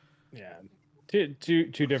there. Yeah. Two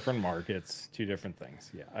different markets, 2 different things.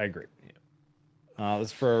 Yeah, I agree. Yeah.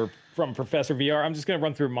 This is from Professor VR. I'm just going to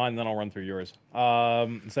run through mine, then I'll run through yours.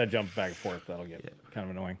 Instead of jumping back and forth, that'll get kind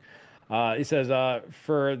of annoying. He says,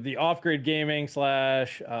 for the off-grid gaming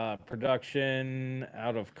 / production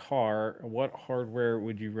out of car, what hardware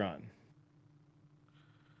would you run?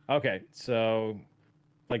 Okay, so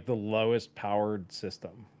like the lowest powered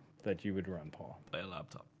system that you would run, Paul. Buy a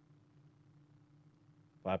laptop.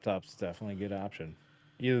 Laptop's definitely a good option.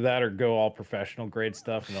 Either that or go all professional grade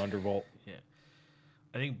stuff and undervolt. Yeah,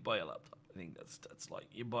 I think buy a laptop. I think that's like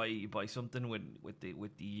you buy something with the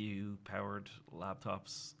U powered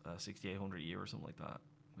laptops, 6800U or something like that,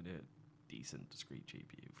 with a decent discrete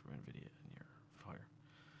GPU from NVIDIA, and you're fire.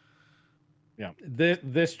 Yeah,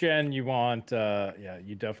 this gen you want,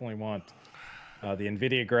 you definitely want the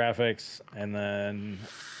NVIDIA graphics, and then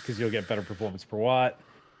because you'll get better performance per watt.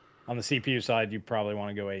 On the CPU side, you probably want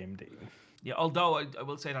to go AMD. Yeah, although I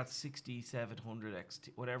will say that 6700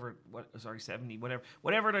 XT, 70,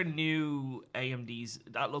 whatever the new AMDs,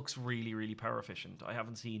 that looks really, really power efficient. I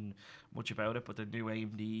haven't seen much about it, but the new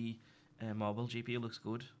AMD mobile GPU looks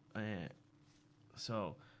good.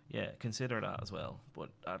 So yeah, consider that as well. But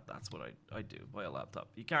that's what I do. Buy a laptop.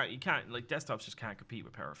 You can't like desktops just can't compete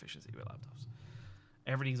with power efficiency with laptops.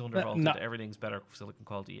 Everything's undervolted. Everything's better silicon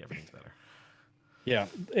quality. Everything's better. Yeah,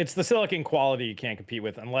 it's the silicon quality you can't compete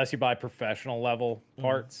with unless you buy professional level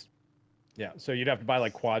parts. Yeah, so you'd have to buy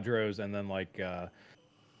like Quadros and then like the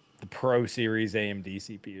Pro Series AMD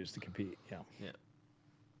CPUs to compete. Yeah.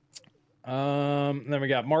 Then we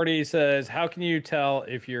got Marty says, "How can you tell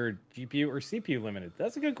if you're GPU or CPU limited?"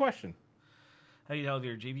 That's a good question. How do you know if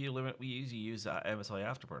your GPU limit? We usually use MSI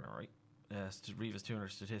Afterburner, right? Reva's tuner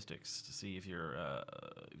statistics to see if your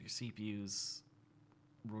CPU's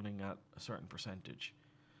running at a certain percentage,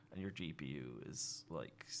 and your GPU is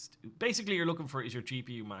like basically you're looking for is your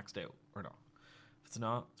GPU maxed out or not. If it's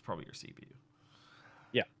not, it's probably your CPU.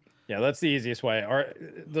 Yeah, that's the easiest way. Or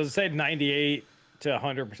does it say 98 to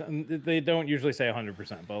 100%? They don't usually say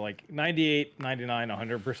 100%, but like 98, 99,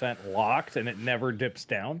 100% locked, and it never dips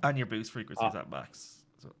down. And your boost frequency is at max.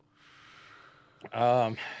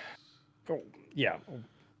 Yeah.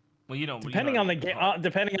 Well, depending on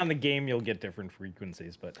the game, you'll get different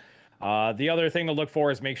frequencies. But the other thing to look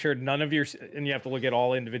for is make sure none of your, and you have to look at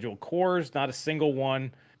all individual cores. Not a single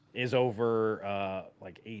one is over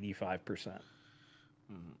like 85%.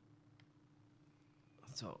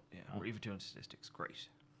 So yeah, Riva tuner statistics, great.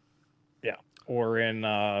 Yeah, or in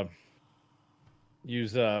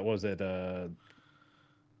use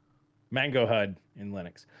Mango HUD in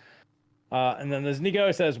Linux. And then there's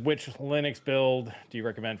Nico says, which Linux build do you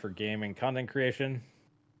recommend for gaming content creation?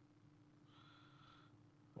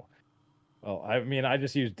 Well, I mean, I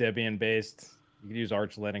just use Debian based. You can use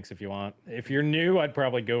Arch Linux if you want. If you're new, I'd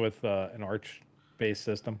probably go with an Arch based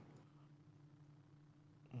system.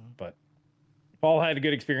 But Paul had a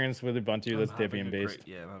good experience with Ubuntu that's Debian based.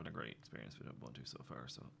 I'm having a great experience with Ubuntu so far.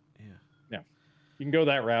 So yeah, you can go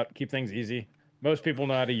that route. Keep things easy. Most people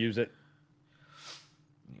know how to use it.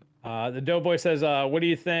 The Doughboy says, what do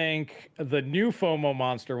you think the new FOMO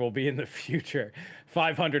monster will be in the future?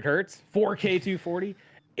 500 hertz, 4K 240,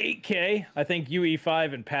 8K. I think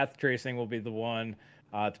UE5 and path tracing will be the one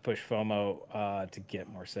to push FOMO to get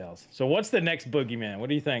more sales. So what's the next boogeyman? What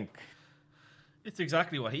do you think? It's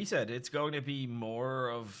exactly what he said. It's going to be more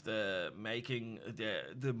of the making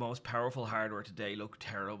the most powerful hardware today look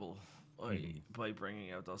terrible by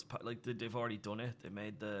bringing out those they've already done it. They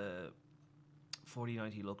made the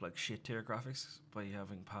 4090 look like shit tier graphics by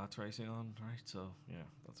having path tracing on, right? So yeah,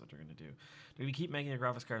 that's what they're gonna do. They're gonna keep making their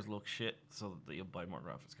graphics cards look shit so that you'll buy more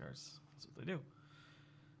graphics cards. That's what they do.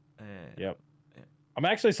 Yep. Yeah. I'm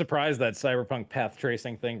actually surprised that Cyberpunk path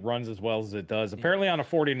tracing thing runs as well as it does. Apparently on a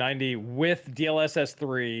 4090 with DLSS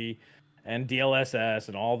 3 and DLSS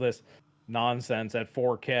and all this nonsense at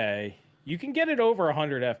 4K, you can get it over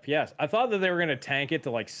 100 FPS. I thought that they were going to tank it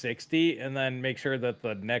to like 60 and then make sure that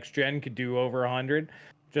the next gen could do over 100.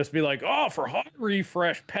 Just be like, oh, for hot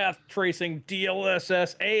refresh, path tracing,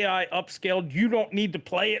 DLSS, AI upscaled, you don't need to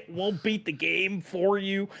play it. We'll beat the game for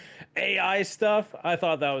you. AI stuff. I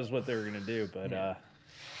thought that was what they were going to do, but I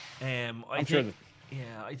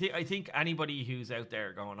think anybody who's out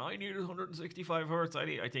there going, I need 165 hertz,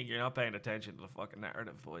 I think you're not paying attention to the fucking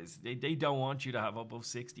narrative, boys. They don't want you to have above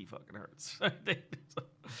 60 fucking hertz.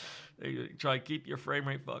 they try to keep your frame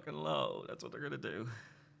rate fucking low. That's what they're gonna do.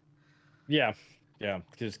 Yeah,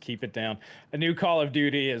 just keep it down. A new Call of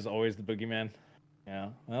Duty is always the boogeyman. Yeah,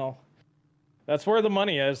 well, that's where the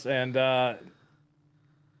money is, and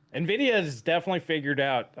NVIDIA has definitely figured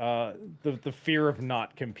out the fear of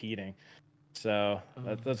not competing. So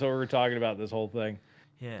that's what we're talking about this whole thing.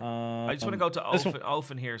 Yeah, I just want to go to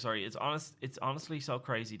Ofen here. Sorry, it's honestly so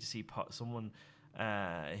crazy to see someone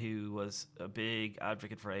who was a big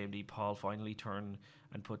advocate for AMD, Paul, finally turn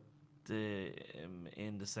and put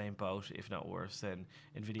in the same boat, if not worse, than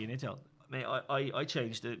NVIDIA and Intel. I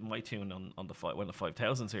changed my tune on when the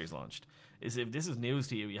 5000 series launched. Is if this is news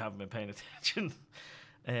to you, you haven't been paying attention.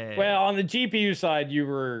 Well, on the GPU side, you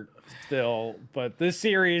were still, but this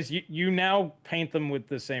series, you now paint them with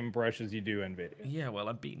the same brush as you do NVIDIA. Yeah, well,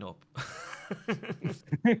 I'm beaten up.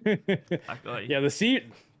 Yeah, the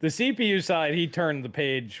CPU side, he turned the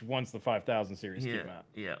page once the 5000 series came out.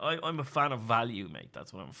 Yeah, I'm a fan of value, mate.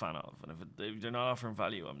 That's what I'm a fan of. And if they're not offering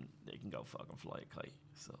value, they can go fucking fly a kite.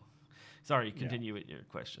 So, sorry, continue with your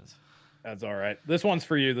questions. That's all right. This one's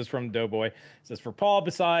for you. This is from Doughboy. It says, for Paul,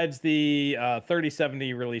 besides the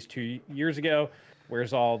 3070 released 2 years ago,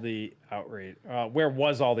 where's all the outrage? Where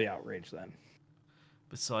was all the outrage then?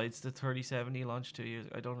 besides the 3070 launched 2 years?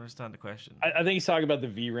 I don't understand the question. I think he's talking about the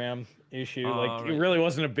VRAM issue. Oh, Like, right. it really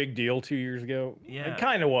wasn't a big deal 2 years ago. Yeah. It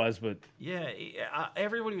kind of was, but Yeah,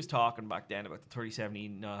 everybody was talking back then about the 3070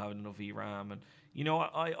 not having enough VRAM, and you know,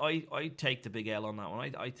 I take the big L on that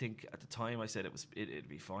one. I think at the time I said it'd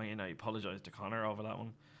be fine. I apologized to Connor over that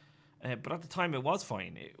one, but at the time it was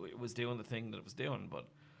fine. It was doing the thing that it was doing, but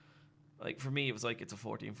like for me, it was like it's a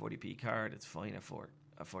 1440p card. It's fine at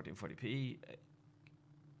 1440p.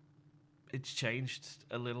 It's changed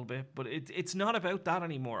a little bit, but it's not about that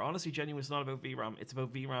anymore. Honestly, genuinely, it's not about VRAM. It's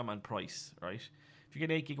about VRAM and price, right? If you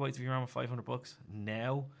get 8 gigabytes of VRAM at $500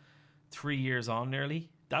 now, 3 years on nearly,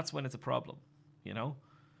 that's when it's a problem. You know,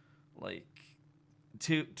 like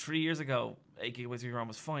 3 years ago, 8 gigabytes of VRAM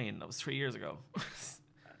was fine. That was 3 years ago.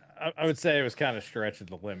 I would say it was kind of stretching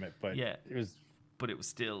the limit, but Yeah. it was But it was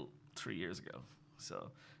still 3 years ago.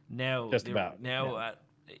 So now, Just about, now, yeah.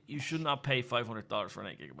 You should not pay $500 for an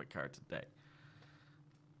 8 gigabyte card today.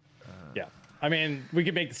 yeah. I mean, we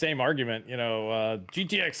could make the same argument. You know,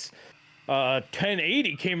 GTX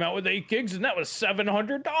 1080 came out with 8 gigs, and that was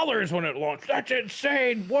 $700 when it launched. That's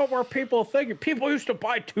insane. What were people thinking? People used to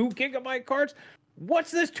buy 2 gigabyte cards.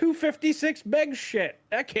 What's this 256 meg shit?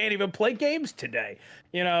 That can't even play games today.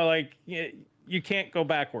 You know, like you can't go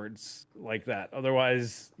backwards like that.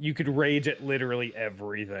 Otherwise, you could rage at literally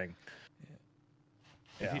everything.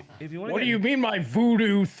 Yeah. If you want What do you mean my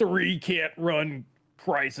Voodoo 3 can't run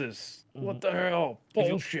Crisis? What the hell?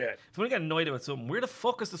 Bullshit. If you want to get annoyed about something, where the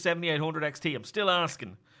fuck is the 7800 XT? I'm still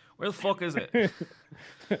asking. Where the fuck is it?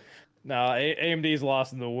 No, AMD's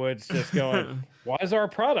lost in the woods just going, why is our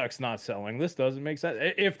products not selling? This doesn't make sense.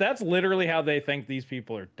 If that's literally how they think, these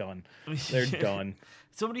people are done. They're done.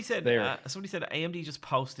 Somebody said AMD just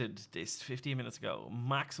posted this 15 minutes ago.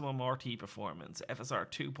 Maximum RT performance, FSR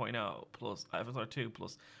 2.0 plus FSR 2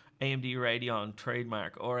 plus AMD Radeon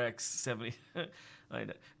trademark RX 70.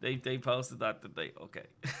 They posted that, did they?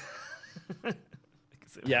 Okay.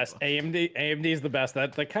 Yes, AMD is the best.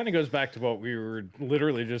 That kind of goes back to what we were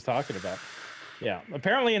literally just talking about. Yeah,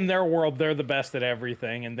 apparently in their world they're the best at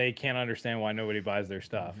everything, and they can't understand why nobody buys their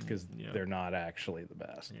stuff because they're not actually the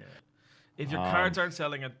best. Yeah. If your cards aren't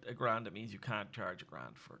selling at $1,000, it means you can't charge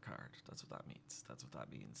 $1,000 for a card. That's what that means. That's what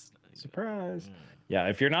that means. Surprise. Yeah,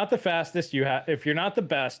 if you're not the fastest, if you're not the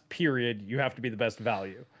best, period, you have to be the best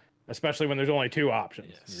value. Especially when there's only 2 options.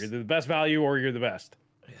 Yes. You're either the best value or you're the best.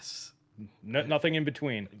 Yes. Nothing in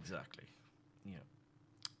between. Exactly.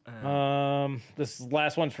 Yeah. This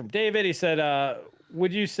last one's from David. He said,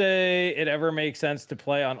 would you say it ever makes sense to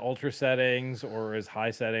play on ultra settings or is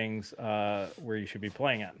high settings where you should be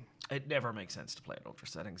playing at? It never makes sense to play at ultra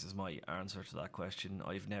settings is my answer to that question.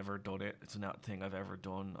 I've never done it. It's not a thing I've ever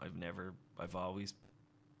done.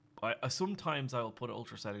 Sometimes I will put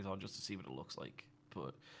ultra settings on just to see what it looks like,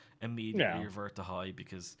 but immediately revert to high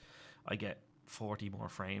because I get 40 more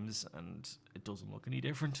frames and it doesn't look any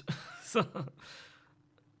different. So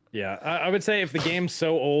yeah, I would say if the game's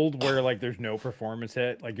so old where like there's no performance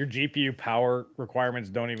hit, like your GPU power requirements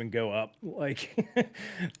don't even go up, like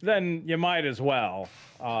then you might as well.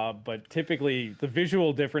 But typically the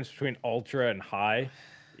visual difference between ultra and high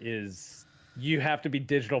is you have to be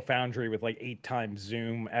Digital Foundry with like 8 times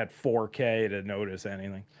zoom at 4K to notice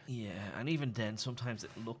anything. yeah, and even then sometimes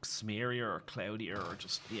it looks smearier or cloudier or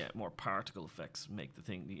just more particle effects make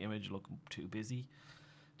the image look too busy.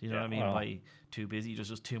 Do you know what I mean by too busy? There's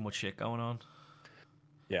just too much shit going on.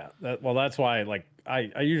 Yeah, that's why like I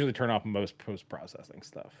usually turn off most post-processing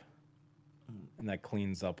stuff. And that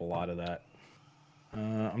cleans up a lot of that.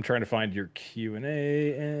 I'm trying to find your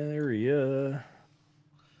Q&A area.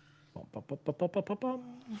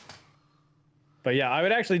 But yeah, I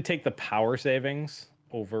would actually take the power savings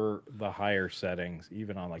over the higher settings,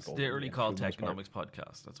 even on like It's literally games, called for the most part. Technomics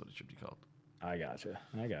Podcast. That's what it should be called. I gotcha.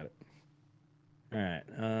 I got it. All right.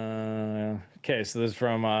 Okay, so this is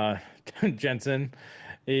from Jensen.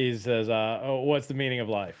 He says, what's the meaning of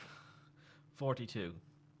life? 42.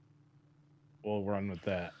 We'll run with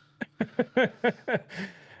that.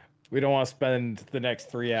 We don't want to spend the next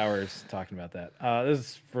 3 hours talking about that. This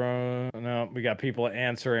is we got people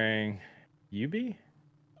answering Ubi?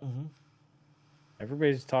 Mm-hmm.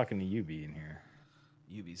 Everybody's talking to Ubi in here.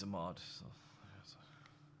 Ubi's a mod. So.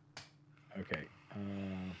 Okay.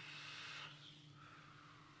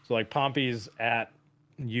 So like Pompey's at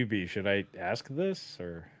Ubi. Should I ask this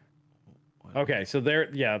or? Okay, so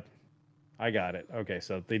I got it. Okay,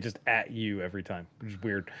 so they just at you every time, which is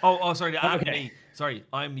weird. Oh, sorry, Okay. me. Sorry,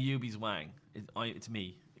 I'm Ubi's Wang. It's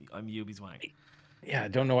me. I'm Ubi's Wang. Yeah, I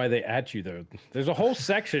don't know why they at you though. There's a whole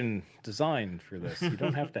section designed for this. You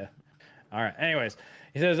don't have to. All right. Anyways,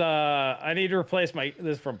 he says, I need to replace my,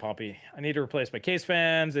 this is from Poppy. I need to replace my case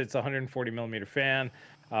fans. It's a 140 millimeter fan.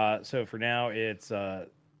 So for now it's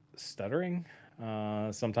stuttering.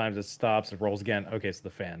 Sometimes it stops, it rolls again. Okay, so the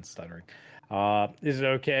fan's stuttering. Is it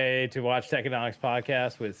okay to watch Techonomics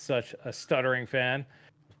podcast with such a stuttering fan?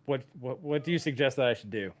 What do you suggest that I should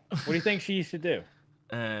do? What do you think she should do?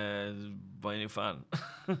 Buy a new fan.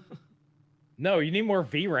 No, you need more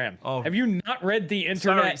VRAM. Oh. Have you not read the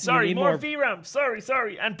internet? Sorry, You need more VRAM.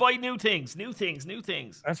 Sorry. And buy new things.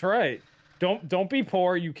 That's right. Don't be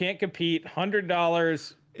poor. You can't compete.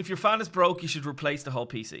 $100. If your fan is broke, you should replace the whole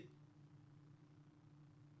PC.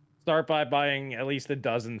 Start by buying at least a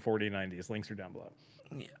dozen 4090s. Links are down below.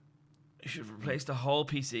 Yeah. You should replace the whole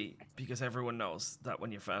PC because everyone knows that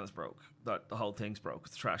when your fan is broke, that the whole thing's broke.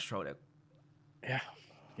 It's trash, throw it out. Yeah.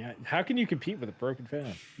 How can you compete with a broken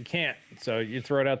fan? You can't. So you throw it out